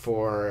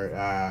for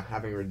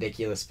having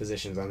ridiculous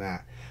positions on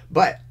that.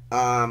 But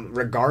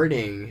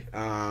regarding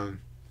the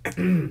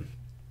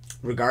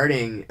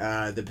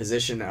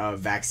position of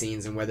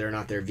vaccines and whether or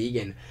not they're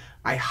vegan,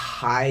 I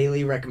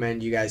highly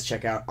recommend you guys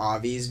check out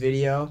Avi's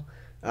video.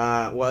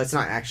 Well, it's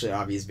not actually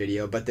Avi's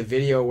video, but the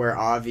video where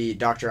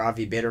Dr.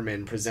 Avi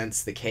Bitterman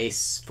presents the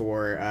case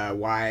for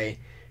why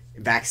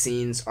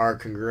vaccines are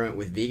congruent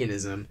with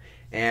veganism.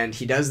 And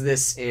he does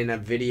this in a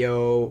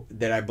video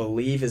that I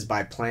believe is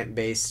by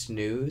Plant-Based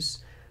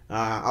News.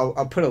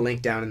 I'll put a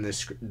link down in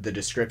the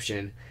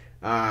description.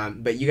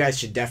 But you guys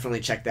should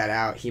definitely check that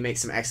out. He makes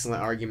some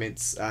excellent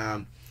arguments.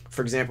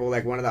 For example,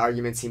 like one of the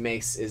arguments he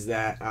makes is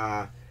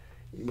that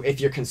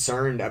if you're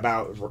concerned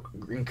about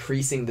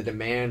increasing the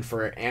demand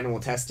for animal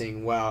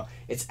testing, well,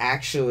 it's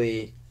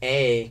actually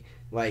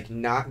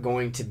not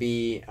going to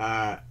be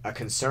a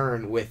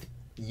concern with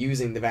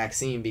using the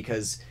vaccine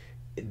because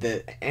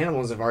the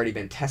animals have already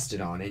been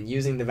tested on, and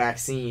using the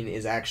vaccine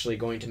is actually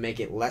going to make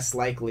it less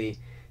likely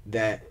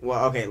that,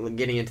 well, okay,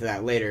 getting into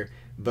that later,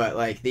 but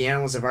like the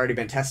animals have already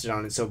been tested on,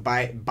 and so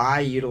by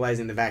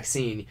utilizing the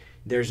vaccine,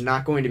 there's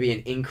not going to be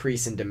an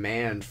increase in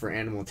demand for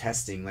animal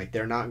testing. Like,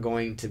 they're not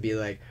going to be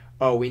like,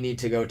 oh, we need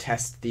to go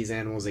test these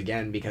animals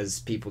again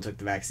because people took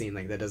the vaccine.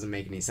 Like, that doesn't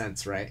make any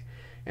sense, right?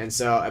 And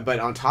so, but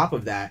on top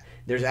of that,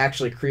 there's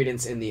actually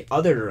credence in the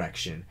other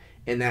direction,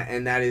 and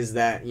that is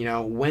that, you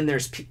know, when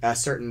there's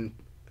certain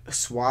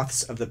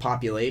swaths of the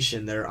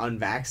population that are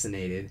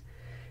unvaccinated,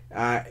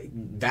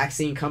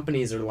 vaccine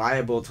companies are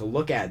liable to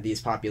look at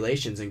these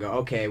populations and go,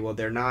 okay, well,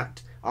 they're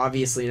not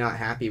obviously not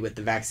happy with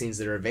the vaccines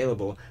that are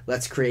available.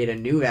 Let's create a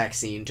new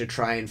vaccine to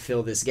try and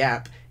fill this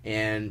gap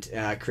and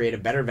create a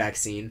better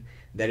vaccine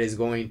that is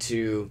going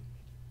to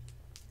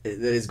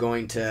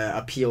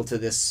appeal to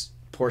this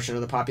portion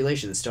of the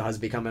population that still has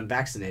become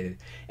unvaccinated.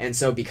 And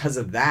so because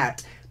of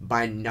that,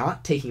 by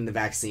not taking the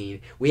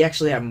vaccine, we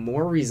actually have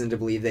more reason to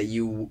believe that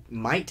you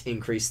might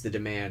increase the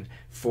demand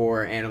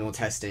for animal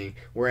testing,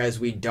 whereas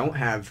we don't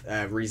have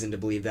reason to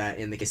believe that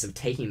in the case of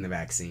taking the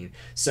vaccine.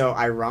 So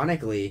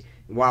ironically,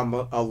 while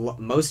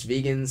most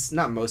vegans,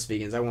 not most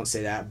vegans, I won't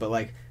say that, but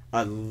like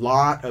a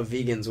lot of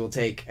vegans will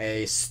take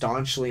a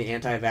staunchly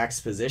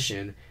anti-vax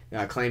position,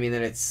 claiming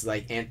that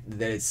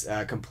it's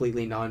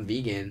completely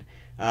non-vegan.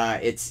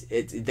 I've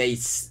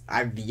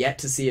yet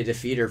to see a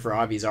defeater for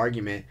Avi's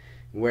argument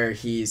where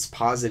he's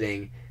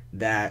positing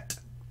that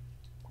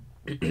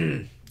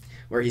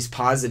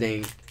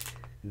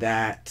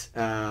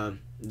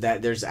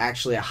that there's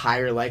actually a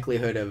higher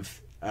likelihood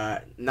of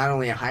not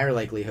only a higher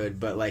likelihood,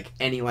 but like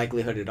any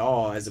likelihood at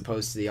all, as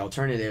opposed to the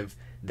alternative,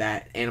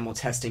 that animal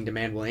testing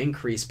demand will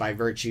increase by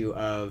virtue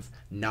of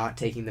not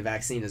taking the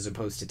vaccine as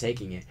opposed to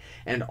taking it.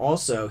 And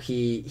also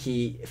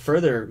he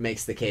further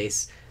makes the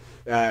case,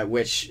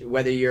 which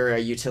whether you're a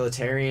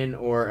utilitarian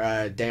or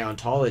a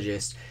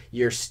deontologist,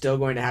 you're still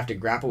going to have to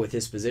grapple with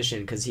his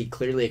position, because he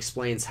clearly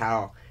explains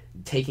how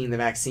taking the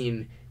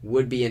vaccine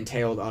would be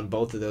entailed on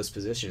both of those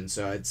positions.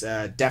 So it's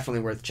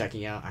definitely worth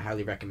checking out. I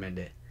highly recommend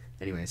it.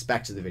 Anyways,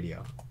 back to the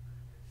video.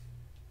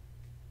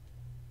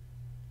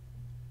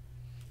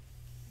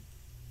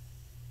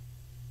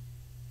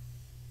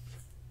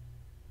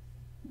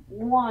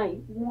 Why?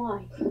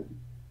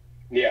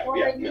 Yeah, Why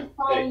yeah, are you no.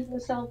 calling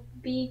yourself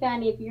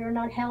vegan if you're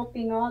not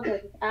helping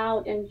others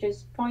out and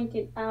just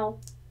pointing out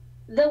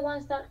the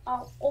ones that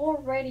are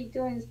already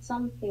doing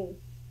something?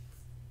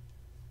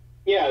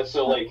 Yeah,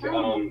 so like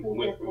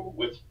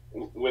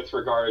with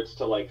regards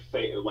to like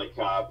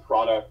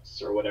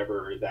products or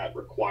whatever that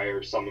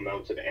require some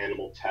amount of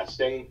animal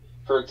testing,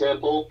 for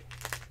example,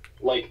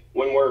 like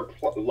when we're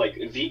like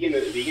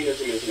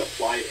veganism is an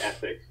applied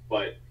ethic,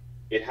 but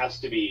it has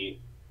to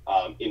be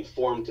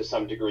informed to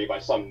some degree by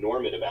some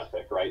normative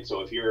ethic, right?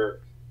 So if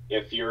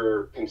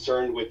you're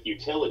concerned with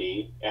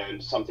utility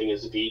and something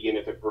is vegan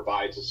if it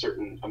provides a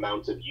certain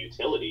amount of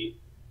utility,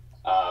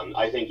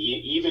 I think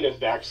even if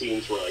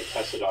vaccines were like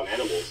tested on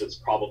animals, it's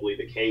probably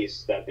the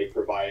case that they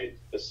provide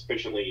a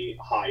sufficiently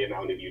high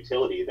amount of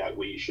utility that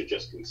we should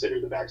just consider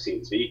the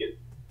vaccines vegan.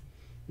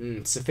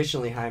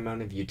 Sufficiently high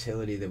amount of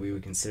utility that we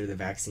would consider the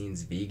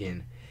vaccines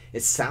vegan.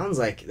 It sounds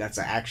like that's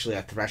actually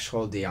a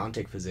threshold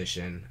deontic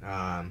position,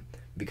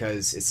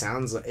 because it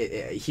sounds like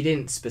he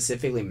didn't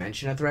specifically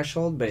mention a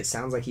threshold, but it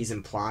sounds like he's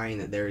implying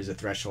that there is a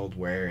threshold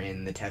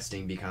wherein the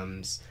testing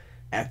becomes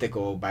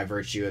ethical by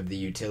virtue of the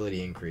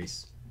utility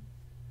increase.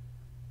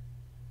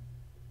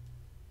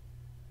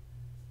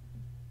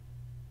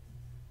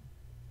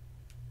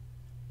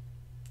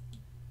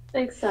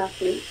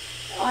 Exactly.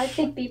 I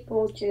think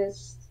people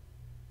just,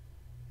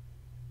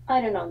 I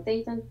don't know,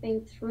 they don't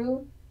think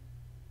through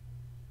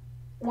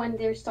when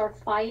they start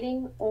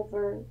fighting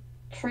over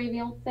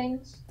trivial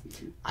things.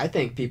 I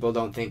think people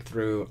don't think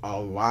through a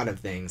lot of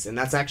things, and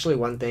that's actually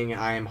one thing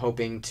I am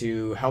hoping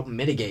to help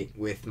mitigate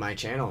with my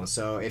channel.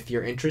 So if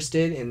you're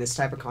interested in this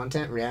type of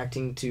content,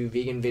 reacting to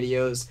vegan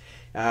videos,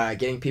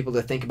 getting people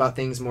to think about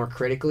things more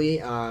critically,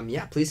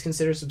 yeah, please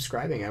consider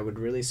subscribing. I would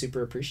really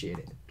super appreciate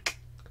it.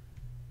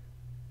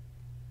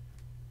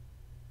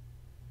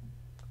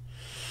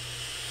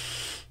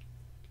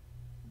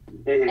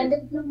 And they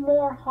do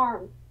more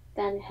harm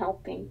than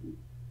helping.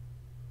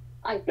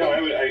 I think. No,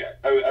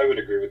 I would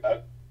agree with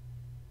that.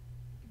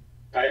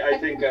 I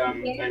think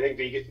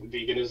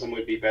veganism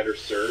would be better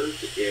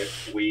served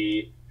if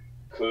we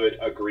could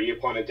agree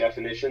upon a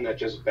definition that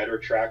just better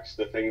tracks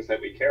the things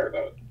that we care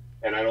about.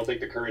 And I don't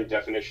think the current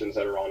definitions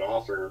that are on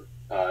offer,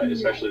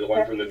 especially the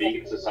one from the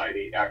Vegan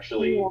Society,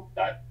 actually,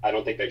 I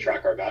don't think they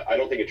track I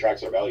don't think it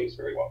tracks our values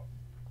very well.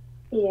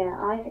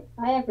 Yeah,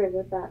 I agree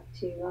with that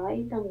too.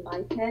 I don't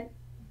like it.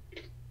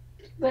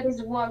 But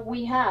it's what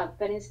we have.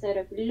 But instead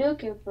of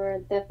looking for a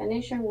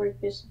definition,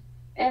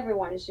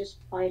 everyone is just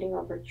fighting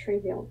over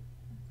trivial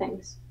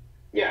things.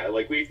 Yeah,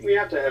 like we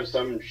have to have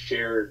some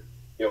shared,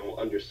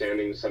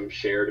 understanding, some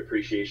shared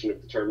appreciation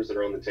of the terms that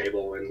are on the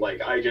table. And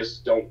like, I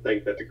just don't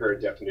think that the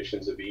current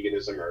definitions of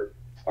veganism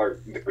are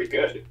very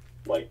good.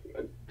 Like,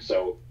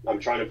 so I'm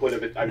trying to put a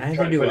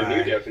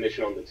new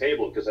definition on the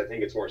table because I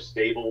think it's more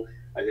stable.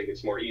 I think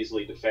it's more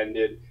easily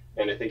defended,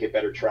 and I think it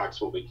better tracks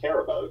what we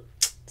care about.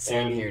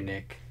 Same here,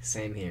 Nick.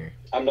 Same here.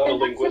 I'm not a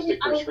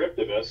linguistic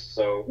prescriptivist,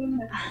 so...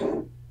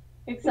 Yeah.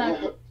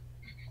 Exactly.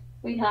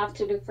 We have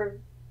to look for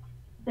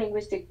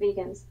linguistic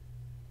vegans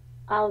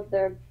out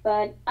there.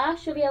 But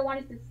actually, I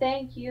wanted to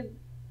thank you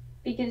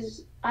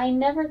because I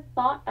never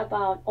thought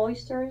about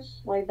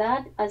oysters like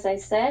that. As I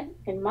said,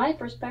 in my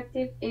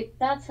perspective, if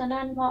that's an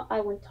animal,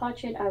 I wouldn't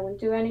touch it. I wouldn't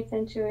do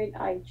anything to it.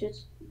 I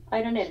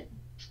don't eat it.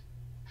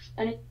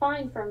 and it's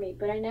fine for me,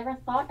 but I never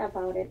thought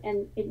about it,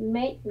 and it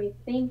made me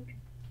think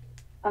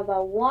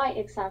about why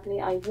exactly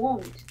I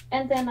won't.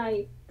 And then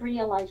I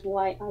realized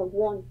why I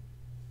won't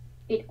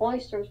eat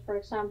oysters, for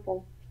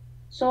example.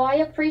 So I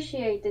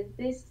appreciated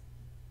this,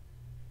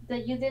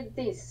 that you did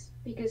this,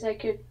 because I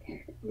could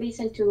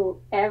listen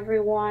to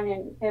everyone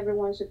and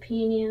everyone's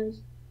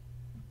opinions.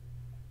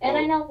 And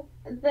I know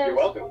there's a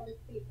lot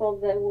of people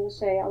that will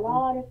say a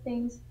lot of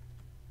things,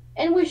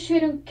 and we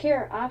shouldn't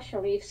care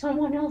actually if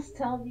someone else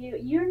tells you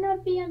you're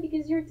not vegan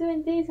because you're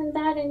doing this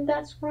and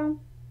that's wrong.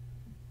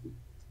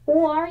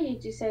 Who are you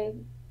to say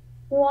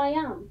who I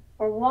am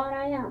or what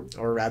I am?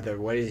 Or rather,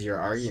 what is your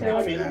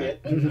argument So for that?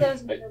 it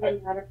doesn't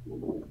really matter.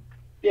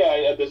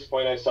 Yeah, at this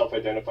point, I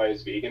self-identify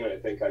as vegan, and I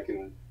think I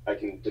can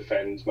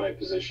defend my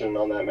position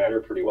on that matter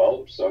pretty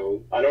well.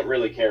 So I don't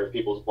really care if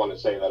people want to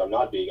say that I'm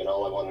not vegan.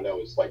 All I want to know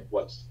is like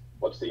what's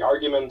the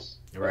argument.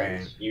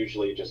 Right. And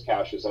usually just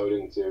cashes out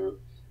into,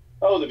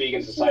 oh, the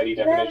vegan society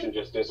definition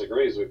just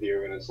disagrees with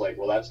you, and it's like,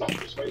 well, that's not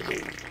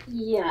persuasive.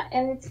 Yeah,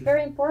 and it's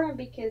very important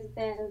because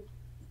then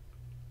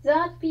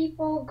that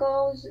people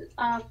goes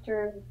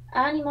after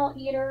animal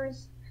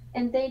eaters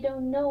and they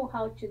don't know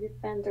how to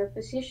defend their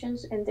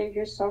positions, and they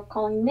just start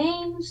calling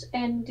names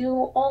and do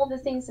all the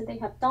things that they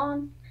have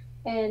done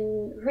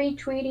and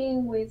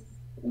retweeting with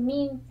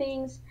mean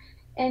things,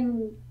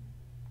 and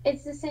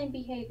it's the same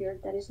behavior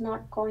that is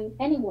not going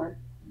anywhere.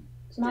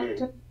 It's not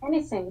doing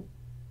anything.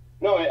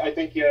 No, I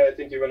think I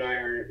think you and I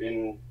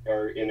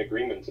are in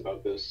agreement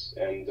about this,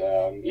 and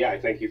yeah, I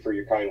thank you for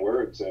your kind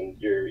words, and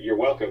you're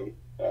welcome.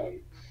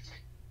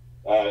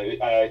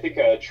 I think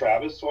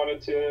Travis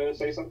wanted to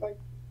say something.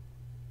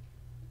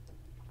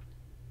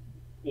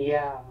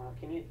 Yeah,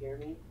 can you hear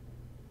me?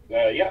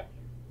 Yeah.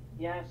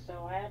 Yeah,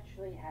 so I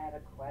actually had a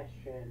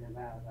question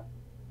about...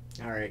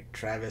 All right,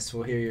 Travis,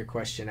 we'll hear your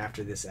question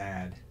after this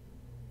ad.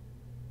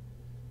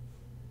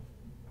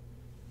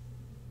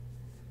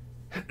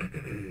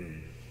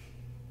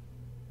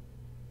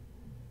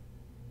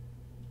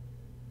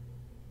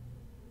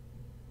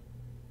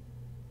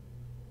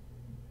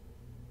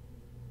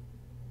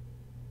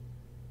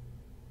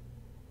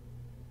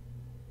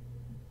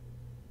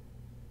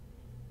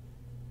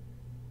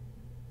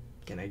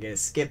 Can I get a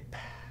skip?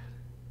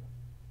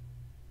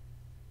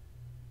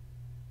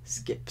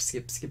 Skip,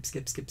 skip, skip,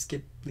 skip, skip,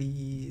 skip,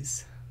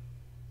 please.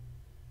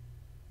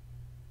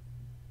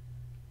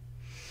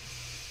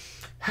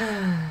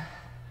 I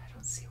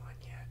don't see one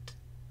yet.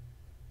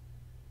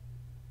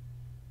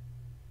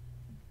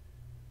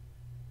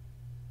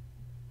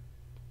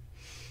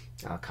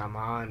 Oh, come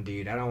on,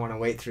 dude. I don't want to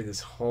wait through this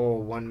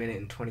whole 1 minute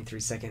and 23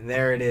 seconds.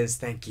 There it is.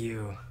 Thank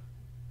you.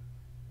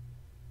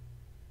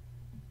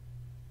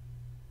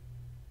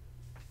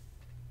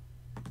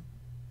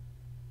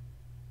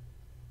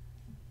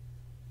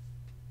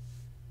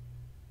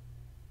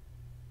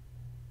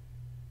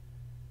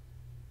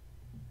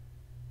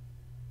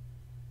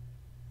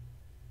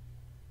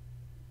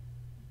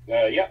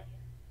 Yeah.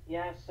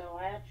 Yeah, so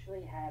I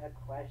actually had a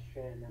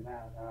question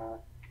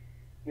about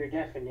your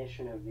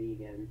definition of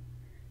vegan.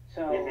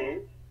 So,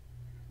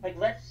 like,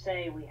 let's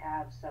say we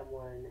have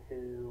someone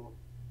who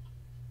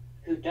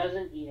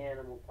doesn't eat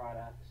animal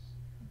products,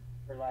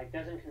 or like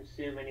doesn't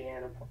consume any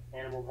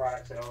animal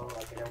products at all.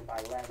 Like, they don't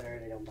buy leather,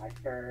 they don't buy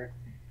fur,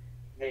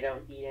 they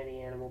don't eat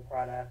any animal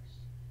products,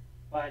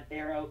 but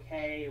they're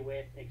okay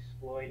with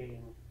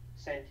exploiting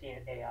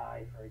sentient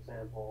AI, for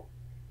example.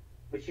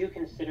 Would you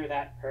consider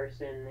that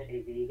person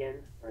a vegan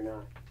or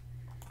not?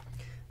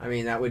 I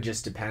mean, that would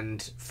just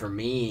depend, for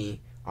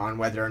me, on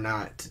whether or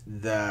not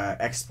the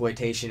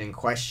exploitation in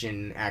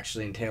question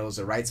actually entails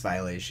a rights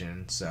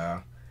violation.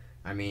 So,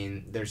 I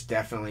mean, there's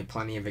definitely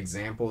plenty of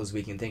examples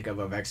we can think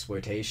of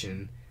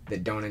exploitation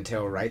that don't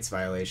entail rights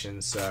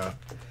violations. So,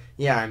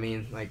 yeah, I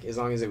mean, like, as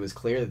long as it was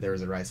clear that there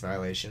was a rights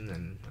violation,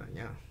 then,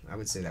 yeah, I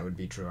would say that would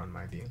be true on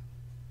my view.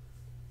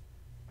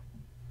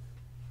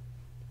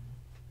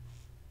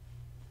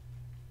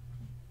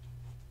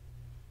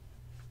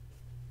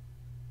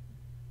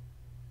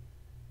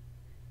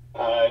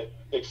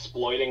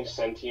 Exploiting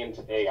sentient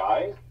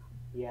AI?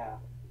 Yeah.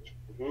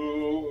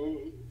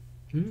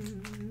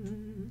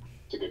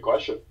 It's a good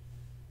question.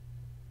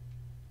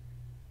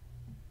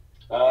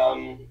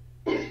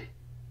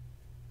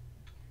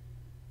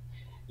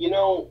 You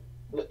know,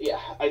 yeah,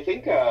 I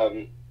think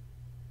I'm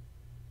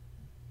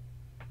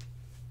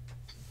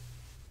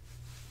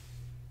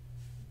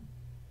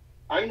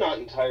not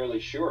entirely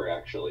sure,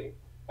 actually.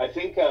 I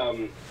think,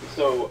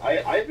 so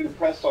I've been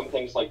pressed on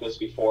things like this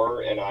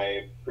before, and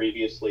I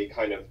previously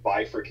kind of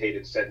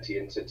bifurcated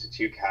sentience into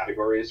two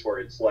categories, where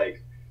it's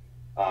like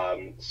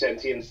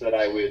sentience that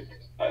I would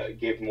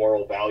give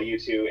moral value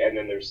to, and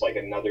then there's like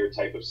another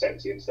type of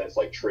sentience that's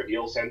like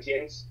trivial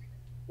sentience,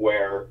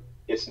 where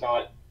it's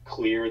not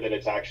clear that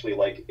it's actually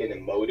like an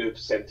emotive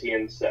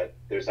sentience, that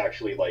there's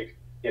actually like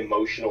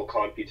emotional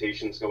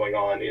computations going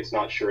on. It's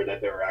not sure that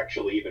there are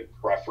actually even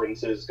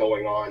preferences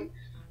going on.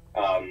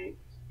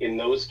 In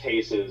those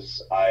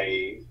cases,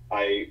 I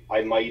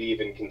might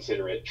even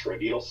consider it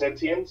trivial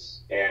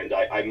sentience, and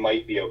I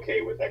might be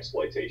okay with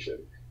exploitation.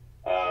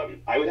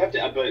 I would have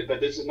to, but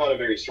this is not a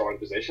very strong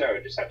position. I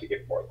would just have to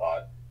give more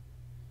thought.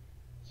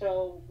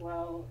 So,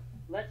 well,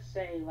 let's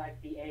say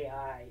like the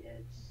AI,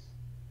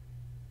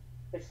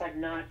 it's like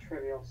not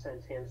trivial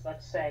sentience.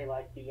 Let's say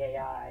like the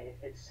AI,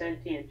 it's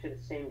sentient to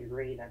the same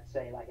degree that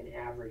say like an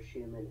average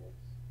human is.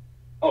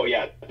 Oh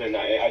yeah, then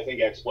I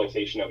think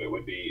exploitation of it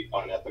would be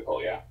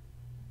unethical. Yeah.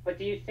 But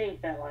do you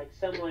think that like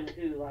someone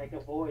who like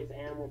avoids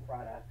animal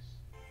products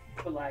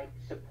but like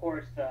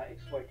supports the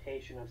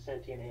exploitation of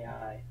sentient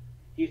AI,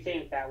 do you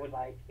think that would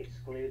like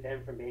exclude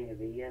them from being a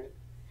vegan?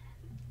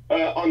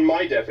 On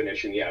my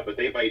definition, yeah, but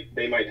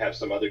they might have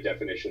some other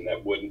definition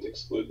that wouldn't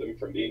exclude them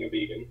from being a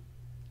vegan.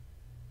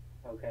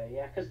 Okay,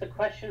 yeah, because the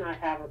question I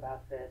have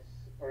about this,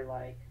 or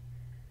like,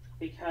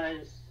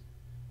 because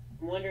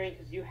I'm wondering,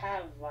 because you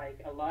have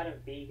like a lot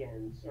of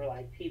vegans or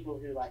like people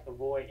who like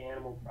avoid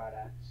animal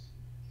products,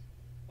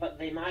 but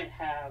they might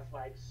have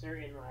like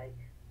certain like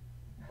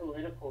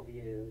political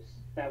views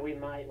that we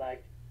might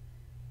like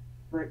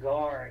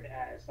regard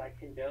as like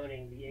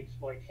condoning the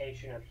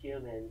exploitation of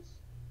humans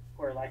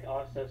who are like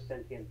also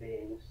sentient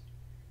beings.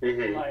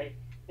 Mm-hmm. Like,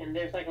 and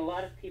there's like a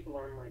lot of people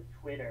on like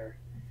Twitter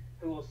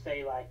who will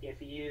say like, if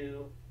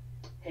you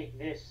take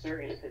this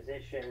certain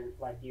position,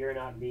 like you're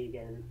not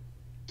vegan.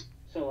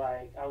 So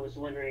like, I was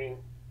wondering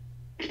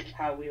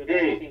how we would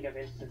like, think of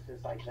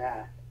instances like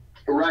that.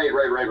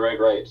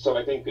 Right. So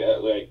I think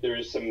like there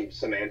is some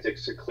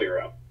semantics to clear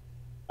up.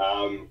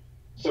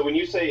 So when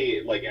you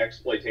say like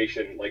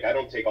exploitation, like I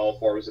don't take all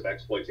forms of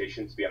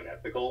exploitation to be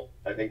unethical.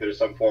 I think there's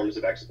some forms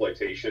of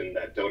exploitation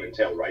that don't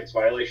entail rights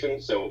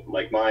violations. So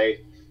like my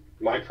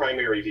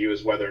primary view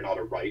is whether or not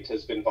a right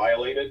has been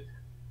violated.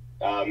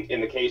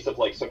 In the case of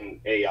like some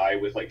AI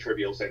with like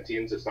trivial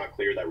sentience, it's not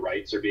clear that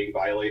rights are being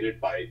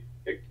violated by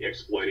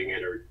exploiting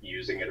it or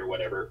using it or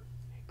whatever.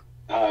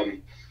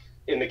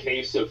 In the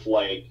case of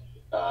like,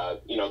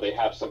 they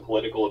have some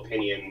political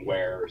opinion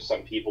where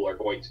some people are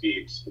going to be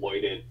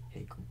exploited.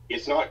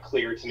 It's not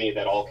clear to me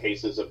that all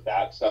cases of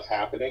that stuff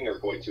happening are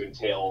going to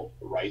entail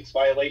rights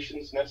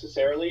violations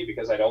necessarily,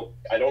 because I don't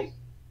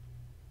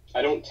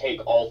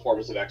take all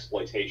forms of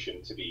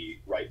exploitation to be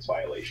rights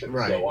violations.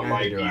 Right. So on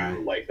my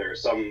view, like there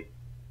is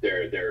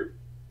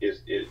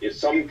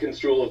some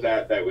construal of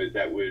that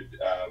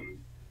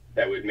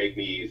would make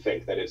me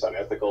think that it's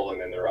unethical,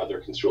 and then there are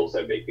other construals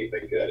that make me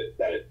think that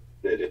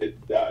it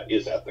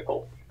is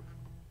ethical.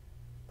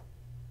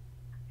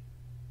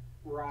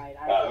 Right.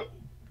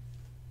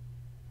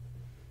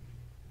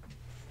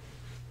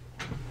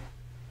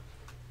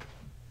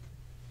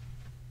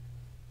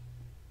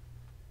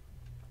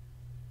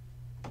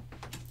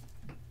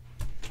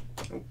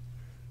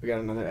 We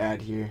got another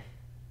ad here.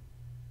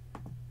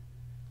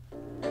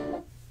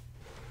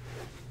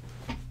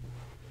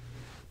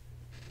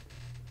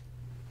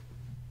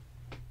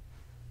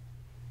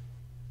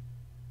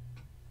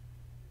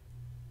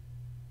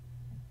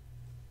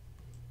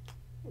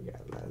 We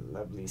got that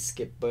lovely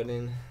skip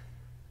button.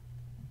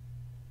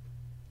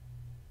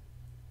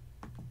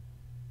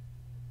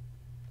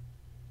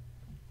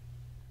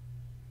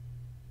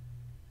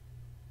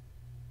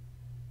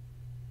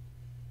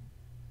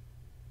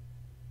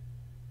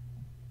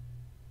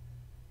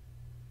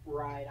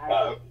 Right.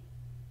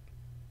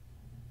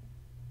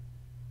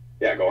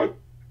 Yeah, go on.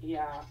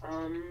 Yeah.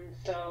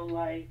 So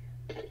like,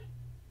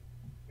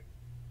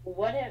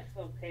 what if?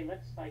 Okay,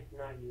 let's like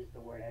not use the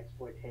word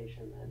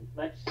exploitation then.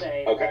 Let's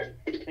say like,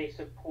 they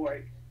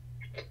support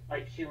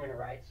like human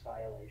rights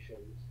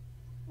violations.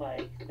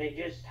 Like they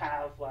just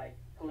have like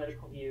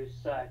political views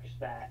such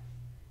that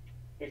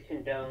it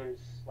condones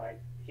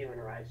like human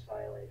rights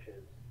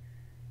violations.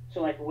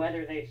 So like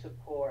whether they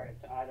support,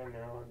 I don't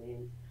know. I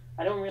mean,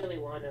 I don't really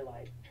want to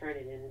like turn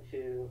it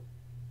into.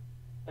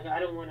 Like,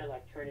 I don't want to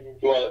like turn it into.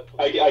 Well,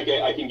 I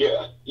can give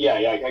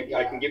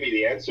I can give you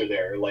the answer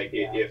there. Like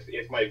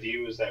if my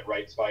view is that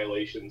rights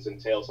violations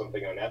entail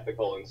something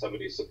unethical and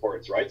somebody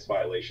supports rights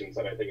violations,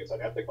 then I think it's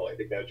unethical. I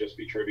think that would just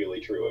be trivially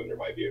true under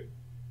my view.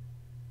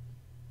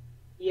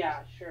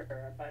 Yeah, sure,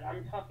 but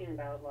I'm talking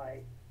about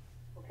like,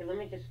 okay, let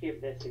me just give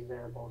this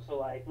example. So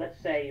like,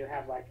 let's say you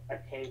have like a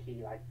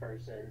tanky like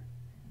person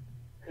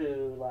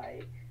who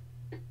like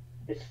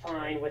is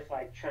fine with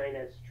like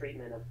China's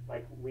treatment of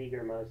like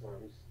Uyghur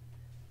Muslims.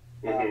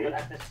 But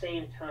at the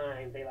same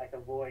time, they like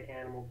avoid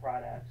animal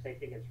products. They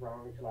think it's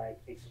wrong to like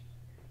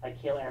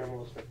kill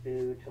animals for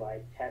food, to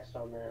like test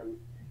on them,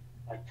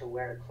 like to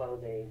wear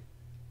clothing.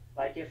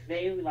 Like if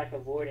they like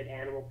avoided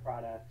animal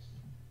products,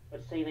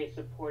 but say they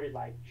supported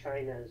like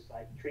China's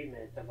like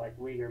treatment of like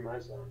Uyghur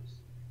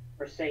Muslims,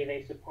 or say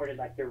they supported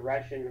like the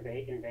Russian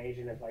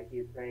invasion of like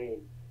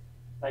Ukraine,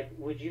 like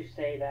would you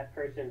say that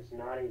person's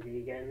not a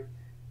vegan,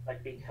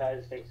 like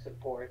because they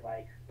support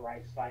like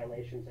rights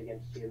violations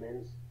against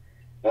humans?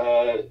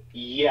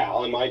 Yeah,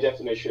 on my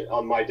definition,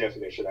 I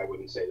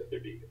wouldn't say that they're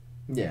vegan.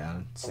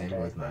 Yeah, same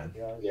with mine.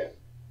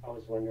 I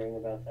was wondering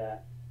about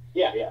that.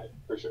 Yeah,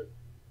 for sure.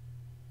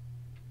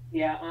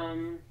 Yeah,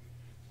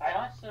 I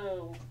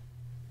also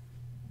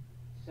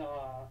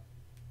saw,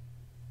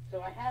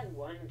 so I had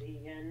one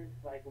vegan,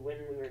 like when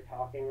we were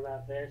talking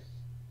about this,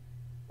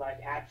 like,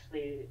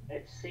 actually,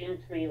 it seemed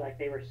to me like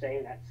they were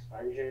saying that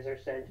sponges are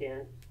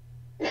sentient.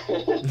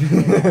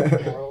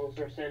 Corals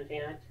are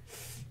sentient.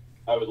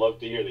 I would love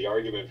to hear the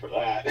argument for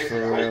that.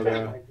 For real,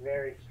 though. Like,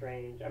 very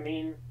strange. I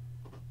mean,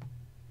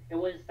 it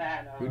was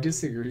that... Who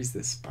disagrees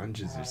that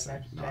sponges are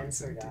that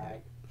non-sentient?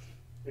 guy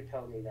who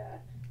told me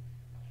that.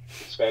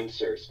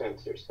 Spencer. Like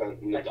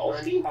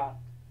Nadolsky?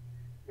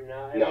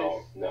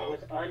 No, it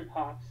was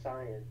unpopped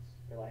science,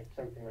 or like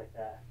something like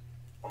that.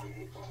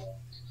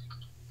 Unpopped.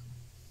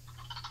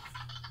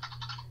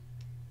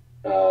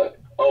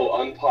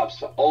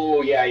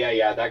 Oh,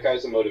 yeah. That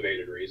guy's a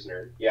motivated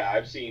reasoner. Yeah,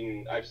 I've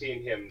seen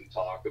him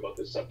talk about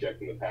this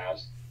subject in the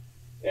past,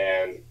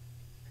 and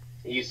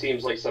he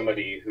seems like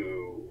somebody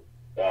who,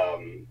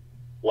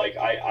 like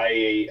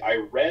I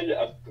read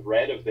a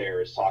thread of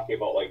theirs talking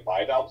about like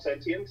bivalve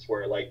sentience,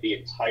 where like the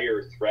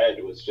entire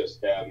thread was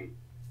just them,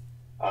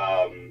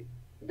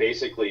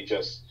 basically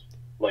just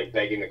like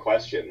begging the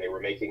question. They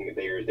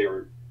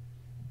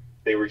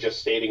were just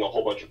stating a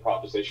whole bunch of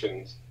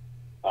propositions,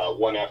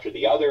 one after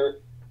the other,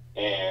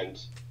 and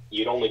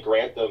you'd only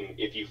grant them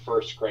if you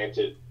first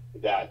granted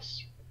that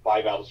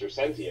bivalves are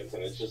sentient.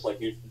 And it's just like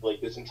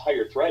this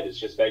entire thread is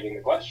just begging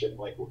the question,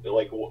 like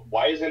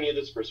why is any of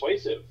this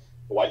persuasive?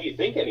 Why do you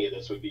think any of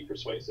this would be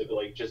persuasive? It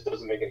like just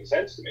doesn't make any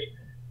sense to me.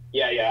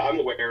 Yeah, I'm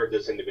aware of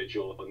this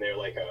individual, and they're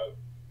like a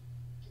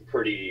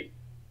pretty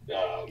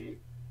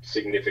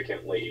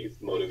significantly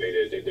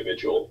motivated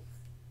individual.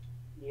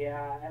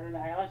 Yeah, and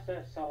I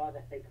also saw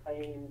that they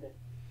claimed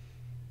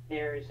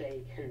there's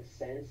a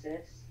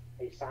consensus,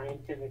 a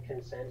scientific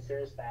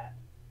consensus that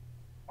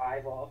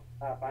like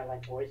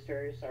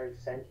oysters are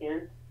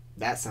sentient.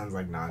 That sounds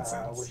like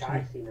nonsense. Which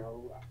I see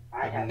no.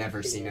 I've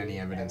never seen any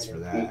evidence for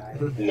that.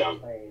 No.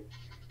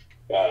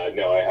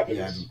 No, I haven't.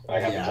 Yeah, I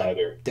haven't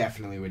either.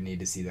 Definitely would need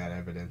to see that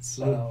evidence.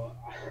 So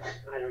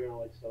I don't know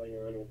what's going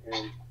on with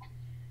him.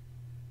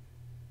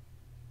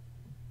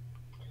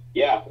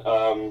 Yeah,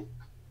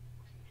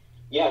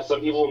 yeah. Some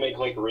people make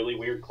like really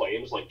weird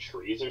claims, like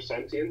trees are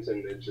sentient,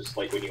 and it's just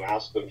like when you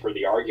ask them for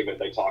the argument,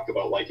 they talk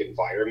about like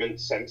environment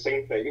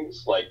sensing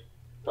things, like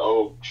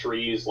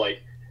trees,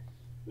 like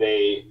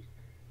they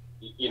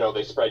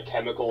spread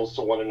chemicals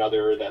to one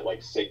another that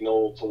like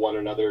signal to one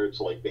another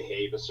to like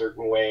behave a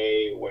certain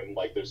way when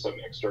like there's some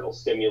external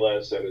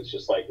stimulus, and it's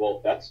just like,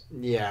 well, that's...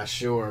 Yeah,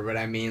 sure, but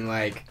I mean,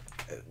 like,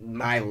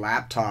 my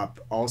laptop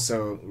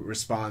also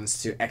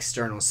responds to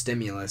external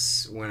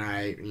stimulus when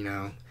I,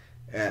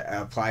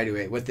 apply to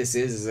it. What this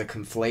is a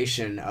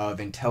conflation of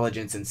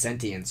intelligence and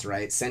sentience,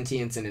 right?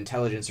 Sentience and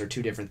intelligence are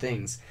two different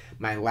things.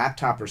 My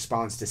laptop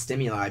responds to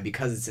stimuli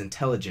because it's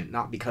intelligent,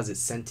 not because it's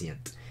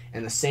sentient.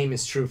 And the same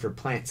is true for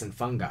plants and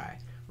fungi,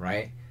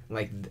 right?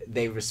 Like,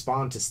 they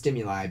respond to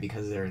stimuli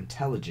because they're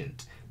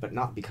intelligent, but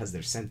not because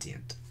they're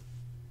sentient.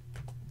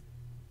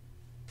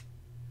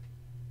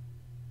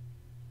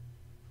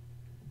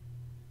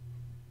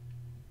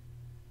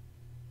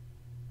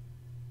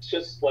 It's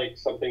just like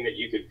something that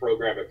you could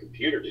program a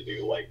computer to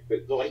do. Like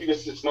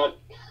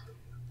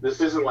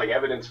this isn't like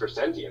evidence for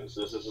sentience.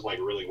 This is just like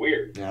really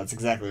weird. Yeah, that's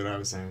exactly what I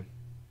was saying.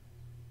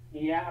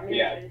 Yeah, I mean,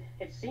 yeah.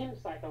 It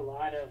seems like a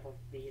lot of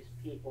these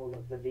people,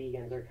 the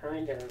vegans, are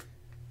kind of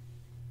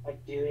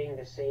like doing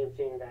the same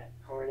thing that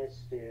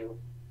carnists do.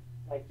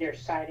 Like, they're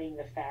citing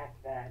the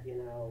fact that,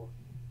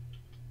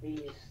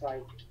 these,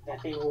 like,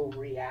 that they will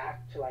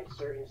react to, like,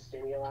 certain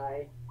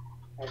stimuli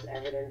as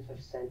evidence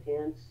of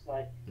sentience,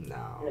 like,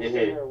 no. in a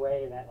similar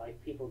way that, like,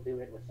 people do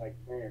it with, like,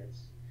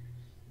 plants.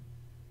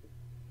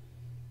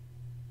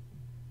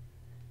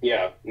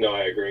 Yeah, no,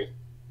 I agree.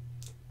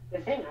 The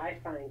thing I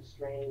find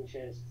strange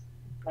is,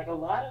 like, a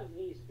lot of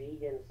these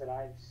vegans that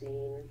I've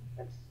seen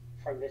that's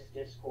from this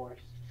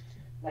discourse,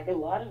 like, a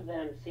lot of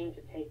them seem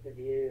to take the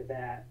view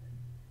that,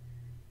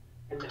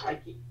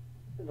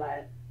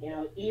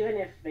 even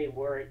if they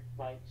weren't,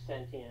 like,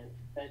 sentient,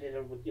 that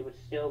it would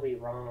still be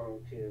wrong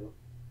to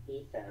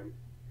eat them.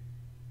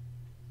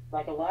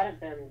 Like, a lot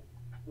of them,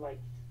 like,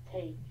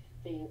 think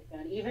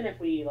that even if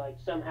we, like,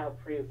 somehow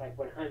prove, like,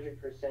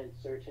 100%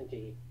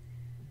 certainty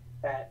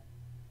that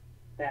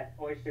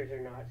oysters are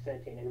not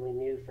sentient, and we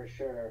knew for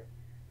sure,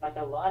 like,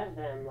 a lot of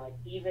them, like,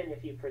 even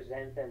if you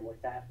present them with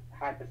that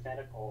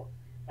hypothetical,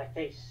 like,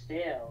 they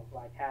still,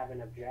 like, have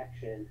an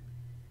objection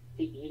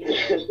to eating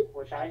them,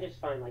 which I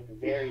just find, like,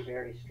 very,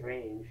 very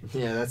strange.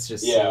 Yeah, that's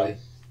just silly.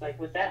 Like,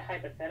 with that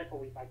hypothetical,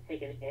 we've, like,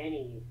 taken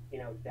any,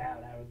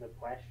 doubt out of the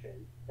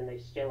question, and they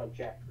still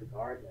object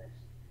regardless.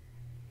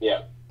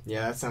 Yeah.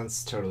 Yeah, that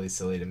sounds totally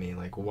silly to me.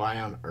 Like, why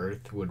on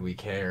earth would we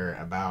care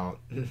about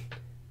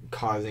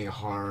causing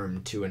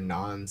harm to a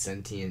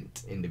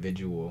non-sentient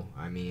individual?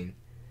 I mean,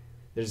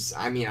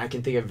 I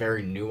can think of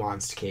very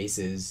nuanced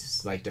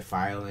cases, like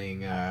defiling,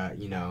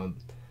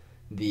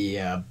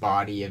 the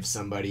body of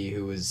somebody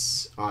who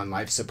was on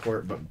life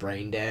support but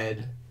brain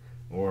dead,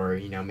 or,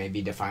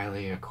 maybe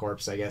defiling a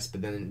corpse, I guess,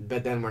 but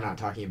then we're not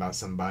talking about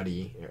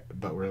somebody,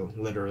 but we're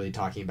literally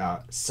talking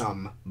about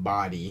some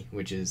body,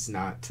 which is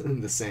not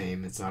the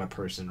same. It's not a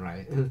person,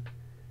 right?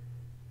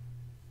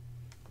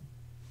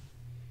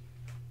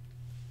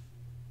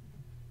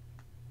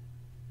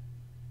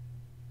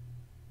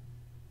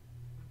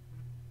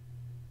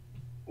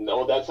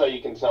 No, that's how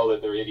you can tell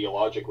that they're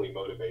ideologically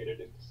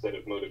motivated instead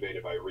of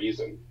motivated by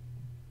reason.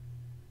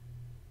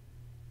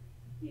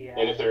 Yeah.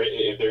 And if they're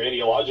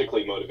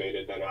ideologically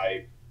motivated, then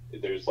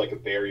there's like a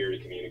barrier to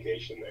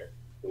communication there.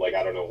 Like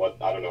I don't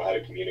know how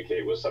to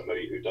communicate with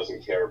somebody who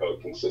doesn't care about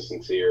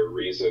consistency or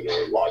reason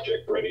or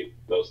logic or any of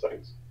those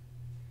things.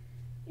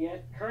 Yeah,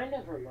 it kind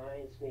of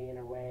reminds me in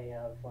a way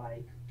of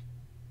like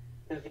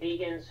the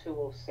vegans who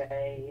will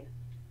say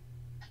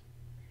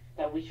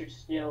that we should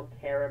still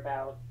care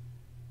about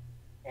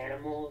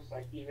animals,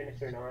 like even if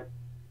they're not.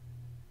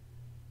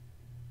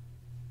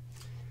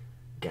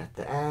 Got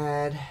the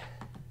ad.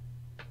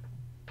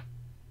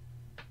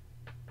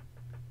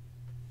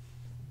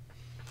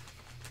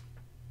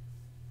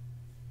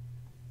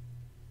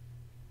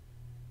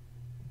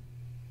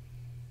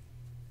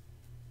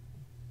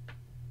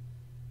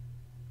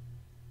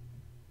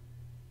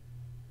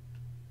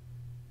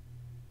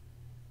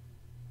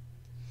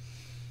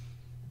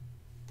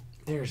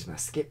 There's my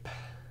skip.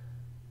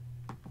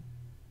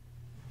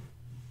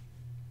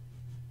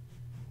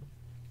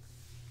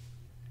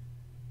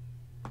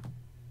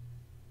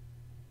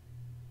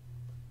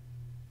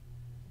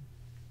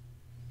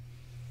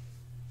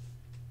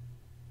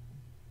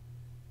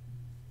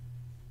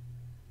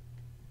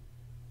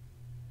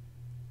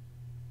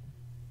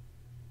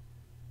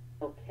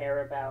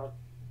 Care about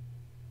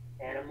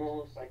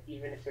animals, like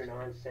even if they're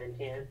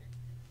non-sentient,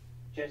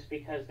 just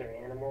because they're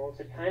animals.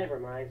 It kind of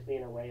reminds me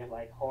in a way of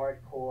like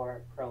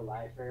hardcore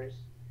pro-lifers.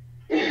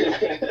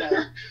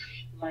 That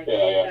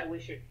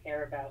we should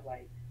care about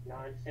like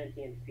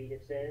non-sentient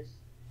fetuses,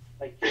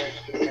 like just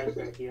because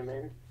they're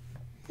human.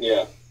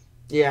 Yeah.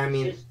 Yeah, I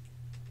mean,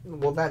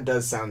 well, that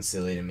does sound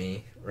silly to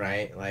me,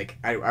 right? Like,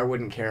 I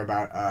wouldn't care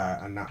about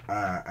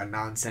a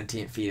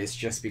non-sentient fetus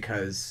just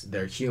because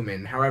they're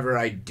human. However,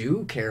 I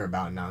do care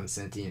about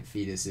non-sentient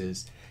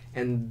fetuses,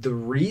 and the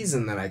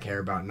reason that I care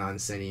about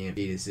non-sentient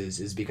fetuses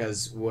is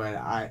because what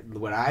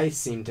I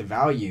seem to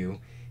value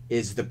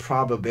is the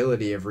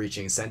probability of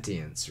reaching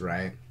sentience,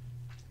 right?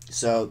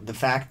 So the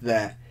fact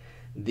that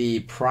the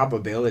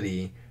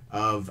probability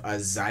of a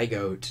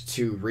zygote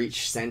to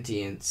reach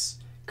sentience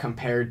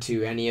compared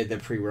to any of the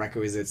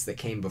prerequisites that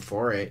came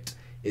before it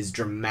is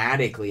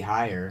dramatically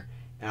higher,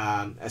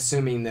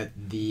 assuming that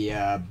the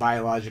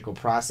biological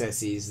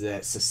processes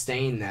that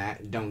sustain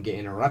that don't get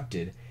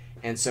interrupted.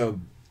 And so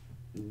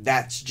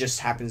that just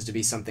happens to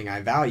be something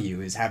I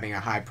value, is having a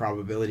high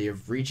probability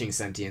of reaching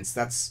sentience.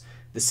 That's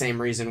the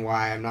same reason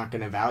why I'm not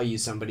going to value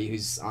somebody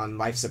who's on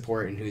life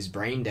support and who's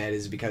brain dead,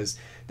 is because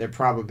their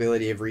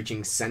probability of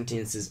reaching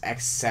sentience is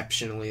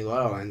exceptionally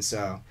low. And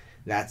so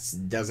that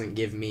doesn't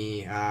give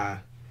me...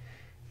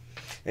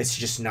 it's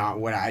just not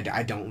what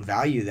I don't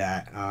value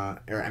that, I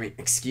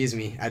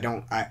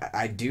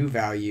do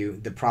value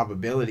the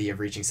probability of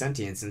reaching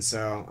sentience. And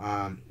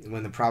so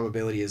when the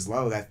probability is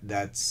low,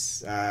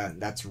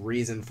 that's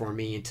reason for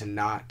me to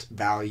not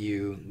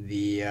value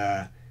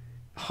the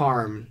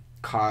harm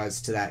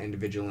caused to that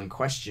individual in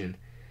question,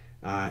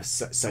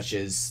 such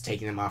as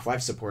taking them off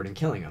life support and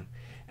killing them.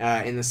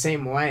 In the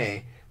same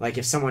way, like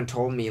if someone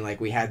told me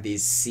like we had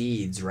these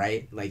seeds,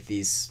 right, like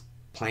these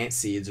plant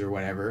seeds or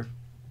whatever,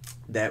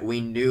 that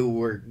we knew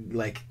were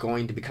like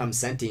going to become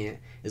sentient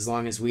as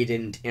long as we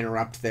didn't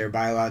interrupt their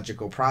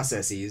biological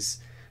processes,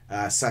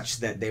 such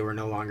that they were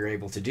no longer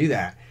able to do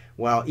that.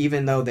 Well,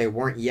 even though they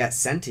weren't yet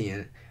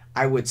sentient,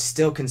 I would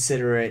still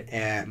consider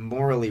it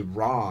morally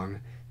wrong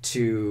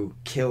to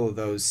kill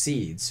those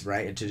seeds,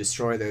 right, and to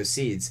destroy those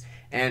seeds.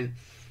 And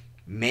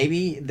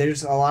maybe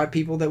there's a lot of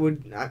people that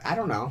would, I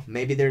don't know,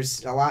 maybe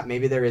there's a lot,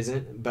 maybe there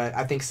isn't, but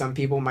I think some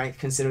people might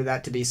consider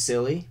that to be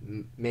silly.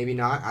 Maybe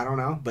not, I don't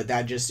know, but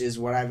that just is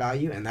what I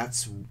value, and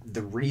that's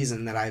the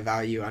reason that I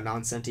value a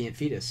non-sentient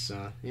fetus.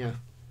 So yeah.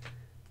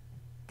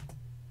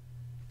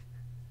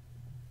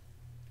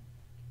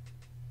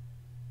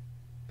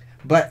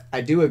 But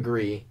I do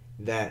agree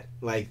that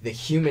like the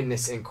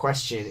humanness in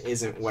question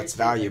isn't what's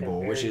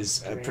valuable, which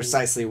is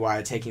precisely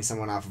why taking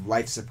someone off of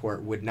life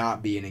support would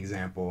not be an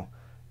example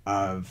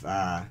of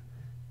a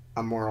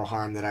moral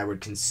harm that I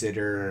would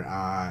consider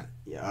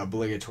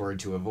obligatory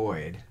to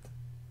avoid.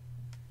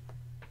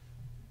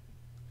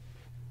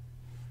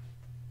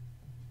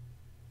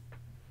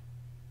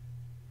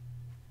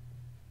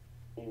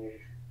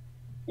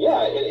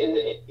 Yeah,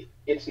 and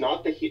it's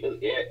not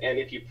and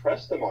if you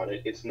press them on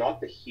it, it's not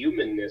the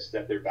humanness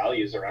that their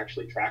values are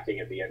actually tracking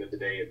at the end of the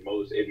day in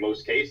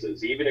most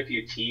cases. Even if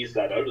you tease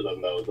that out of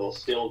them, though, they'll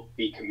still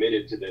be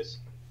committed to this,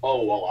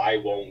 oh, well, I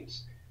won't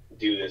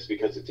do this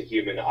because it's a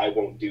human, I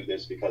won't do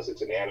this because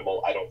it's an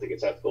animal, I don't think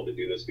it's ethical to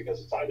do this because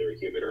it's either a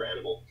human or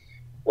animal.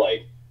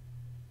 Like,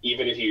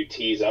 even if you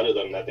tease out of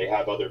them that they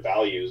have other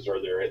values,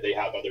 or they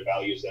have other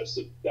values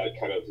that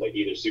kind of like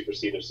either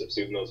supersede or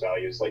subsume those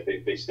values, like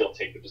they still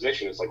take the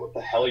position. It's like, what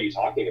the hell are you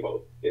talking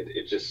about?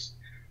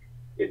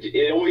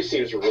 It always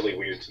seems really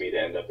weird to me to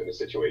end up in a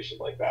situation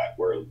like that,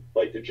 where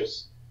like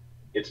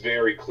it's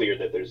very clear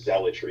that there's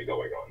zealotry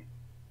going on.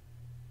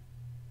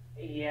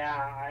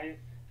 Yeah,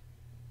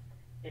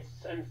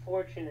 it's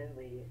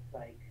unfortunately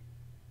like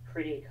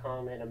pretty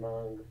common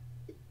among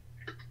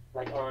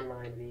like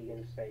online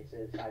vegan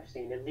spaces I've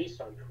seen, at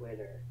least on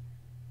Twitter.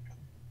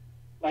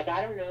 Like,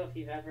 I don't know if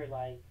you've ever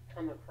like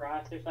come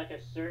across, there's like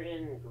a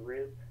certain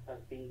group of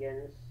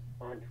vegans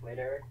on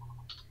Twitter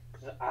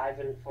that I've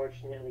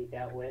unfortunately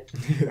dealt with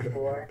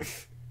before.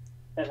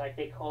 That like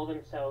they call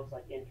themselves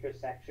like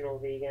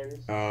intersectional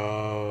vegans.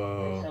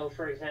 Oh. And so,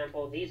 for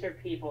example, these are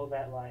people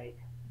that like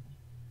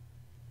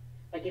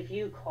if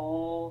you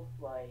call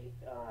like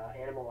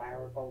animal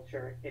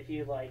agriculture, if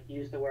you like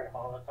use the word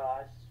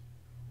Holocaust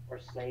or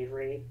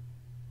slavery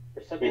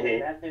or something like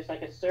that, there's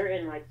like a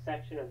certain like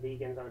section of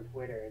vegans on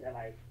Twitter that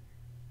like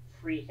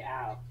freak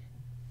out.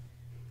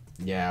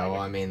 Yeah, well,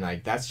 I mean,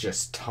 like, that's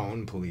just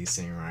tone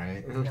policing,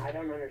 right? I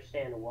don't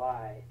understand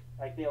why.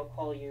 Like, they'll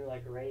call you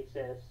like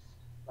racist,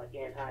 like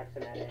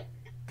anti-Semitic.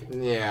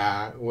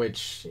 Yeah,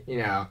 which, you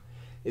know,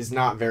 is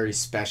not very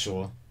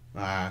special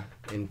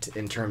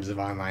in terms of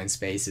online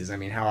spaces. I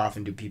mean, how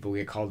often do people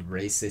get called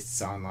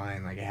racists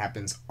online? Like, it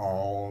happens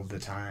all the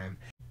time.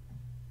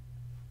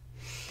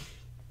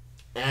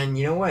 And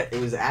you know what? It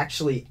was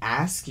actually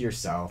Ask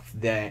Yourself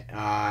that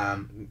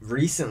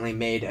recently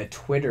made a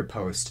Twitter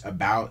post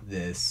about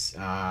this.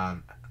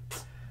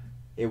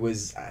 It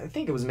was, I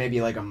think it was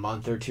maybe like a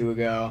month or two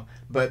ago.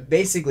 But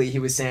basically he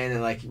was saying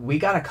that, like, we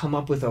got to come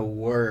up with a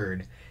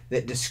word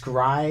that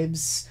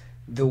describes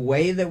the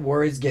way that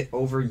words get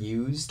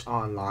overused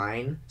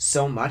online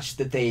so much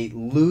that they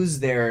lose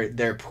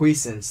their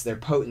puissance, their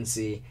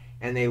potency,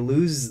 and they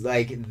lose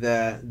like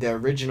the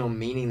original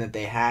meaning that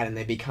they had, and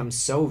they become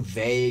so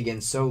vague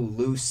and so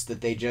loose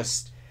that they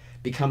just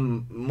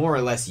become more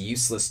or less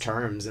useless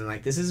terms. And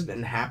like, this has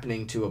been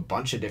happening to a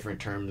bunch of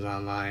different terms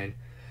online.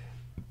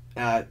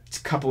 A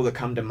couple that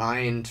come to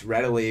mind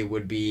readily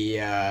would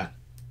be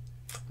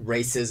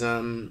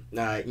racism,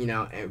 you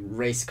know,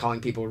 calling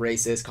people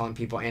racist, calling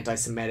people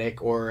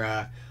anti-Semitic,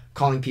 or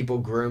calling people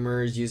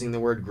groomers, using the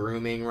word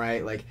grooming,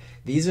 right? Like,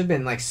 these have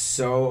been like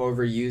so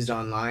overused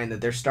online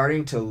that they're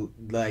starting to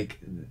like,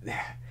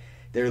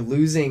 they're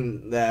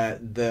losing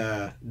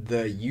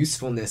the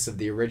usefulness of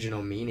the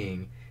original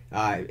meaning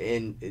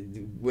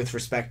with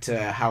respect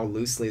to how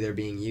loosely they're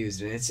being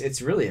used. And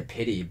it's really a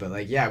pity. But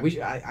like, yeah,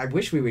 I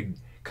wish we would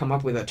come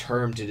up with a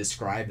term to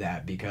describe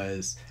that,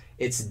 because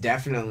it's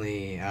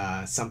definitely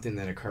something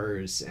that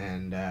occurs,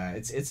 and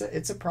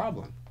it's a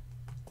problem.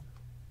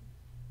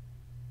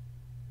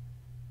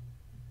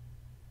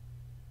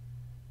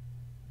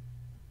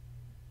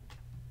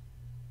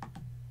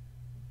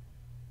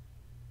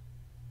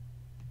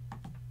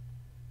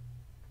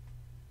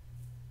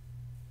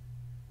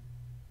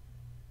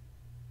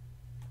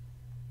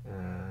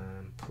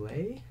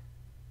 Play?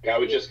 I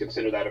would just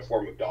consider that a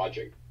form of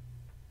dodging.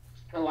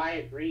 Oh, I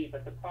agree,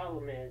 but the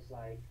problem is,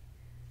 like,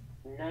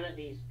 none of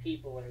these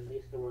people, or at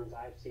least the ones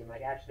I've seen,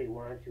 like, actually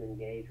want to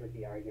engage with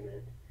the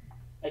argument.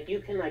 Like, you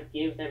can, like,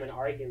 give them an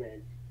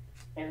argument,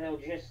 and they'll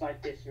just,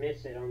 like,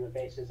 dismiss it on the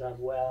basis of,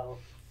 well,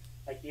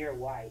 like, you're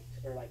white,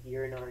 or, like,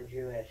 you're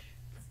non-Jewish.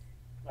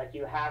 Like,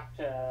 you have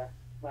to,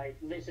 like,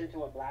 listen to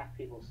what black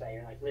people say,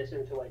 or, like,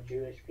 listen to what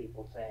Jewish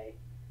people say.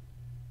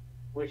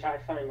 Which I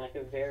find, like,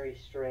 a very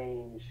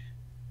strange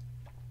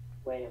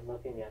way of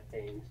looking at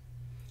things.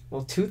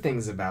 Well, two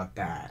things about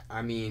that.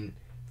 I mean,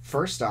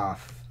 first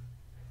off,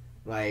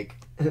 like,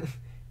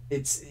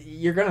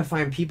 you're gonna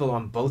find people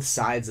on both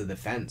sides of the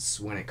fence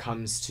when it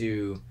comes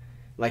to,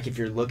 like, if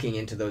you're looking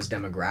into those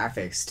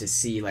demographics to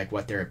see like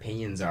what their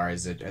opinions are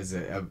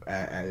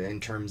in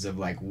terms of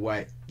like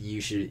what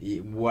you should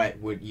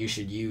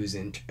use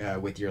in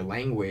with your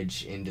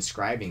language in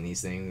describing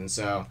these things. And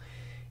so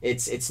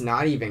it's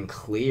not even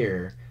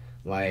clear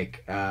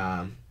like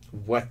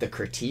what the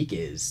critique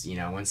is, you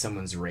know, when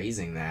someone's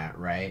raising that,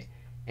 right?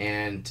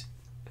 And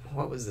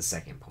what was the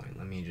second point?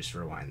 Let me just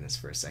rewind this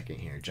for a second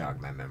here,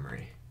 jog my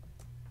memory.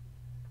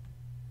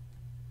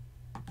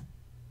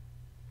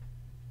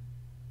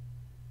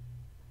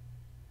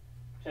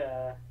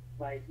 To,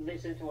 like,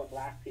 listen to what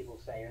black people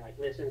say, or, like,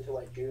 listen to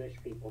what Jewish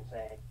people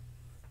say.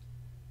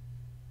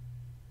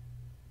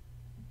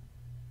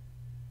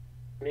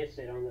 Miss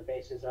it on the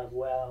basis of,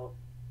 well,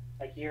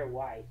 like, you're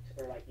white,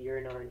 or, like,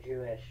 you're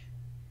non-Jewish.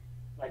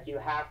 Like, you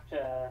have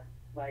to,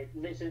 like,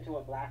 listen to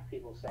what black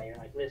people say, or,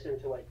 like, listen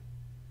to what...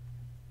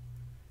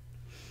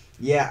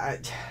 Yeah,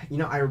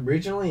 I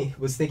originally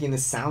was thinking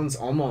this sounds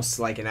almost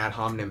like an ad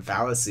hominem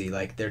fallacy.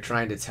 Like, they're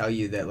trying to tell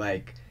you that,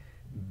 like,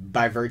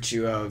 by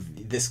virtue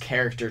of this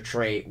character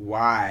trait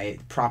Y,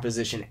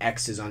 proposition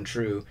X is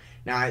untrue.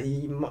 Now,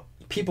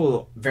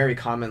 people very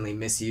commonly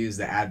misuse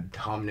the ad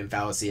hominem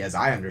fallacy as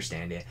I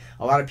understand it.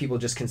 A lot of people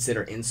just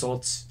consider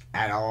insults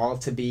at all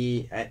to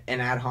be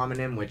an ad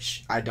hominem,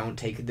 which I don't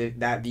take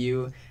that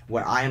view.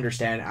 What I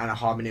understand ad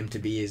hominem to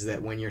be is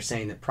that when you're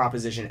saying that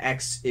proposition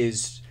X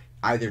is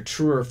either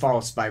true or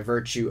false by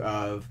virtue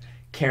of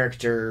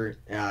character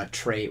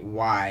trait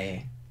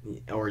Y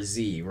or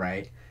Z,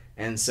 right?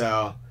 And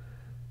so,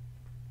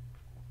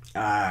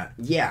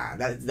 yeah,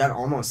 that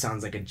almost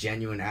sounds like a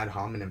genuine ad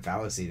hominem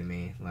fallacy to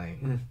me. Like,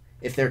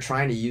 if they're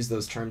trying to use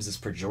those terms as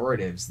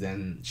pejoratives,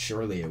 then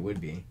surely it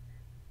would be.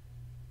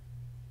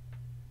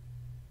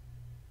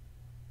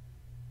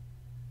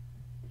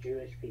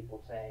 Jewish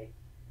people say,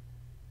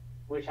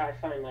 which I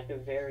find like a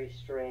very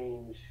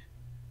strange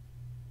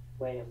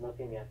way of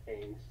looking at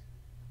things,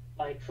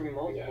 like for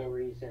multiple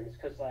reasons.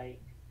 Because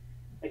like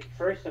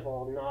first of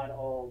all, not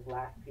all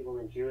black people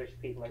and Jewish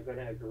people are going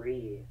to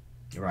agree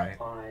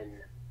on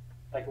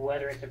like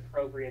whether it's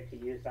appropriate to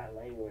use that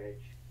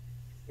language.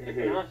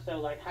 And also,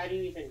 like, how do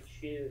you even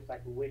choose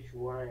like which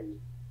one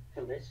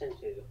to listen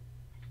to?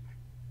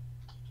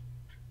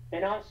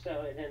 And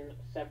also, and then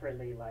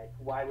separately, like,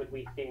 why would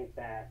we think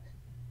that,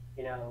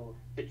 you know,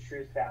 the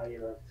truth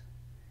value of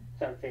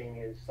something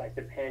is like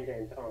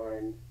dependent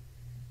on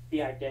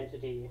the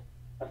identity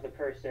of the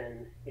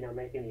person, you know,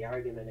 making the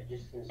argument? It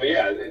just seems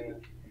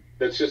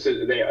that's just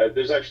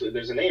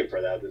there's a name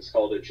for that. It's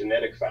called a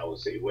genetic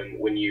fallacy.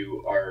 When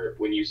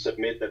you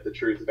submit that the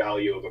truth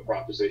value of a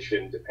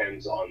proposition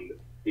depends on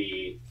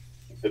the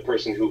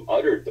person who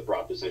uttered the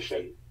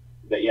proposition,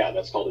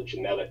 that's called a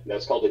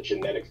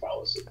genetic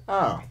fallacy.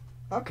 Oh,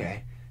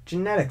 okay.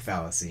 Genetic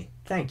fallacy.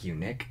 Thank you,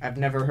 Nick. I've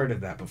never heard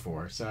of that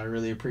before, so I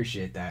really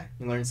appreciate that.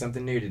 You learned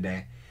something new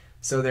today.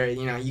 So there,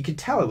 you know, you could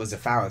tell it was a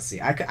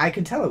fallacy. I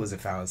could tell it was a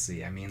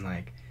fallacy. I mean,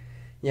 like,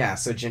 yeah,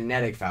 so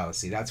genetic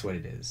fallacy, that's what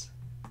it is.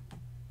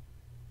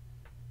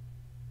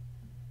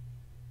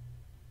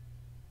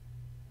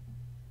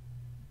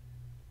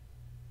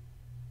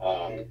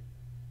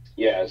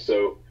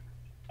 So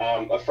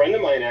a friend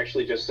of mine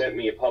actually just sent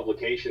me a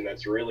publication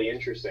that's really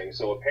interesting.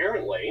 So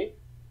apparently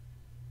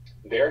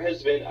there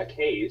has been a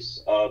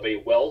case of a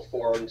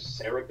well-formed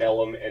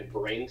cerebellum and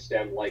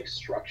brainstem-like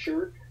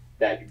structure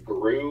that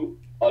grew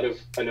out of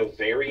an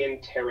ovarian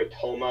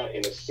teratoma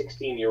in a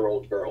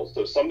 16-year-old girl.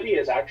 So somebody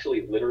has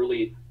actually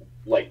literally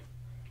like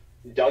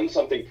done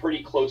something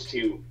pretty close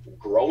to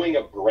growing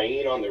a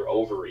brain on their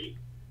ovary.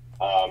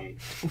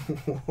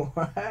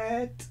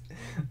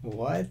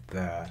 What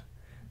the?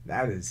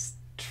 That is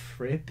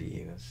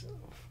trippy.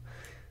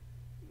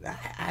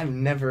 I've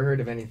never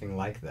heard of anything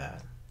like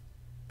that.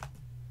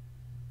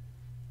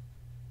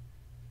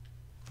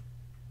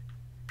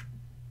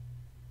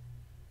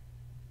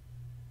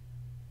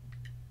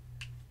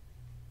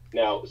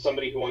 Now,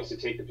 somebody who wants to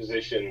take the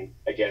position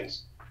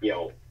against, you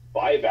know,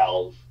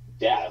 bivalve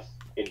death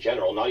in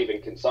general, not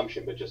even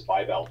consumption, but just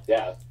bivalve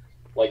death,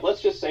 like,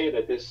 let's just say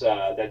that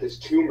this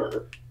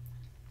tumor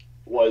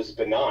was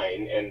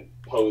benign and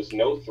posed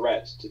no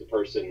threat to the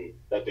person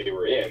that they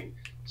were in.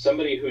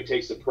 Somebody who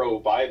takes the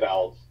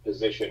pro-bivalve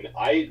position,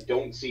 I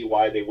don't see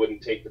why they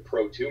wouldn't take the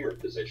pro-tumor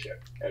position.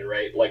 And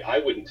right, like, I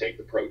wouldn't take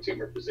the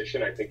pro-tumor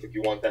position. I think if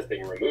you want that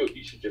thing removed,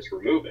 you should just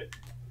remove it.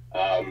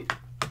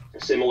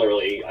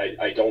 Similarly,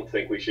 I don't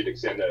think we should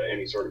extend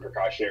any sort of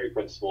precautionary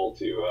principle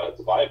to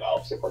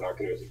bivalves if we're not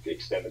going to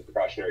extend the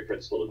precautionary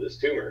principle to this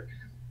tumor.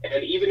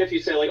 And even if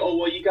you say like, oh,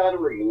 well, you got to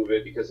remove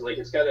it because like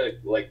it's going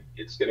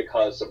to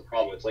cause some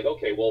problem. It's like,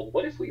 okay, well,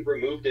 what if we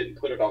removed it and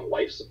put it on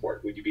life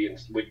support? Would you be in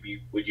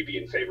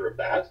favor of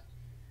that?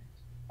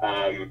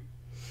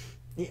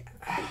 Yeah.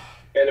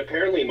 And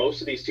apparently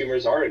most of these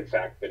tumors are in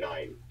fact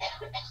benign.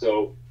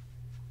 So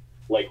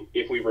like,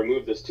 if we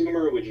remove this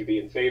tumor, would you be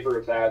in favor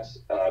of that?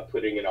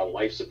 Putting it on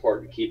life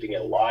support and keeping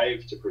it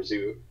alive to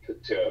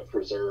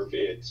preserve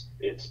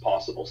its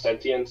possible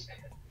sentience?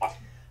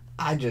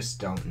 I just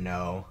don't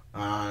know.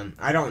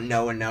 I don't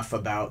know enough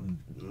about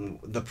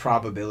the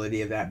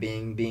probability of that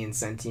being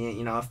sentient.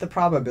 You know, if the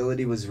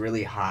probability was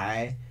really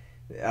high,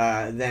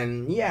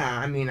 then yeah,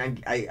 I mean,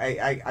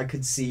 I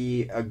could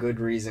see a good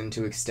reason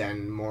to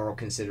extend moral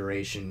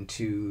consideration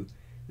to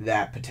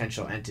that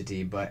potential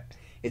entity, but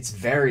it's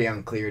very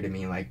unclear to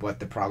me like what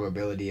the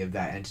probability of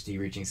that entity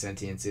reaching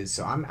sentience is.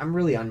 So I'm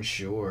really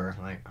unsure.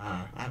 Like,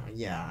 I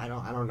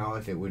don't know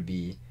if it would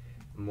be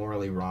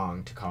morally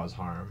wrong to cause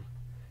harm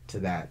to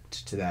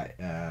that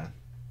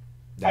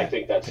I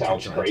think that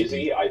sounds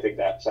crazy. I think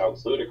that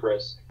sounds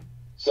ludicrous.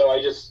 So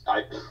I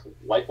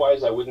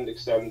likewise, I wouldn't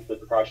extend the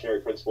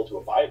precautionary principle to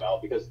a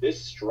bivalve because this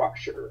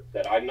structure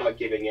that I'm not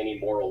giving any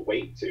moral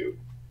weight to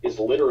is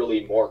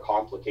literally more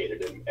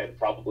complicated and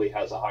probably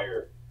has a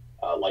higher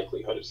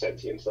likelihood of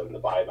sentience than the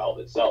bivalve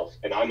itself.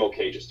 And I'm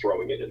okay just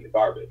throwing it in the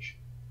garbage.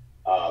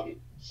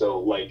 So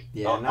like,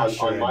 yeah, on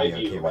my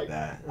view, okay like,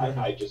 that.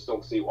 I just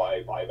don't see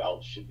why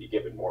bivalves should be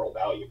given moral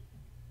value.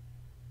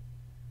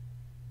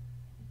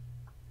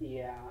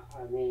 Yeah,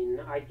 I mean,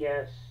 I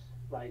guess,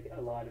 like,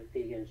 a lot of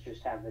vegans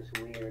just have this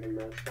weird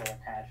emotional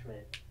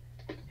attachment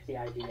to the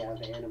idea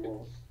of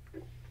animals.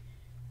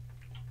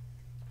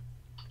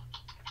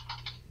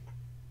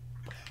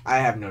 I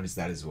have noticed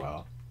that as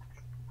well.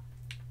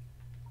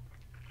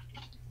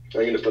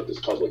 I'm going to put this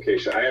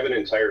publication. I have an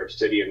entire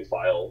Obsidian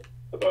file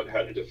about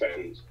how to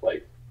defend,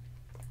 like,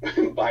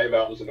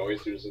 bivalves and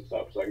oysters and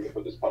stuff, so I'm going to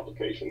put this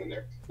publication in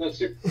there. Let's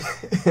do.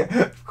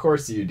 Of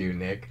course you do,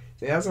 Nick.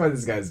 See, that's why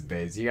this guy's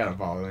based. You gotta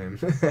follow him.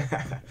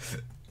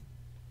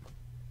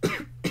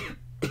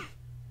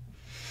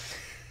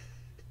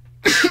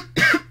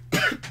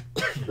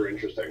 Super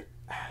interesting.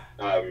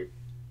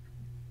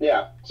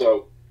 Yeah,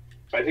 so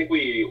I think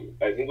we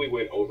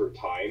went over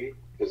time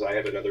because I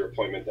have another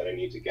appointment that I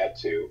need to get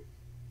to.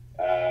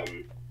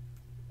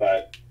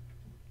 But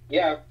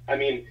Yeah, I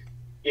mean,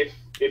 if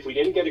we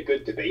didn't get a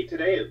good debate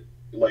today,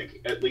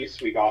 like, at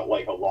least we got,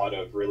 like, a lot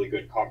of really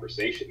good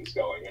conversations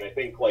going. And I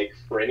think, like,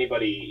 for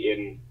anybody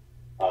in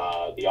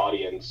the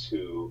audience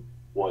who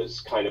was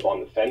kind of on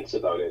the fence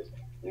about it,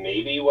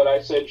 maybe what I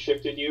said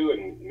shifted you,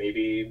 and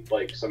maybe,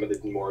 like, some of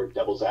the more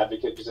devil's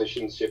advocate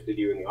positions shifted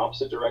you in the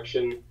opposite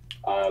direction.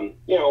 You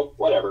know,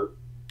 whatever.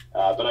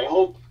 But I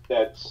hope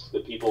that the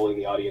people in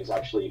the audience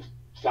actually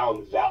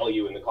found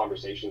value in the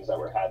conversations that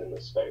were had in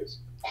this space.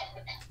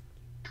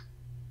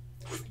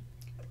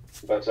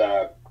 But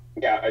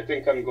yeah, I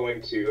think I'm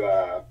going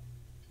to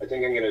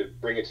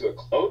bring it to a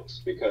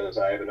close because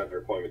I have another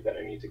appointment that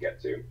I need to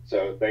get to.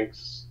 So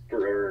thanks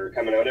for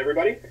coming out,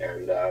 everybody,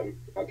 and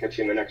I'll catch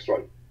you in the next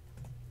one.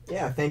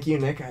 Yeah, thank you,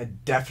 Nick. I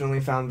definitely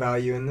found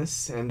value in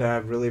this, and I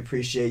really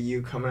appreciate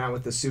you coming out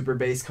with the super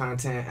base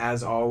content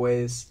as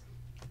always.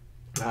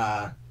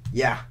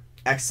 Yeah,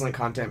 excellent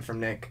content from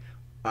Nick.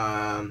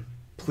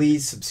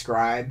 Please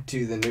subscribe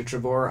to the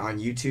Nutrivore on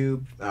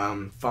YouTube.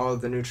 Follow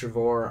the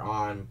Nutrivore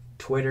on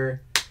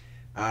Twitter.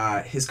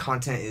 His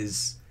content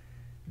is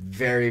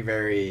very,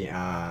 very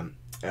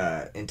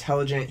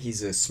intelligent.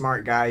 He's a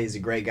smart guy. He's a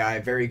great guy.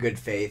 Very good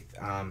faith.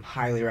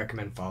 Highly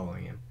recommend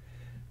following him.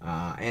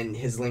 And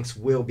his links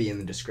will be in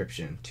the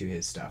description to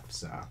his stuff.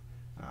 So,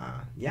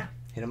 yeah,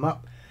 hit him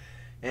up.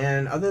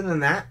 And other than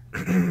that,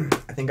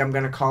 I think I'm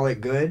going to call it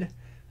good.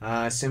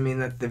 Assuming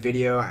that the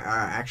video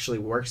actually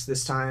works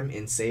this time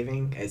in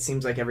saving. It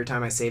seems like every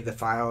time I save the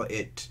file,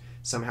 it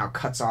somehow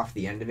cuts off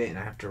the end of it and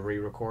I have to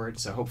re-record.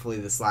 So hopefully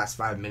this last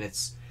 5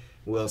 minutes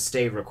will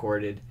stay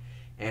recorded.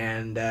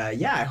 And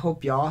yeah, I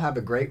hope y'all have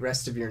a great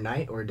rest of your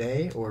night or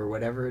day or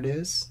whatever it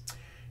is.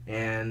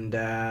 And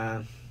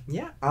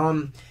yeah,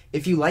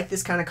 if you like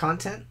this kind of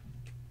content,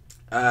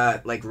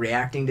 like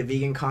reacting to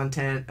vegan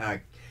content,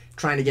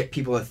 trying to get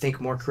people to think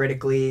more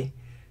critically,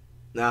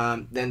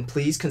 then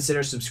please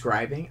consider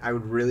subscribing. I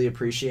would really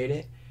appreciate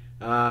it.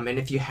 And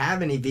if you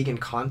have any vegan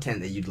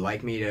content that you'd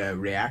like me to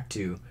react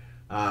to,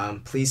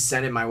 please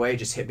send it my way.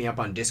 Just hit me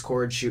up on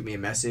Discord, shoot me a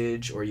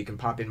message, or you can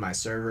pop in my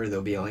server.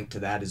 There'll be a link to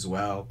that as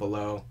well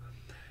below.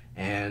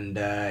 And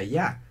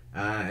yeah,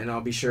 and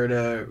I'll be sure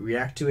to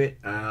react to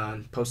it,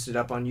 post it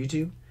up on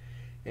YouTube.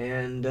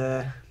 And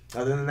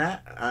other than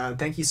that,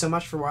 thank you so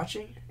much for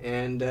watching,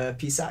 and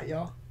peace out,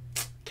 y'all.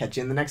 Catch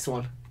you in the next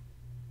one.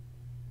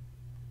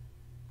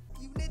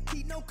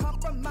 Unity, no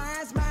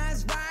compromise,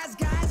 minds rise,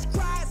 guys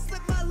cry,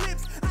 slip my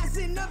lips, I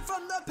sing up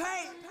from the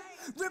pain,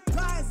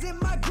 replies in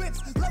my grips,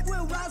 love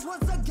will rise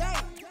once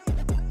again,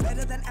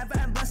 better than ever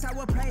and blessed I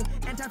will pray,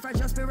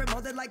 anti-fragile spirit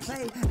molded like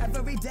clay,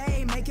 every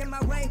day making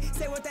my way,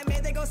 say what they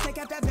made, they gon' stick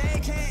at that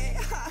vacay,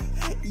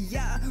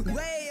 yeah,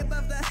 way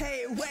above the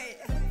hay, wait,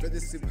 for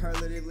this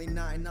superlatively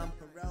 9, I'm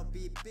Pharrell,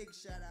 big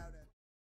shout out.